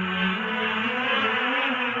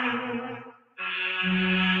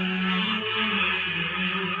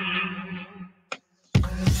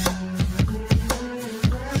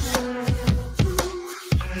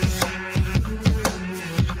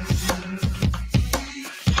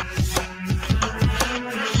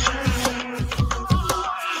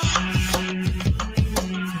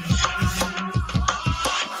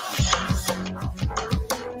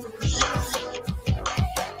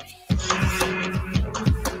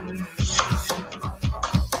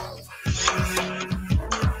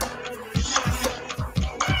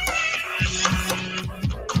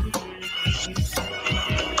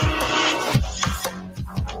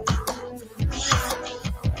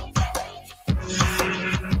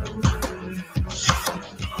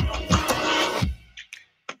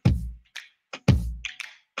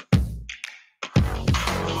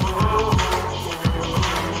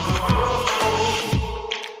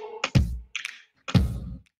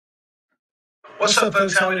 What's up,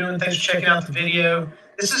 folks? How are we doing? Thanks for checking out the video.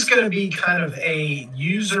 This is going to be kind of a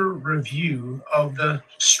user review of the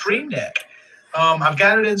Stream Deck. I've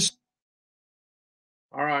got it in.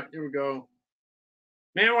 All right, here we go.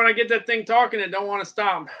 Man, when I get that thing talking, it don't want to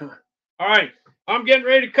stop. All right, I'm getting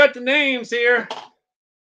ready to cut the names here.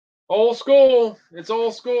 Old school. It's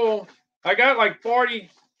old school. I got like 40.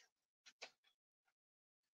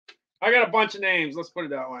 I got a bunch of names. Let's put it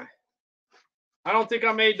that way. I don't think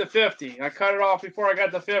I made the 50. I cut it off before I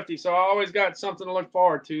got the 50, so I always got something to look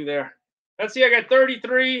forward to there. Let's see, I got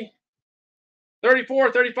 33,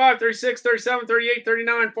 34, 35, 36, 37, 38,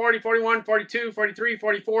 39, 40, 41, 42, 43,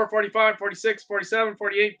 44, 45, 46, 47,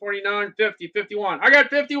 48, 49, 50, 51. I got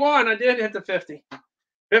 51. I did hit the 50.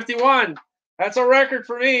 51. That's a record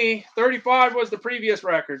for me. 35 was the previous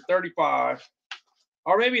record, 35.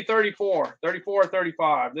 Or maybe 34. 34 or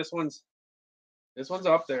 35. This one's This one's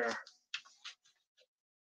up there.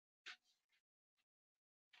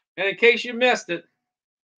 And in case you missed it,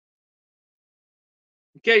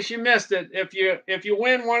 if you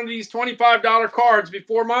win one of these $25 cards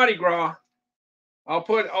before Mardi Gras, I'll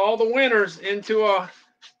put all the winners into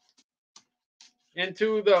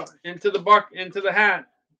the hat,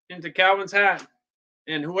 into Calvin's hat,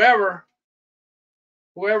 and whoever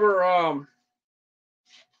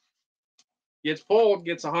gets pulled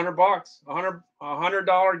gets $100,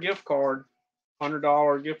 $100 gift card,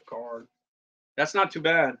 $100 gift card. That's not too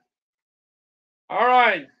bad. All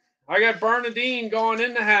right, I got Bernadine going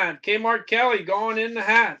in the hat. Kmart Kelly going in the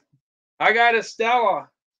hat. I got Estella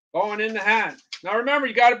going in the hat. Now remember,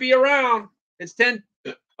 you got to be around. It's 10.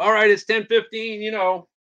 All right, it's 10:15. You know,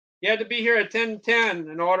 you had to be here at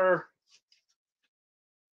 10:10 in order.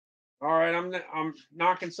 All right, I'm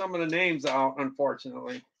knocking some of the names out,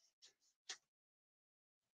 unfortunately.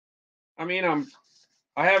 I mean,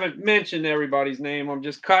 I haven't mentioned everybody's name. I'm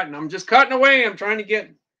just cutting away. I'm trying to get.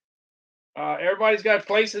 Everybody's got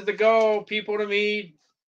places to go, people to meet,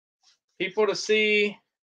 people to see,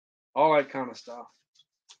 all that kind of stuff.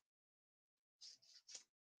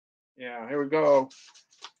 Yeah, here we go.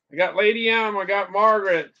 I got Lady M. I got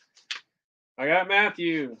Margaret. I got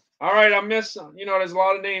Matthew. All right, I missed. You know, there's a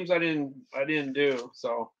lot of names I didn't do,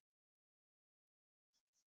 so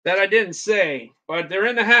that I didn't say, but they're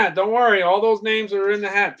in the hat. Don't worry, all those names are in the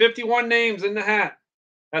hat. 51 names in the hat.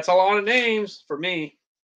 That's a lot of names for me.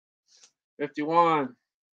 51.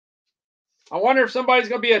 I wonder if somebody's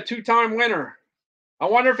going to be a 2-time winner. I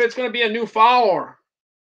wonder if it's going to be a new follower.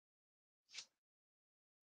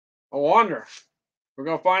 I wonder. We're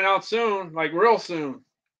going to find out soon, like real soon.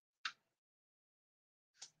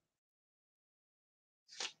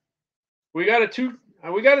 We got a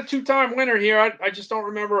 2-time winner here. I just don't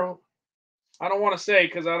remember. I don't want to say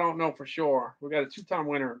because I don't know for sure. We got a 2-time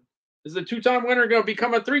winner. Is the 2-time winner going to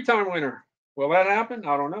become a 3-time winner? Will that happen?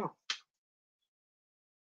 I don't know.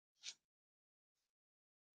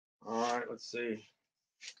 All right, let's see.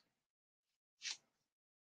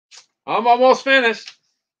 I'm almost finished.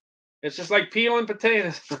 It's just like peeling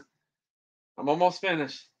potatoes. I'm almost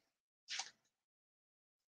finished.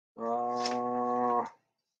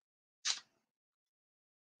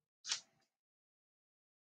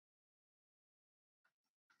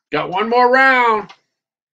 Got one more round.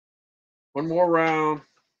 One more round.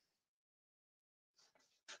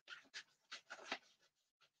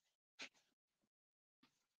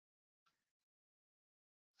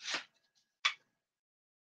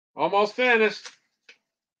 Almost finished.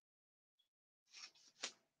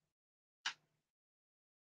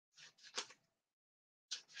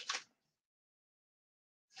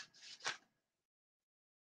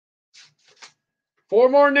 Four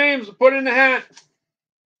more names to put in the hat.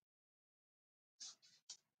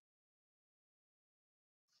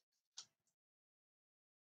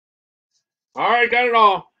 All right, got it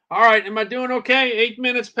all. All right, am I doing okay? 8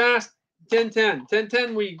 minutes past 10:10.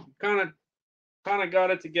 10:10, we kind of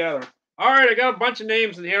got it together. All right, I got a bunch of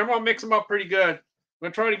names in here. I'm gonna mix them up pretty good. I'm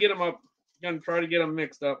gonna try to get them up. I'm gonna try to get them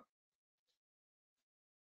mixed up.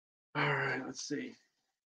 All right, let's see.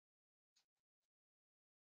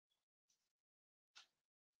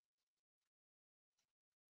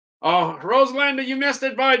 Oh, Rosalinda, you missed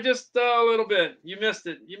it by just a little bit. You missed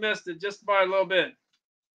it. You missed it just by a little bit.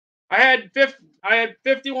 I had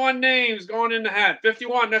 51 names going in the hat.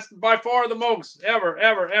 51. That's by far the most ever.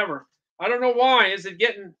 I don't know why. Is it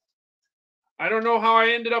getting? I don't know how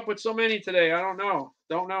I ended up with so many today. I don't know.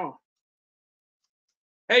 Don't know.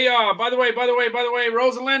 Hey, by the way,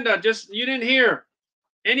 Rosalinda, just you didn't hear.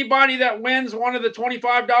 Anybody that wins one of the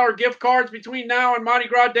 $25 gift cards between now and Mardi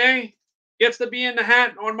Gras Day gets to be in the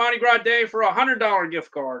hat on Mardi Gras Day for a $100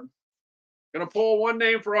 gift card. Gonna pull one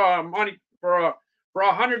name for a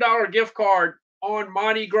 $100 gift card on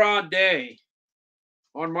Mardi Gras Day.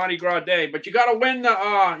 On Mardi Gras Day, but you gotta win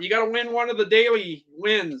one of the daily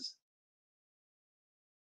wins.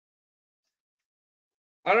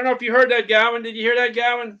 I don't know if you heard that, Gavin. Did you hear that,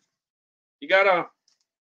 Gavin? You got a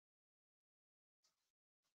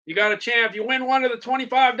chance. If you win one of the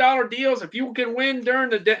 $25 deals, if you can win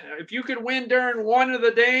during one of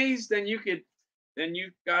the days, then you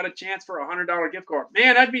got a chance for a $100 gift card.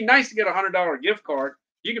 Man, that'd be nice to get a $100 gift card.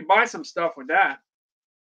 You could buy some stuff with that.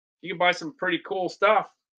 You can buy some pretty cool stuff.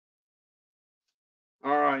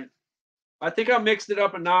 All right. I think I mixed it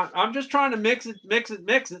up and not. I'm just trying to mix it. That's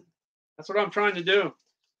what I'm trying to do.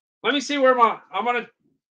 Let me see where I'm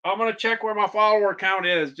gonna check where my follower count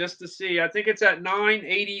is just to see. I think it's at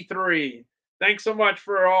 983. Thanks so much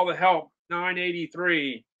for all the help.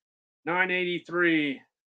 983.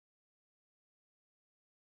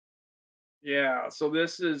 Yeah, so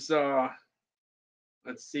this is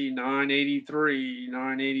let's see,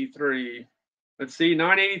 983. Let's see,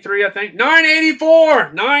 983, I think.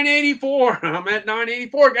 984. 984. I'm at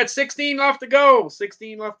 984. Got 16 left to go.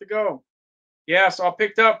 16 left to go. Yeah, so I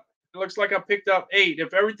picked up, it looks like I picked up 8.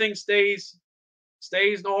 If everything stays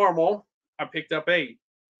normal, I picked up 8.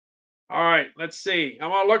 All right, let's see. I'm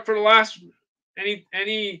gonna look for the last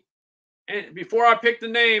any before I pick the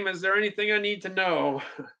name. Is there anything I need to know?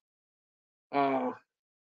 A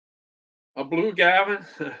blue Gavin.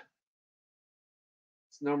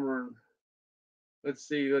 It's number. Let's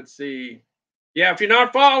see. Yeah, if you're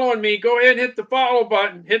not following me, go ahead and hit the follow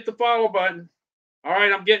button. Hit the follow button. All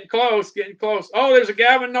right, I'm getting close. Oh, there's a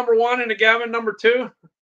Gavin number 1 and a Gavin number 2.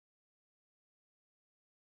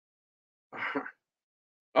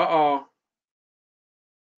 Uh-oh.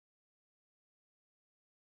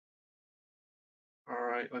 All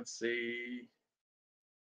right, let's see.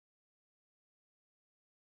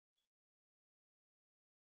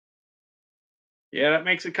 Yeah, that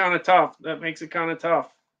makes it kind of tough.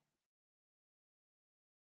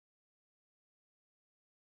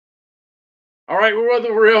 All right, we're with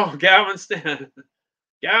the real Gavin Stan.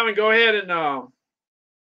 Gavin, go ahead and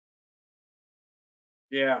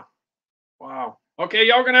yeah. Wow. Okay,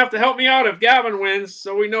 y'all gonna have to help me out if Gavin wins,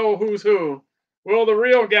 so we know who's who. Will the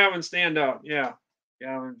real Gavin stand up? Yeah,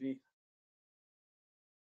 Gavin B.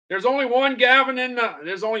 There's only one Gavin in the.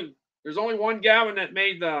 There's only one Gavin that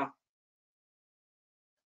made the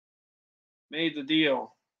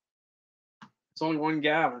deal. It's only one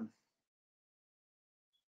Gavin.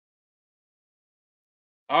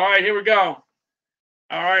 All right, here we go.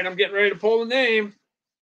 All right, I'm getting ready to pull the name.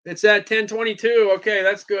 It's at 1022. Okay,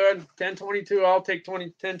 that's good. 1022. I'll take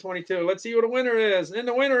 1022. Let's see what the winner is. And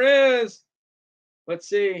the winner is. Let's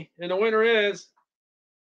see. And the winner is.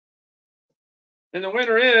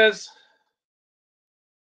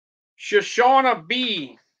 Shoshana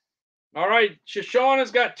B. All right,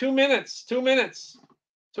 Shoshana's got 2 minutes. 2 minutes.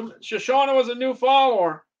 Shoshana was a new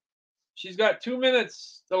follower. She's got 2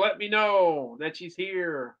 minutes to let me know that she's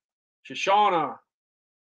here. Shoshana,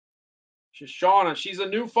 she's a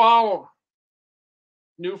new follower.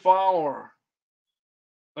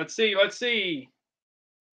 Let's see.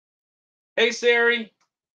 Hey, Sari,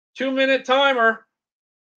 2-minute timer.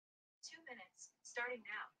 2 minutes, starting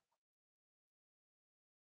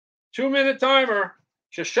now. 2-minute timer,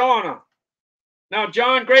 Shoshana. Now,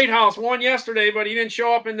 John Greathouse won yesterday, but he didn't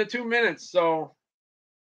show up in the 2 minutes. So,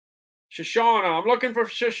 Shoshana, I'm looking for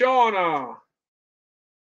Shoshana.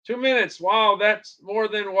 2 minutes. Wow, that's more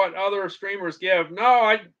than what other streamers give.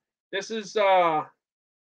 No, this is, you got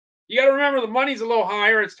to remember the money's a little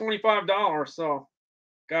higher. It's $25. So,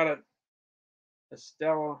 got it.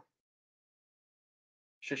 Estella.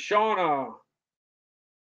 Shoshana.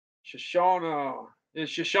 Is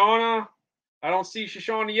Shoshana? I don't see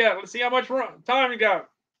Shoshana yet. Let's see how much time you got.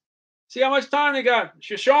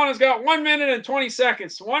 Shoshana's got 1 minute and 20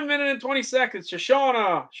 seconds. 1 minute and 20 seconds.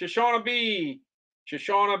 Shoshana B.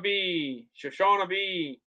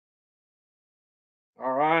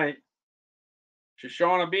 All right.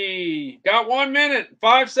 Shoshana B. Got 1 minute,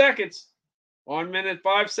 5 seconds. 1 minute,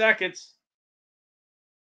 5 seconds.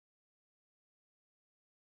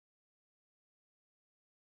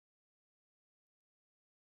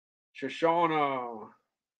 Shoshana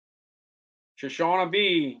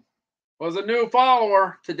B was a new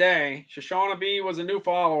follower today. Shoshana B was a new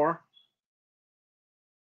follower.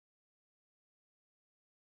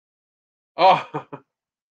 Oh.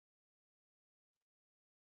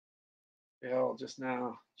 Bill just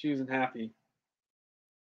now choosing happy.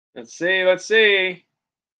 Let's see.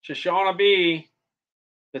 Shoshana B.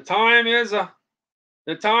 The time's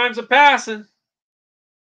a passing.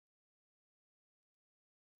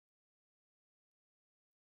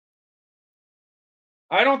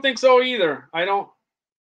 I don't think so either. I don't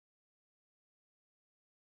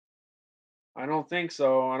think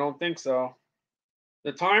so.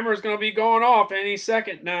 The timer is going to be going off any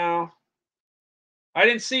second now. I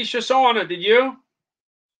didn't see Shoshana. Did you?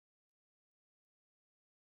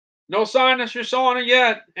 No sign of Shoshana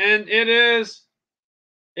yet. And it is.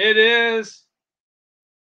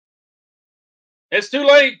 It's too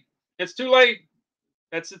late. That's too late.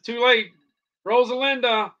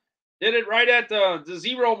 Rosalinda did it right at the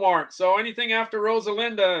 0 mark. So anything after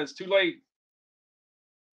Rosalinda is too late.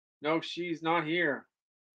 No, she's not here.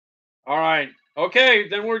 All right. Okay,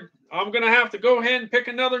 then I'm going to have to go ahead and pick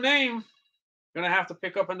another name. Going to have to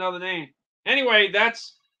pick up another name. Anyway, I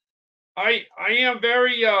am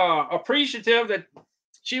very appreciative that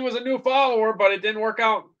she was a new follower, but it didn't work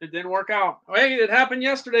out. Hey, it happened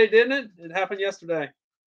yesterday, didn't it? It happened yesterday.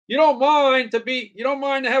 You don't mind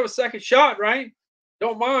to have a second shot, right?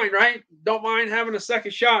 Don't mind, right? Don't mind having a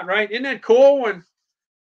second shot, right? Isn't that cool? When,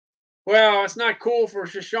 well, it's not cool for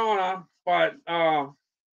Shoshana, but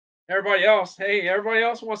everybody else, hey, everybody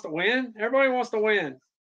else wants to win. Everybody wants to win.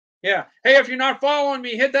 Yeah. Hey, if you're not following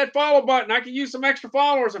me, hit that follow button. I can use some extra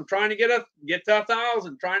followers. I'm trying to get to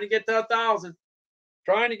 1,000. Trying to get to 1,000.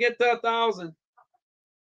 Trying to get to 1,000.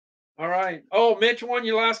 All right. Oh, Mitch won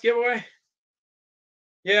your last giveaway.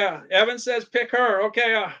 Yeah. Evan says pick her.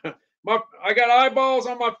 Okay. I got eyeballs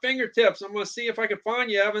on my fingertips. I'm gonna see if I can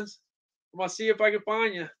find you, Evans. I'm gonna see if I can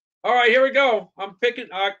find you. All right, here we go. I'm picking.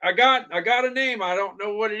 I got a name. I don't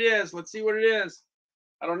know what it is. Let's see what it is.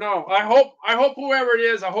 I don't know. I hope whoever it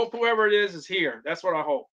is. I hope whoever it is here. That's what I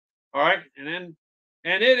hope. All right, and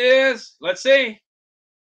it is. Let's see.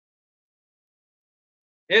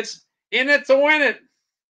 It's in it to win it.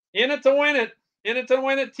 In it to win it. In it to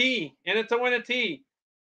win it. T. In it to win it. T.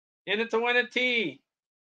 In it to win it. T.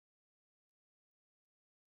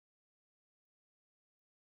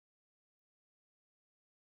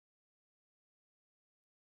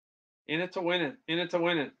 In it to win it. In it to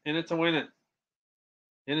win it. In it to win it.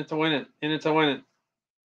 In it to win it. In it to win it.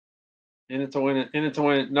 In it to win it. In it to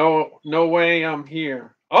win it. No way I'm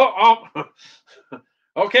here. Oh.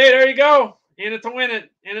 Okay, there you go. In it to win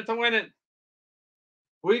it. In it to win it.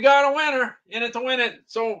 We got a winner. In it to win it.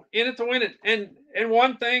 So in it to win it. And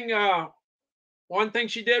one thing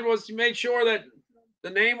she did was to make sure that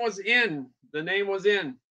the name was in. The name was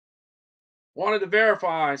in. Wanted to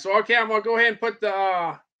verify. So okay, I'm gonna go ahead and put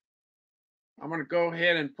the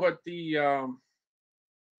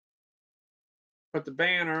put the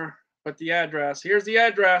banner, put the address. Here's the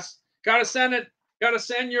address. Gotta send it. Gotta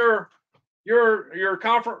send your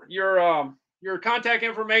contact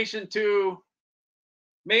information to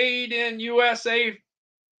Made in USA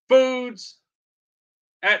Foods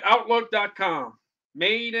at Outlook.com.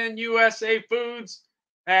 Made in USA Foods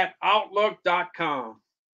at Outlook.com.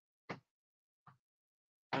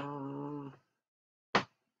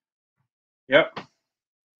 Yep.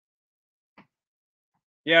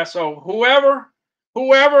 Yeah, so whoever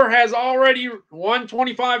has already won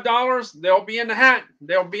 $25, they'll be in the hat.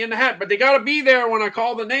 They'll be in the hat. But they got to be there when I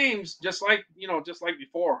call the names, just like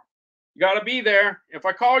before. You got to be there. If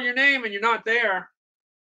I call your name and you're not there,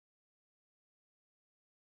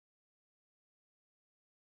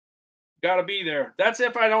 got to be there. That's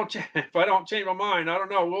if I don't change my mind. I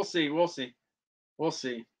don't know. We'll see.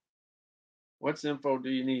 What's info do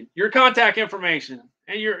you need? Your contact information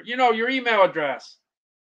and your email address.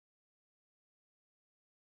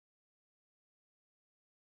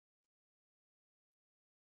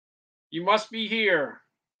 You must be here.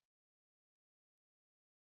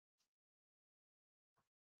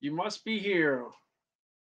 You must be here.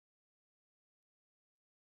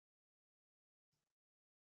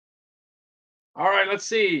 All right, let's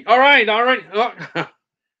see. All right. Look,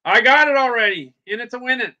 I got it already. In it to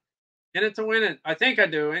win it. In it to win it. I think I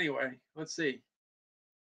do anyway. Let's see.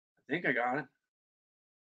 I think I got it.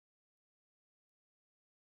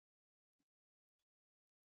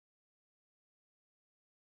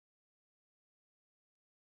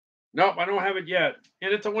 Nope, I don't have it yet.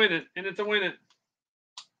 In it to win it. In it to win it.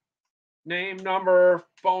 Name, number,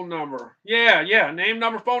 phone number. Yeah. Name,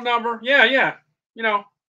 number, phone number. Yeah. You know.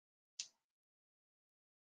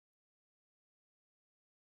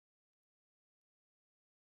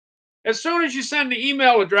 As soon as you send the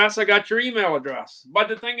email address, I got your email address. But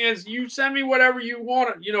the thing is, you send me whatever you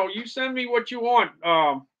want. You send me what you want.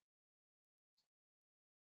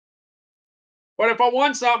 But if I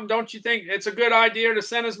want something, don't you think it's a good idea to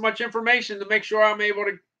send as much information to make sure I'm able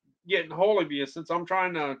to get in hold of you, since I'm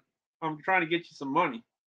trying to get you some money.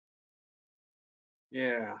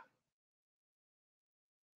 Yeah.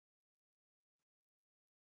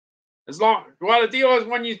 The deal is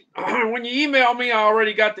when you email me, I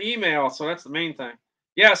already got the email, so that's the main thing.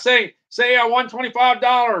 Yeah, say I won $25.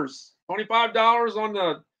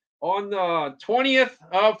 $25 on the 20th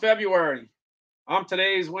of February. I'm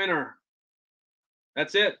today's winner.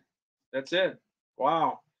 That's it.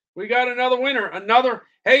 Wow. We got another winner.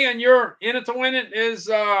 Hey, and you're in it to win it is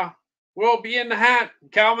will be in the hat,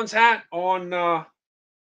 Calvin's hat on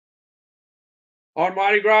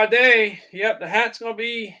Mardi Gras Day. Yep, the hat's gonna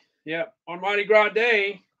be on Mardi Gras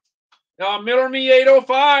Day. Miller Me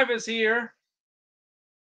 805 is here.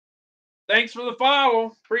 Thanks for the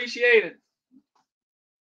follow. Appreciate it.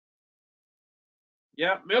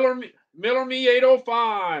 Yep, Miller Me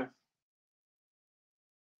 805.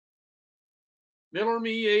 Miller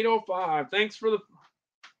Me 805. Thanks for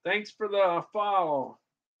the follow.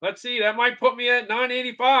 Let's see. That might put me at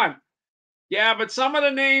 985. Yeah, but some of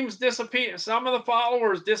the names disappear. Some of the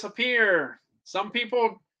followers disappear. Some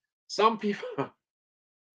people.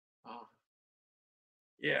 Oh,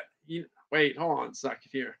 yeah. Wait, hold on a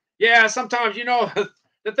second here. Yeah, sometimes the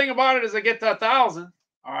thing about it is I get to 1,000.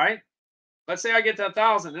 All right. Let's say I get to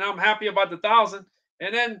 1,000, and I'm happy about the 1,000,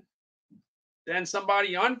 and then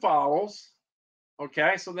somebody unfollows.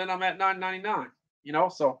 Okay, so then I'm at 999.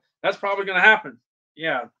 So that's probably going to happen.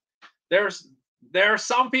 Yeah, there are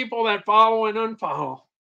some people that follow and unfollow.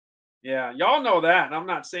 Yeah, y'all know that. I'm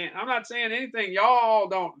not saying anything y'all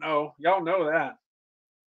don't know. Y'all know that.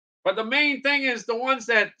 But the main thing is the ones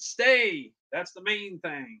that stay. That's the main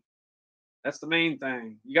thing. That's the main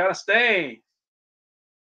thing. You got to stay.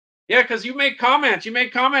 Yeah, because you make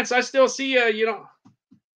comments. I still see you.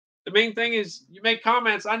 The main thing is you make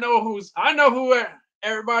comments. I know who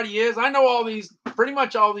everybody is. I know pretty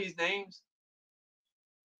much all these names.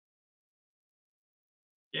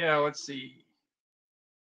 Yeah, let's see.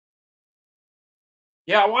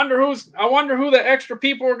 Yeah, I wonder who the extra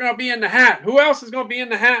people are going to be in the hat. Who else is going to be in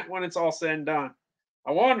the hat when it's all said and done?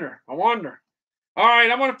 I wonder. All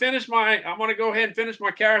right, I'm going to go ahead and finish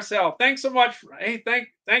my carousel. Thanks so much. Hey,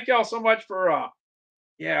 thank y'all so much for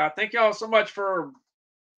thank y'all so much for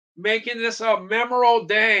making this a memorable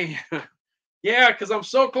day. Yeah, because I'm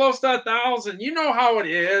so close to 1,000. You know how it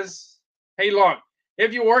is. Hey, look,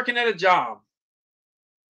 if you're working at a job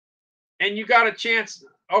and you got a chance,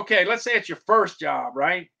 okay, let's say it's your first job,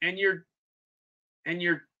 right? And you're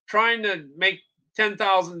trying to make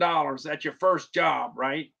 $10,000 at your first job,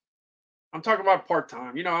 right? I'm talking about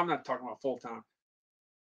part-time. I'm not talking about full-time.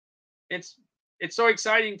 It's so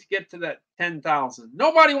exciting to get to that 10,000.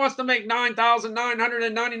 Nobody wants to make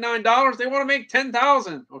 $9,999. They want to make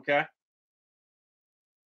 10,000, okay?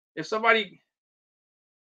 If somebody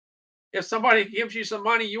gives you some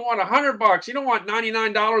money, you want $100. You don't want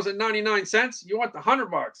 $99.99. You want the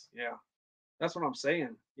 $100. Yeah, that's what I'm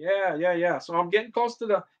saying. Yeah. So I'm getting close to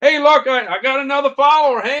the. Hey, look, I got another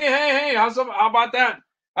follower. Hey. How about that?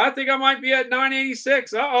 I think I might be at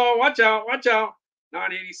 986. Uh-oh, watch out.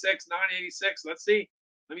 986. Let's see.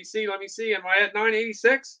 Let me see. Am I at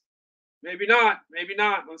 986? Maybe not.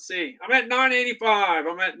 Let's see. I'm at 985.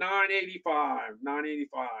 985.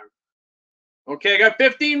 Okay, I got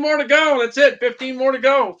 15 more to go. That's it. 15 more to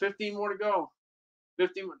go.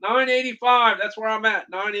 985. That's where I'm at.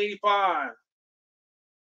 985.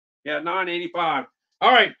 Yeah, 985.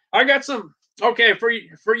 All right. I got some. Okay, for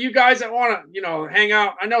you guys that want to, hang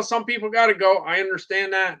out. I know some people got to go. I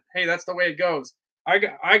understand that. Hey, that's the way it goes. I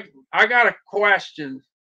got a question.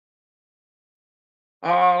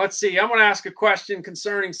 Let's see. I'm going to ask a question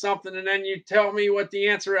concerning something, and then you tell me what the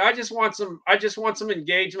answer is. I just want some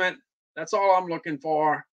engagement. That's all I'm looking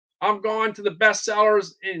for. I'm going to the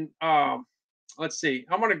bestsellers in. Let's see.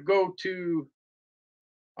 I'm going to go to.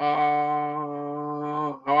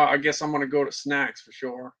 I guess I'm going to go to snacks for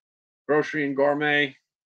sure. Grocery and gourmet.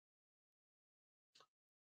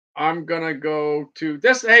 I'm going to go to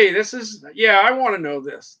this. Hey, this is. Yeah, I want to know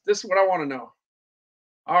this. This is what I want to know.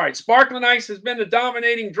 All right, sparkling ice has been the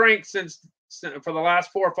dominating drink for the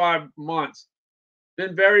last 4 or 5 months.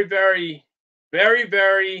 Been very, very, very,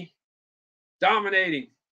 very dominating.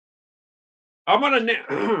 I'm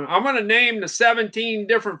gonna name the 17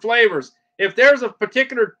 different flavors. If there's a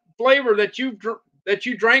particular flavor that you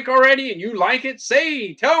drank already and you like it,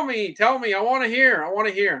 tell me. I want to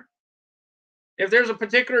hear. If there's a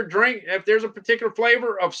particular drink, if there's a particular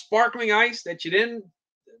flavor of sparkling ice that you didn't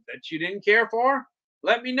care for,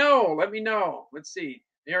 let me know. Let's see.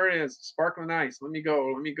 There it is. Sparkling ice. Let me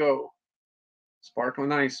go.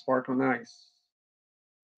 Sparkling ice.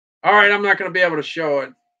 All right, I'm not going to be able to show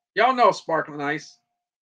it. Y'all know sparkling ice.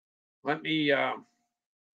 Let me. All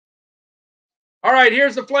right,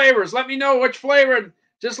 here's the flavors. Let me know which flavor.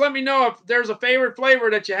 Just let me know if there's a favorite flavor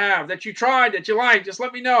that you have, that you tried, that you like. Just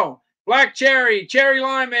let me know. Black cherry, cherry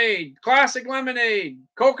limeade, classic lemonade,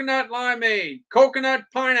 coconut limeade, coconut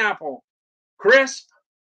pineapple, crisp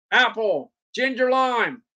apple, ginger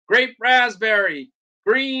lime, grape raspberry,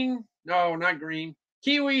 not green,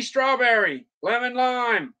 kiwi strawberry, lemon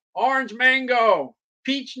lime, orange mango,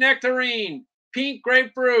 peach nectarine, pink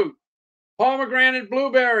grapefruit, pomegranate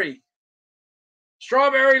blueberry,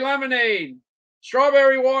 strawberry lemonade,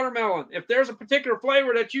 strawberry watermelon. If there's a particular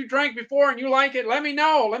flavor that you drank before and you like it, let me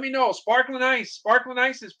know. Sparkling ice. Sparkling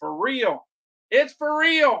ice is for real. It's for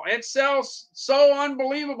real. It sells so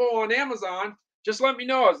unbelievable on Amazon. Just let me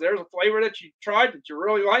know. Is there a flavor that you tried that you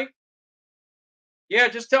really like? Yeah,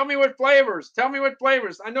 just tell me what flavors.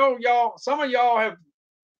 I know some of y'all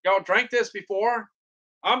drank this before.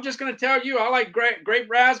 I'm just going to tell you, I like grape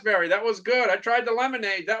raspberry. That was good. I tried the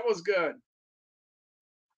lemonade. That was good.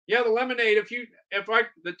 Yeah, the lemonade.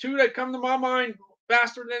 The two that come to my mind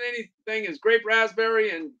faster than anything is grape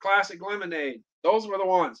raspberry and classic lemonade. Those were the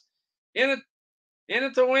ones. In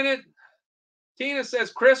it to win it. Tina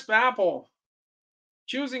says crisp apple.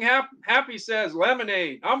 Choosing happy says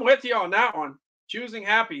lemonade. I'm with you on that one. Choosing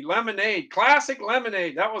happy lemonade. Classic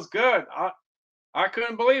lemonade. That was good. I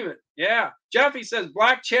couldn't believe it. Yeah. Jeffy says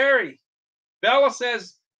black cherry. Bella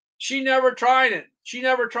says she never tried it. She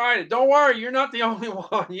never tried it. Don't worry, you're not the only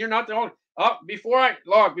one. You're not the only. Before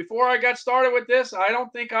I got started with this, I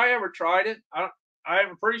don't think I ever tried it.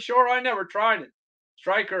 I'm pretty sure I never tried it.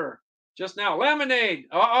 Striker, just now. Lemonade.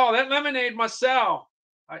 Oh, that lemonade must sell.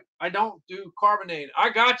 I don't do carbonated. I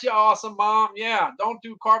got you, awesome mom. Yeah, don't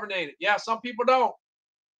do carbonated. Yeah, some people don't.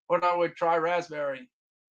 But I would try raspberry.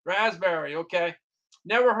 Raspberry, okay.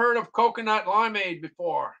 Never heard of coconut limeade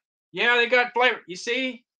before. Yeah, they got flavor. You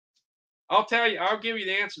see? I'll tell you, I'll give you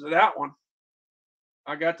the answer to that one.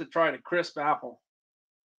 I got to try the crisp apple.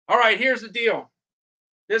 All right, here's the deal.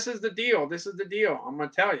 This is the deal. This is the deal. I'm going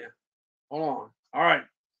to tell you. Hold on. All right.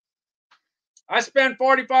 I spent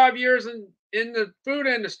 45 years in the food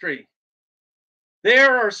industry.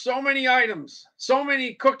 There are so many items, so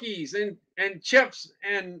many cookies and chips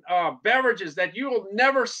and beverages that you will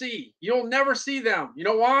never see. You'll never see them. You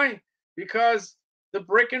know why? Because the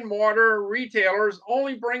brick and mortar retailers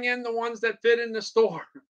only bring in the ones that fit in the store.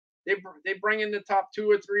 They bring in the top 2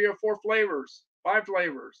 or 3 or 4 flavors, 5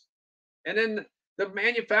 flavors. And then the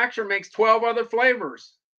manufacturer makes 12 other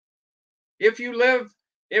flavors. If you live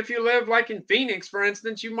like in Phoenix, for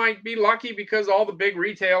instance, you might be lucky because all the big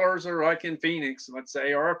retailers are like in Phoenix, let's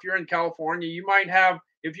say. Or if you're in California, you might have,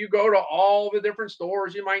 if you go to all the different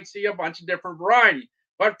stores, you might see a bunch of different variety.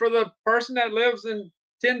 But for the person that lives in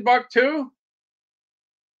Timbuktu,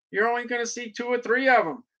 you're only going to see 2 or 3 of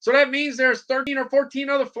them. So that means there's 13 or 14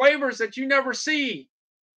 other flavors that you never see.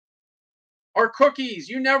 Or cookies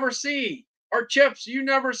you never see. Or chips you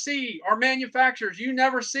never see. Or manufacturers you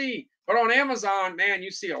never see. But on Amazon, man,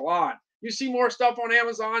 you see a lot. You see more stuff on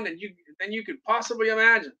Amazon than you could possibly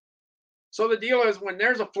imagine. So the deal is when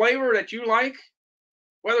there's a flavor that you like,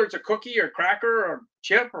 whether it's a cookie or cracker or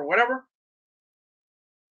chip or whatever,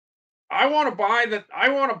 I want to buy what I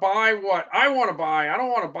want to buy. I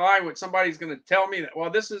don't want to buy what somebody's going to tell me that, well,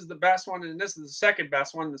 this is the best one and this is the second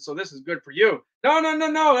best one, so this is good for you.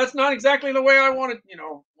 No. That's not exactly the way I want to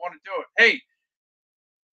do it. Hey,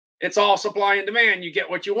 it's all supply and demand. You get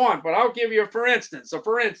what you want. But I'll give you a for instance. So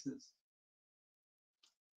for instance,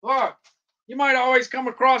 look, you might always come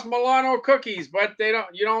across Milano cookies, but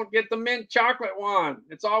you don't get the mint chocolate one.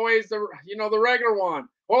 It's always the regular one.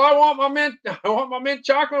 Well, I want my mint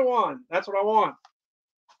chocolate one. That's what I want.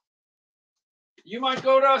 You might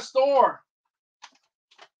go to a store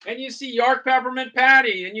and you see York peppermint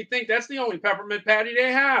patty and you think that's the only peppermint patty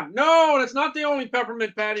they have. No, that's not the only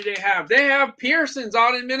peppermint patty they have. They have Pearson's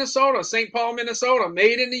out in Minnesota, St. Paul, Minnesota,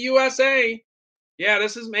 made in the USA. Yeah,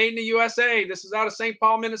 this is made in the USA. This is out of St.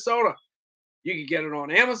 Paul, Minnesota. You can get it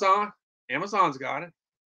on Amazon. Amazon's got it.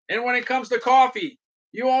 And when it comes to coffee,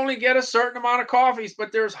 you only get a certain amount of coffees,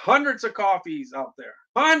 but there's hundreds of coffees out there.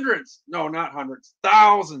 Hundreds. No, not hundreds.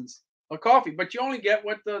 Thousands of coffee. But you only get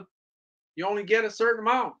a certain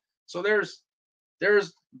amount. So there's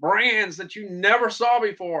brands that you never saw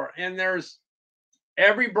before. And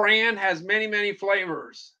every brand has many, many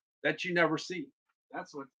flavors that you never see.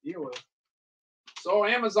 That's what the deal is. So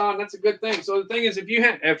Amazon, that's a good thing. So the thing is, if you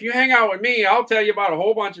hang out with me, I'll tell you about a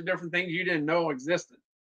whole bunch of different things you didn't know existed.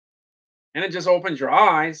 And it just opens your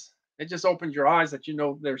eyes. It just opens your eyes that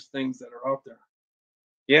there's things that are out there.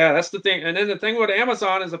 Yeah, that's the thing. And then the thing with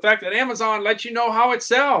Amazon is the fact that Amazon lets you know how it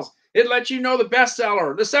sells. It lets you know the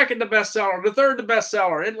bestseller, the second to bestseller, the third to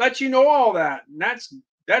bestseller. It lets you know all that. And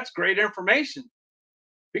that's great information.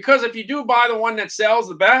 Because if you do buy the one that sells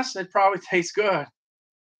the best, it probably tastes good.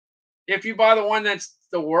 If you buy the one that's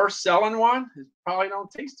the worst selling one, it probably don't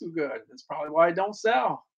taste too good. That's probably why it don't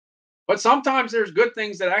sell. But sometimes there's good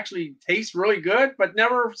things that actually taste really good, but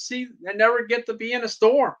never get to be in a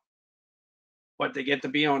store. But they get to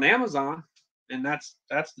be on Amazon, and that's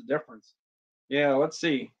the difference. Yeah, let's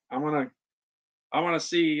see. I'm gonna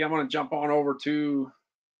jump on over to.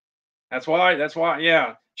 That's why.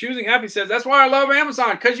 Yeah. Choosing Happy says that's why I love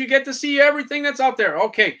Amazon, because you get to see everything that's out there.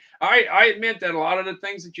 Okay, I admit that a lot of the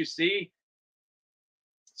things that you see,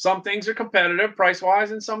 some things are competitive price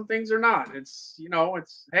wise, and some things are not. It's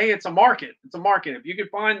it's a market. It's a market. If you could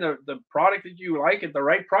find the product that you like at the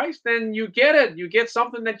right price, then you get it. You get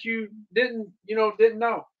something that you didn't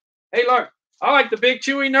know. Hey, look, I like the big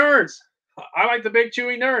chewy nerds.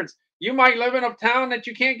 You might live in a town that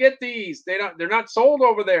you can't get these. They're not sold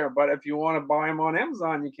over there, but if you want to buy them on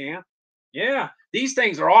Amazon, you can. Yeah, these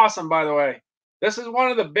things are awesome, by the way. This is one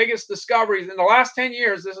of the biggest discoveries in the last 10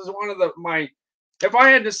 years. This is one of if I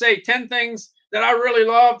had to say 10 things that I really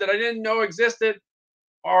love that I didn't know existed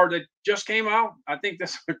or that just came out, I think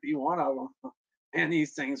this would be one of them. And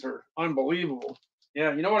these things are unbelievable.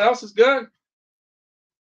 Yeah, you know what else is good?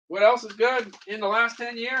 What else is good in the last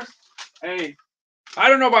 10 years? Hey, I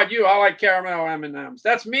don't know about you. I like caramel M&Ms.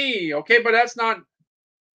 That's me, okay? But that's not.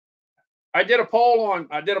 I did a poll on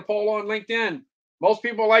LinkedIn. Most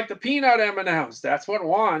people like the peanut M&Ms. That's what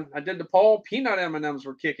won. I did the poll. Peanut M&Ms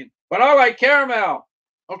were kicking, but I like caramel.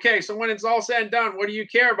 Okay, so when it's all said and done, what do you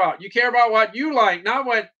care about? You care about what you like, not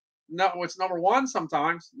what's number one.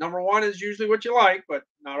 Sometimes number one is usually what you like, but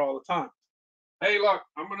not all the time. Hey, look,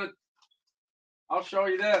 I'll show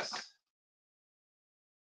you this.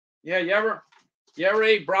 Yeah, you ever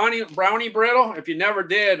ate brownie brittle? If you never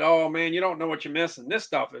did, oh man, you don't know what you're missing. This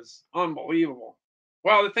stuff is unbelievable.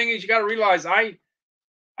 Well, the thing is, you got to realize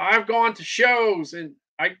I've gone to shows, and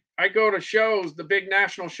I go to shows, the big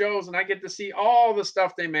national shows, and I get to see all the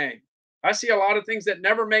stuff they make. I see a lot of things that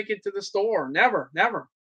never make it to the store. Never.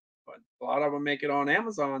 But a lot of them make it on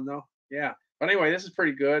Amazon, though. Yeah. But anyway, this is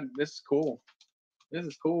pretty good. This is cool. This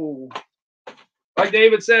is cool. Like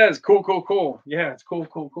David says, cool. Yeah, it's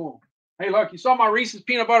cool. Hey, look, you saw my Reese's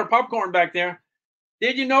peanut butter popcorn back there.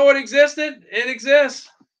 Did you know it existed? It exists.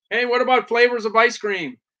 Hey, what about flavors of ice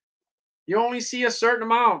cream? You only see a certain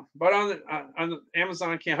amount, but on the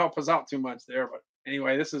Amazon can't help us out too much there. But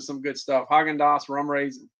anyway, this is some good stuff. Haagen-Dazs rum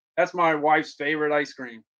raisin. That's my wife's favorite ice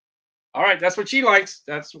cream. All right, that's what she likes.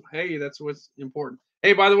 That's what's important.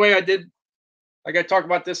 Hey, by the way, I got to talk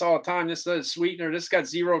about this all the time. This is sweetener. This got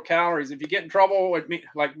 0 calories. If you get in trouble with me,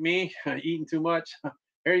 like me, eating too much,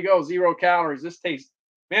 there you go, 0 calories. This tastes,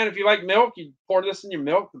 man, if you like milk, you pour this in your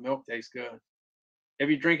milk. The milk tastes good. If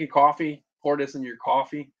you're drinking coffee, pour this in your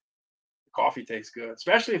coffee. The coffee tastes good,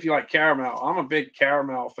 especially if you like caramel. I'm a big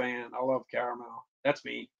caramel fan. I love caramel. That's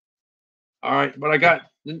me. All right, but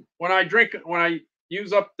when I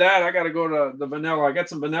use up that, I got to go to the vanilla. I got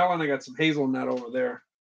some vanilla and I got some hazelnut over there.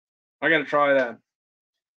 I got to try that.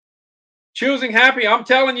 Choosing happy. I'm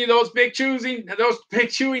telling you, those big chewy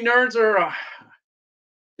nerds are,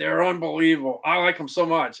 they're unbelievable. I like them so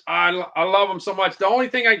much. I love them so much. The only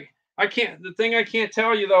thing I can't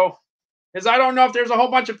tell you though, is I don't know if there's a whole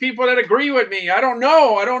bunch of people that agree with me. I don't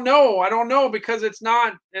know because it's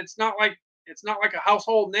not like a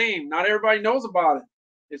household name. Not everybody knows about it.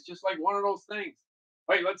 It's just like one of those things.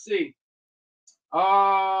 Wait, let's see.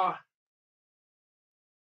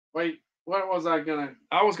 Wait, what was I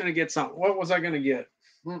was gonna get something. What was I gonna get?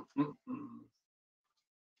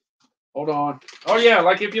 Hold on. Oh yeah,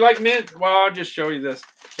 like if you like mint, well, I'll just show you this.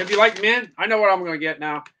 If you like mint, I know what I'm gonna get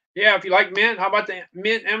now. Yeah, if you like mint, how about the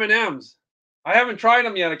mint M&Ms? I haven't tried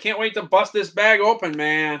them yet. I can't wait to bust this bag open,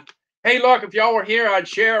 man. Hey, look, if y'all were here, I'd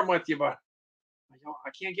share them with you, but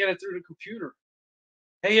I can't get it through the computer.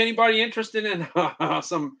 Hey, anybody interested in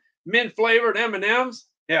some mint flavored M&Ms?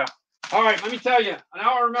 Yeah. All right, let me tell you.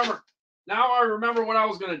 Now I remember what I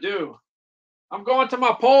was going to do. I'm going to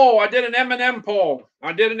my poll. I did an M&M poll.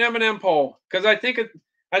 Because I think of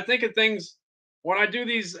things when I do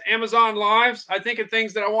these Amazon lives. I think of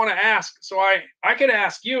things that I want to ask. So I could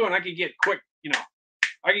ask you, and I could get quick.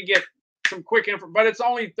 I could get some quick info. But it's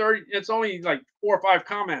only 30. It's only like 4 or 5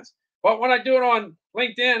 comments. But when I do it on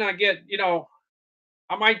LinkedIn, I get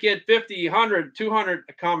I might get 50, 100, 200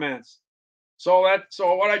 comments. So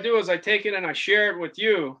what I do is I take it and I share it with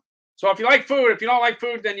you. So if you like food, if you don't like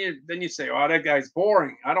food, then you say, oh, that guy's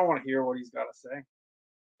boring. I don't want to hear what he's got to say.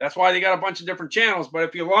 That's why they got a bunch of different channels. But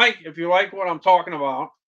if you like what I'm talking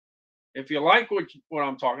about,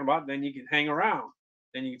 then you can hang around.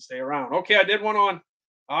 Then you can stay around. Okay, I did one on.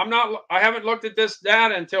 I haven't looked at this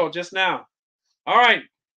data until just now. All right.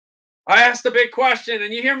 I asked a big question,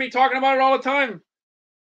 and you hear me talking about it all the time.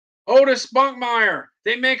 Otis Spunkmeyer.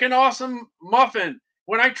 They make an awesome muffin.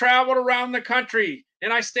 When I traveled around the country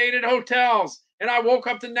and I stayed at hotels and I woke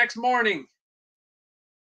up the next morning,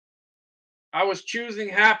 I was choosing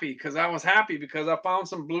happy because I was happy because I found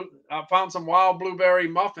some wild blueberry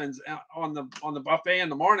muffins on the buffet in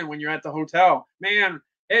the morning when you're at the hotel. Man,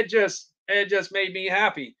 it just made me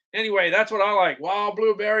happy. Anyway, that's what I like. Wild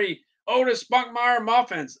blueberry Otis Spunkmeyer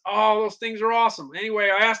muffins. Oh, those things are awesome. Anyway,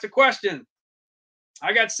 I asked a question.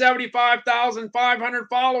 I got 75,500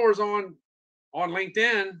 followers on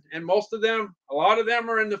LinkedIn, and a lot of them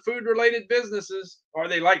are in the food-related businesses, or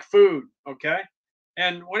they like food, okay?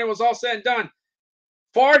 And when it was all said and done,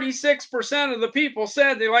 46% of the people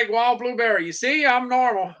said they like wild blueberry. You see, I'm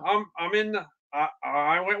normal. I'm in the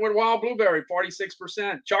I went with wild blueberry,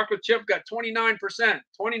 46%. Chocolate chip got 29%,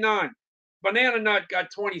 29. Banana nut got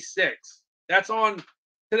 26. That's on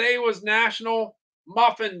today was National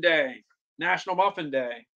Muffin Day. National Muffin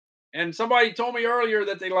Day. And somebody told me earlier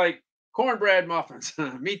that they like cornbread muffins.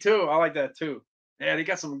 Me too. I like that too. Yeah, they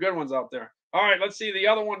got some good ones out there. All right, let's see the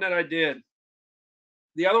other one that I did.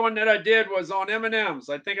 The other one that I did was on M&Ms.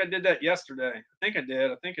 I think I did that yesterday. I think I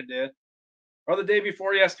did. Or the day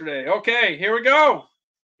before yesterday. Okay, here we go.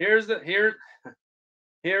 Here's the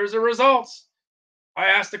results. I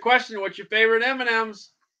asked the question, what's your favorite M&Ms?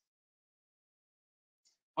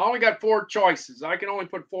 I only got 4 choices. I can only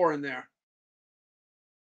put 4 in there.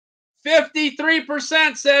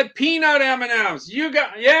 53% said peanut M&Ms. You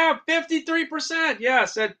got, yeah, 53%. Yeah,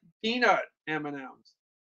 said peanut M&Ms.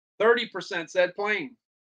 30% said plain.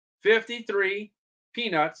 53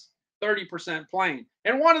 peanuts, 30% plain.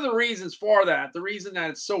 And one of the reasons for that, the reason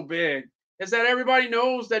that it's so big, is that everybody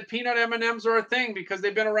knows that peanut M&Ms are a thing because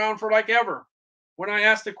they've been around for like ever. When I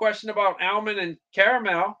asked the question about almond and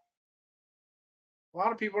caramel, a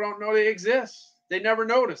lot of people don't know they exist. They never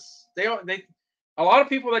notice. A lot of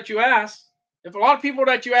people that you ask, if a lot of people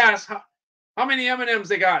that you ask how many M&Ms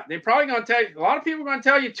they got, they probably going to tell you, a lot of people are going to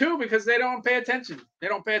tell you 2 because they don't pay attention. They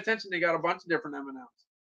don't pay attention. They got a bunch of different M&Ms.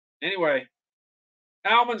 Anyway,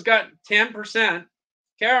 almonds got 10%.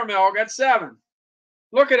 Caramel got 7.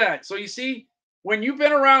 Look at that. So you see, when you've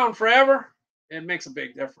been around forever, it makes a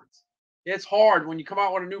big difference. It's hard when you come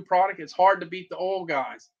out with a new product. It's hard to beat the old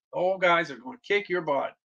guys. The old guys are going to kick your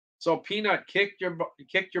butt. So peanut kicked your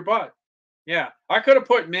butt. Yeah, I could have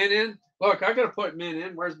put mint in. Look, I could have put mint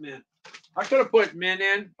in. Where's mint? I could have put mint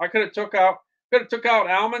in. I could have took out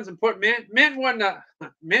almonds and put mint. Mint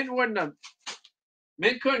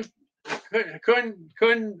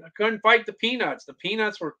couldn't fight the peanuts. The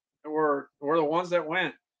peanuts were the ones that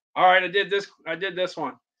went. All right, I did this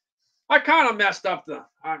one. I kind of messed up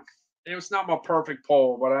it was not my perfect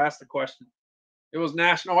poll, but I asked the question. It was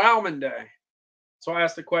National Almond Day. So I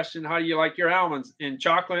asked the question, how do you like your almonds? In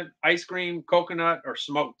chocolate, ice cream, coconut, or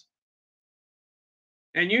smoked?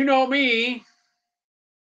 And you know me,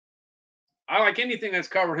 I like anything that's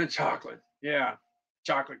covered in chocolate. Yeah.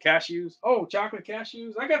 Chocolate cashews. Oh, chocolate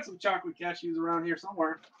cashews. I got some chocolate cashews around here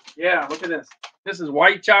somewhere. Yeah, look at this. This is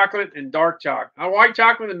white chocolate and dark chocolate. White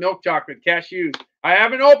chocolate and milk chocolate cashews. I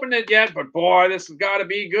haven't opened it yet, but boy, this has got to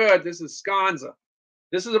be good. This is Sconza.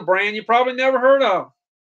 This is a brand you probably never heard of.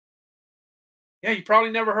 Yeah, you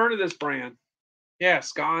probably never heard of this brand. Yeah,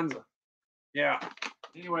 Sconza. Yeah.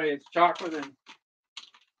 Anyway, it's chocolate and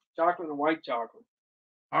white chocolate.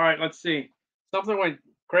 All right, let's see. Something went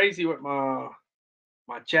crazy with my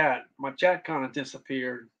chat. My chat kind of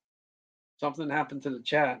disappeared. Something happened to the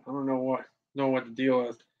chat. I don't know what the deal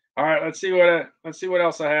is. All right, let's see what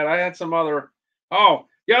else I had. I had some other. Oh,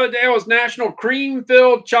 the other day was National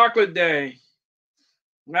Cream-Filled Chocolate Day.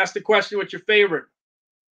 I asked the question, what's your favorite?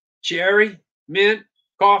 Cherry, mint,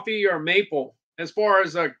 coffee, or maple? As far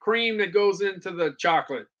as a cream that goes into the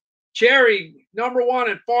chocolate. Cherry, number 1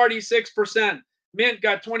 at 46%. Mint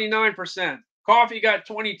got 29%. Coffee got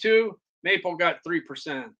 22%. Maple got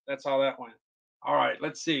 3%. That's how that went. All right,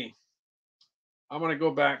 let's see. I'm gonna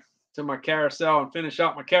go back to my carousel and finish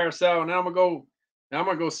out my carousel, and then I'm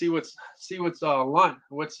gonna go see what's lunch.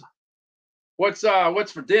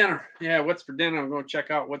 What's for dinner? Yeah, what's for dinner? I'm gonna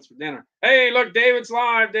check out what's for dinner. Hey, look, David's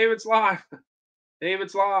live. David's live.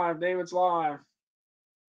 David's live. David's live.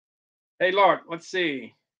 Hey, look, let's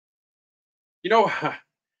see. You know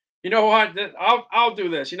what? I'll do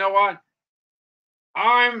this. You know what?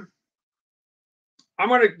 I'm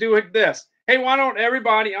gonna do it this. Hey, why don't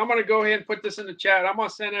everybody? I'm gonna go ahead and put this in the chat. I'm gonna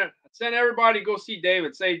send everybody to go see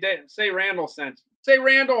David. Say Randall sent you. Say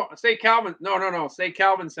Randall. Say Calvin. No. Say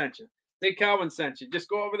Calvin sent you. Say Calvin sent you. Just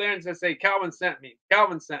go over there and just say Calvin sent me.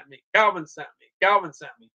 Calvin sent me. Calvin sent me. Calvin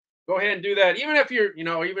sent me. Go ahead and do that. Even if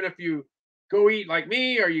you go eat like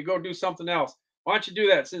me or you go do something else. Why don't you do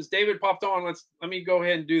that? Since David popped on, let me go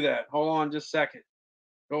ahead and do that. Hold on just a second.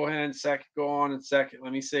 Go ahead and go on in second.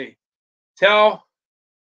 Let me see. Tell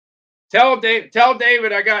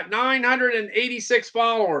David I got 986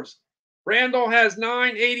 followers. Randall has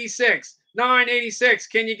 986. 986.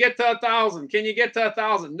 Can you get to 1,000? Can you get to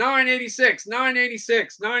 1,000? 986.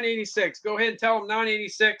 986. 986. Go ahead and tell him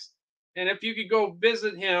 986. And if you could go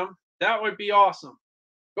visit him, that would be awesome.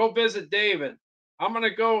 Go visit David. I'm going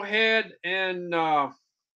to go ahead and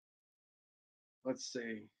let's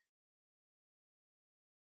see.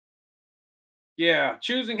 Yeah,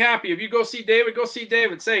 choosing happy. If you go see David, go see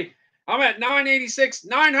David. Say, I'm at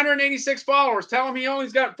 986 followers. Tell him he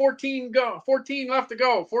only's got 14 left to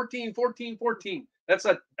go. 14. That's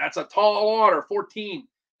a tall order. 14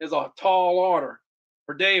 is a tall order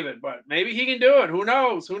for David, but maybe he can do it. Who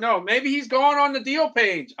knows? Maybe he's going on the deal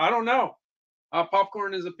page. I don't know.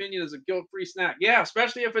 Popcorn, in his opinion, is a guilt-free snack. Yeah,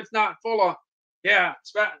 especially if it's not full of. Yeah,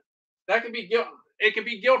 that could be guilt. It could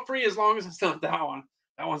be guilt-free as long as it's not that one.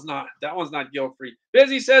 That one's not guilt-free.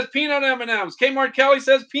 Busy says peanut M&Ms. Kmart Kelly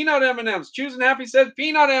says peanut M&Ms. Choosing Happy says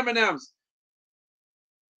peanut M&Ms.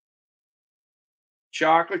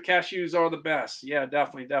 Chocolate cashews are the best. Yeah,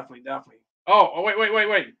 definitely. Oh,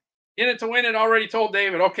 wait. In it to win it already told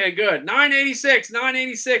David. Okay, good.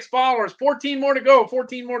 986 followers. 14 more to go.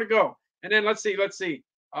 And then let's see.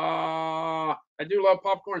 I do love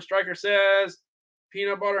popcorn. Striker says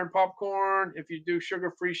peanut butter and popcorn. If you do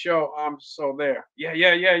sugar-free show, I'm so there. Yeah.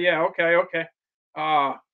 Okay.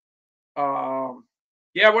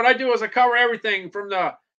 Yeah. What I do is I cover everything from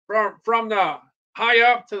the high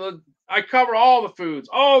up to the. I cover all the foods.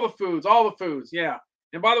 Yeah.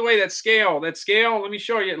 And by the way, that scale. Let me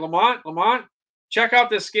show you. Lamont. Check out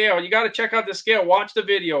this scale. You got to check out the scale. Watch the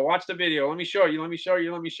video. Let me show you.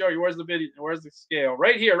 Where's the video? Where's the scale?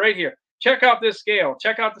 Right here. Check out this scale.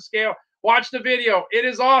 Watch the video. It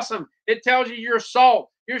is awesome. It tells you your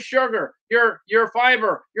salt, your sugar, your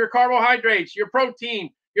fiber, your carbohydrates, your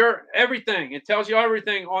protein, your everything. It tells you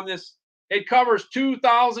everything on this. It covers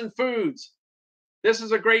 2,000 foods. This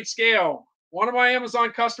is a great scale. One of my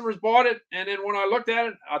Amazon customers bought it, and then when I looked at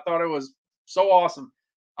it, I thought it was so awesome.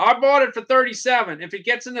 I bought it for $37. If it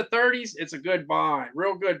gets in the 30s, it's a good buy.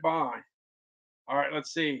 Real good buy. All right,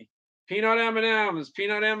 let's see. Peanut M&Ms.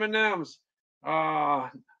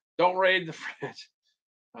 Don't raid the fridge.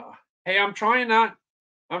 Hey, I'm trying not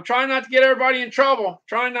to get everybody in trouble.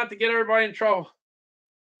 Too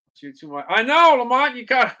much. I know, Lamont. You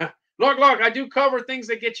got look. I do cover things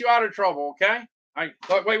that get you out of trouble. Okay.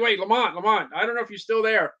 Wait, Lamont. I don't know if you're still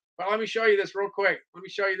there, but let me show you this real quick.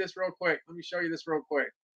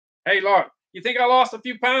 Hey, look. You think I lost a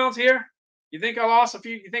few pounds here? You think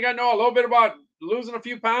I know a little bit about losing a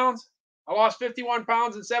few pounds? I lost 51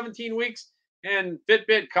 pounds in 17 weeks, and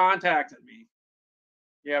Fitbit contacted me.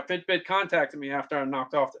 Yeah, Fitbit contacted me after I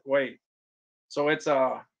knocked off the weight. So it's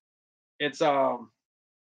something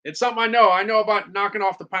I know. I know about knocking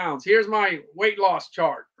off the pounds. Here's my weight loss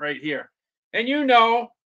chart right here. And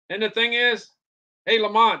and the thing is, hey,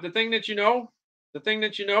 Lamont, the thing that you know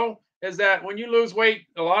is that when you lose weight,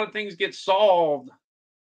 a lot of things get solved.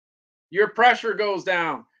 Your pressure goes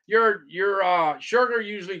down. Your sugar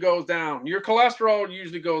usually goes down. Your cholesterol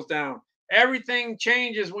usually goes down. Everything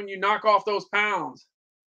changes when you knock off those pounds.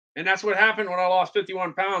 And that's what happened when I lost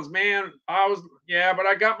 51 pounds. Man, but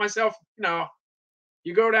I got myself,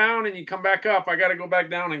 you go down and you come back up. I got to go back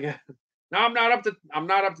down again. Now I'm not up to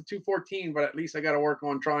 214, but at least I got to work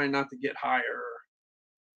on trying not to get higher.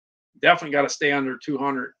 Definitely got to stay under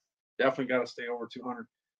 200. Definitely got to stay over 200.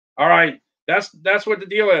 All right. That's what the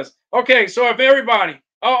deal is. Okay. So if everybody,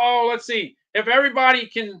 let's see. If everybody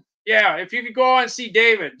can, if you could go and see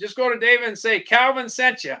David, just go to David and say, Calvin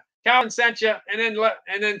sent you, and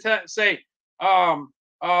then say,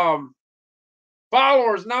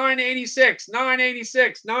 followers 986.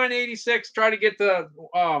 Try to get to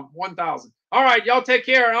 1,000. All right, y'all take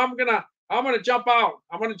care. I'm gonna jump out.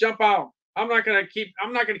 I'm not gonna keep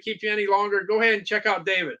you any longer. Go ahead and check out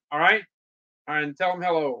David. All right, and tell him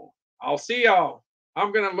hello. I'll see y'all.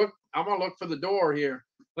 I'm gonna look for the door here.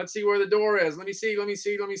 Let's see where the door is. Let me see.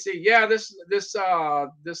 Yeah, this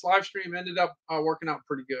live stream ended up working out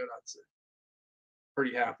pretty good. I'd say.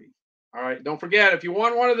 Pretty happy. All right. Don't forget, if you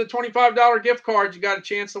won one of the $25 gift cards, you got a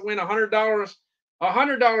chance to win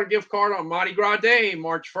 $100 gift card on Mardi Gras Day,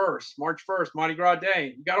 March 1st, Mardi Gras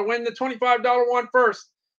Day. You got to win the $25 one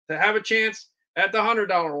first to have a chance at the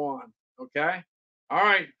 $100 one. Okay. All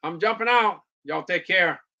right. I'm jumping out. Y'all take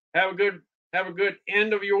care. Have a good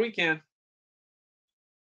end of your weekend.